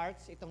course,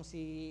 arts, itong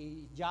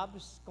si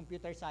Jobs,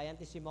 computer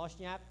scientist si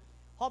Wozniak.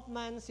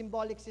 Hoffman,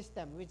 symbolic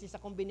system, which is a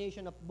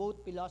combination of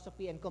both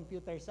philosophy and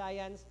computer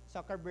science.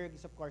 Zuckerberg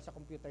is, of course, a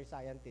computer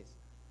scientist.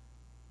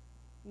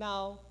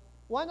 Now,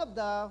 one of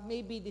the,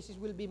 maybe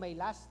will be my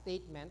last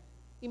statement,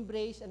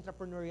 embrace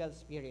entrepreneurial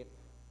spirit.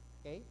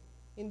 Okay?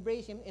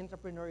 Embrace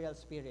entrepreneurial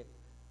spirit.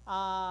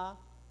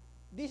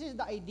 This is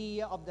the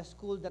idea of the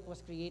school that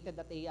was created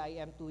at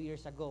AIM 2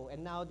 years ago.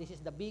 And now this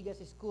is the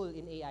biggest school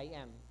in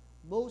AIM.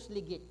 Mostly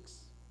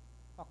geeks.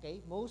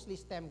 Okay? Mostly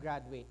STEM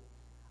graduate.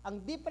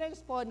 Ang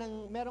difference po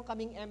ng meron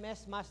kaming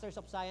MS, Masters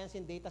of Science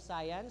in Data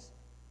Science,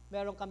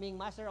 meron kaming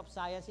Master of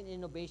Science in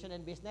Innovation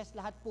and Business,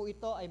 lahat po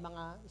ito ay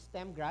mga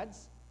STEM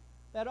grads.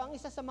 Pero ang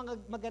isa sa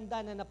mga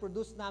maganda na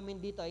na-produce namin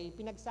dito ay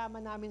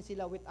pinagsama namin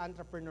sila with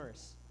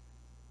entrepreneurs.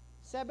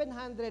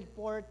 740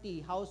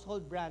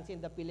 household brands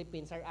in the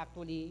Philippines are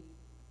actually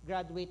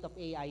graduate of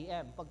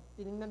AIM. Pag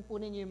tinignan po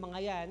ninyo yung mga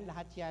yan,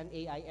 lahat yan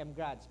AIM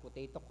grads.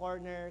 Potato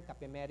Corner,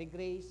 Cafe Mary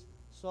Grace,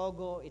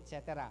 Sogo,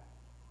 etc.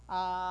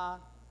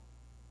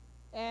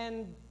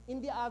 And in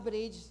the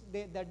average,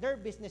 their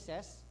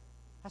businesses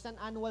has an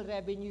annual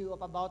revenue of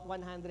about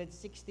 162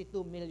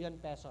 million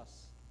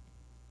pesos.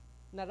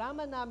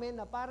 Naraman namin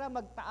na para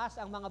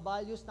magtaas ang mga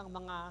values ng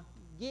mga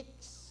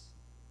geeks,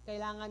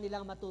 kailangan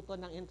nilang matuto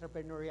ng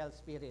entrepreneurial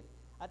spirit.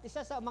 At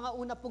isa sa mga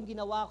una pong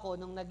ginawa ko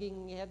nung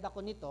naging head ako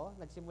nito,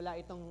 nagsimula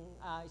itong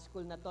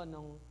school na to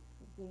nung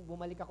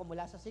bumalik ako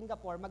mula sa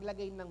Singapore,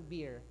 maglagay ng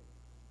beer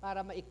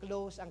para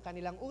ma-close ang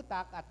kanilang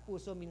utak at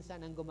puso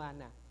minsan ang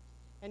gumana.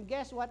 And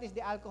guess what is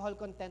the alcohol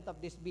content of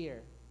this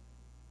beer?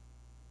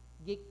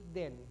 Geek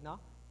din,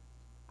 no?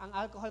 Ang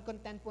alcohol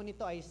content po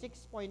nito ay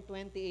 6.28%,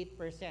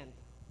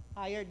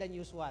 higher than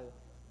usual.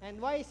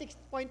 And why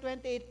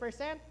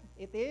 6.28%?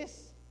 It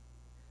is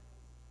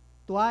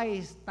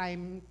twice pi,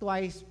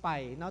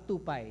 no? 2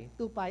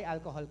 pi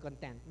alcohol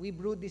content. We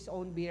brewed this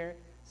own beer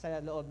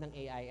sa loob ng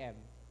AIM.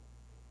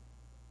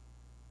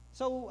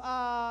 So,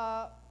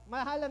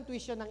 mahal ang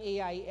tuition ng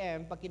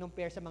AIM pag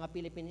kinumpare sa mga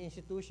Philippine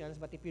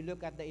institutions, but if you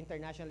look at the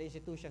international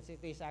institutions,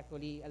 it is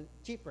actually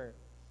cheaper.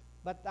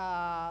 But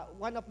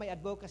one of my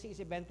advocacy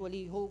is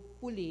eventually,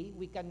 hopefully,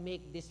 we can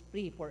make this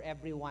free for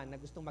everyone na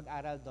gustong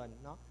mag-aral doon,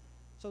 no?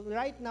 So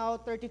right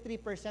now,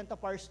 33% of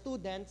our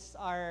students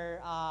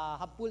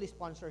have full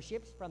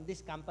sponsorships from these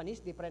companies,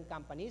 different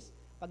companies.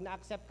 Pag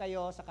na-accept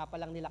kayo, saka pa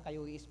lang nila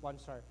kayo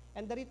i-sponsor.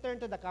 And the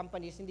return to the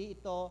companies, hindi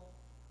ito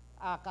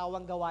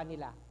kawang-gawa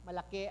nila.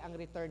 Malaki ang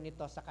return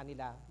nito sa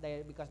kanila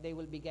because they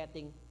will be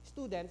getting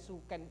students who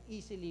can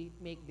easily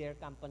make their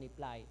company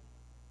fly.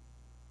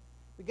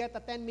 We get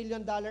a $10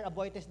 million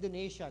Aboitiz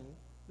donation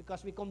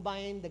because we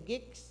combine the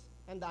geeks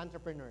and the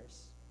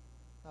entrepreneurs.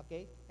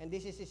 Okay? And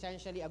this is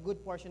essentially, a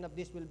good portion of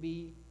this will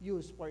be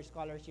used for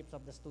scholarships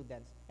of the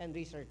students and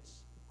research,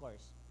 of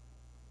course.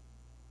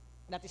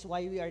 That is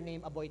why we are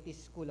named Aboitiz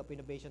School of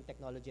Innovation,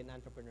 Technology, and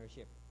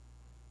Entrepreneurship.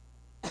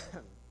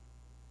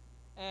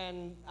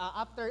 And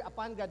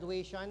upon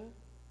graduation,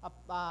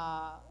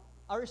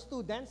 our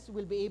students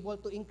will be able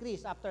to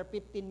increase after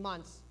 15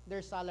 months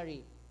their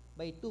salary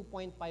by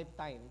 2.5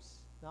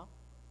 times. No?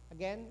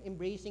 Again,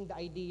 embracing the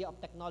idea of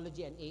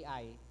technology and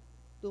AI,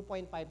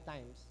 2.5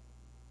 times.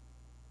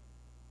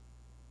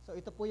 So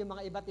ito po yung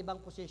mga iba't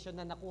ibang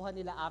position na nakuha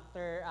nila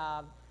after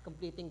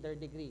completing their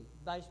degree.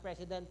 Vice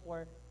President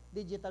for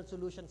Digital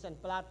Solutions and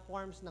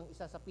Platforms ng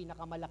isa sa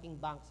pinakamalaking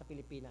bank sa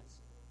Pilipinas.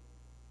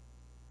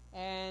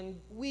 And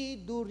we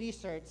do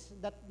research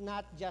that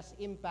not just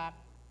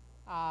impact,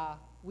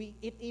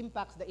 it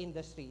impacts the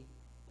industry.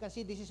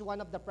 Kasi this is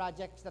one of the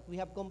projects that we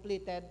have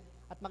completed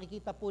at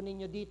makikita po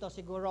ninyo dito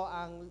siguro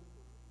ang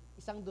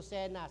isang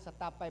dosena sa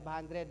top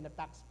 500 na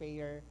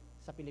taxpayer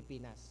sa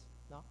Pilipinas.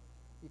 No?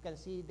 You can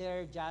see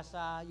there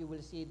JASA, you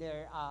will see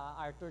there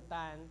Arthur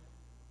Tan,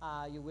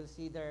 you will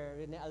see there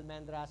Rene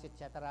Almendras,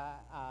 etc.,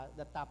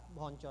 the top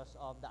honchos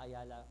of the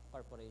Ayala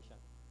Corporation.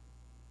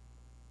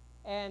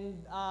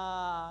 And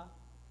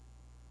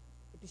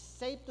it is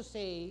safe to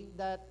say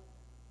that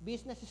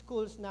business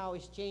schools now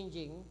is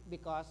changing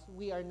because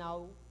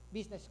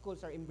business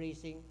schools are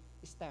embracing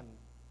STEM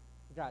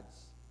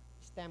grads,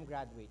 STEM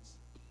graduates.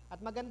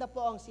 At maganda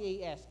po ang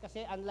CAS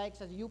kasi unlike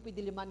sa UP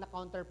Diliman na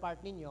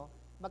counterpart ninyo,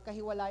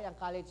 magkahiwalay ang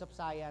College of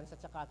Science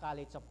at saka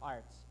College of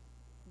Arts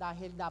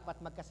dahil dapat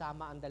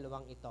magkasama ang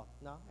dalawang ito.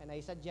 No? And I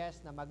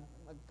suggest na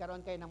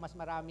magkaroon kayo ng mas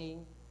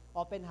maraming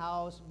open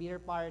house, beer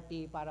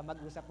party para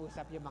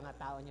mag-usap-usap yung mga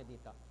tao nyo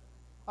dito.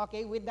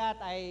 Okay, with that,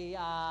 I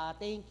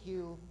thank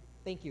you.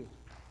 Thank you.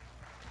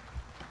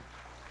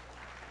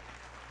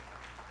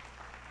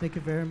 Thank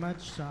you very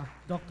much,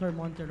 Dr.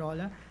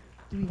 Monterola.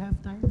 Do we have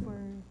time for?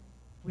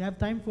 We have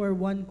time for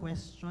one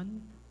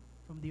question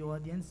from the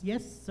audience.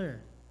 Yes, sir.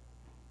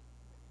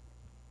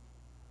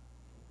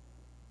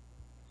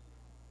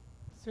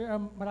 Sir,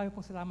 marami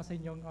pong salamat sa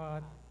inyong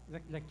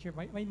lecture.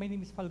 My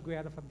name is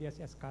Falguera from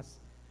DSS-CAS.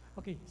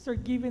 Okay, sir,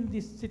 given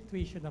this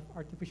situation of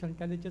artificial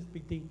intelligence,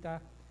 big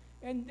data,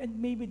 and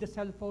maybe the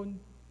cell phone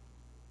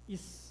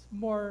is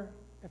more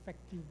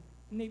effective.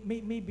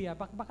 Maybe,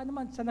 baka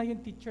naman sana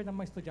yung teacher ng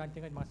mga estudyante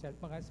ngayon,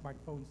 mga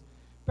smartphones.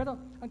 Pero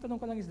ang tanong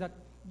ko lang is that,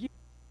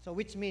 So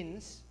which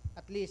means,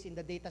 at least in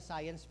the data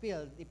science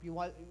field, if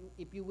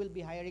you will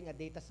be hiring a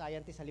data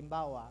scientist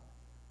halimbawa,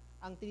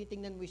 ang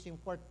tinitingnan mo is yung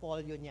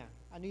portfolio niya.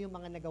 Ano yung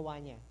mga nagawa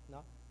niya,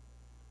 no?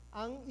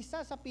 Ang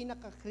isa sa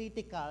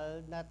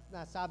pinaka-critical na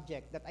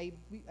subject that I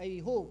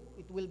hope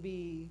it will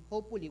be,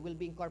 hopefully, will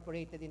be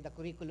incorporated in the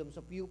curriculums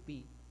of UP.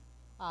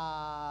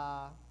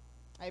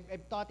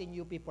 I've taught in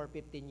UP for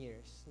 15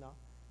 years, no?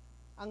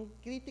 Ang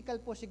critical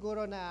po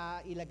siguro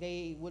na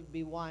ilagay would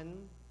be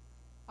one,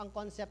 ang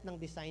concept ng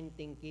design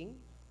thinking.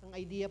 Ang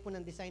idea po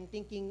ng design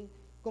thinking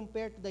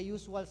compared to the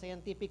usual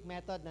scientific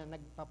method na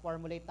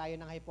nagpa-formulate tayo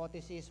ng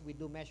hypothesis, we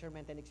do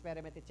measurement and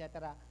experiment,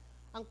 etc.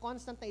 Ang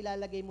constant na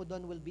ilalagay mo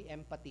doon will be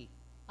empathy.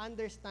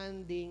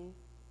 Understanding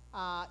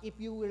if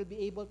you will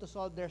be able to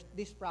solve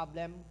this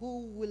problem,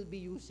 who will be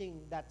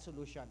using that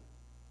solution.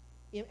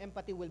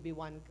 Empathy will be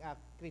one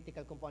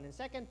critical component.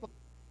 Second po,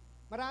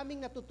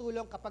 maraming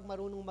natutulong kapag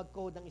marunong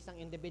mag-code ng isang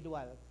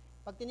individual.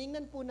 Pag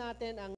tiningnan po natin ang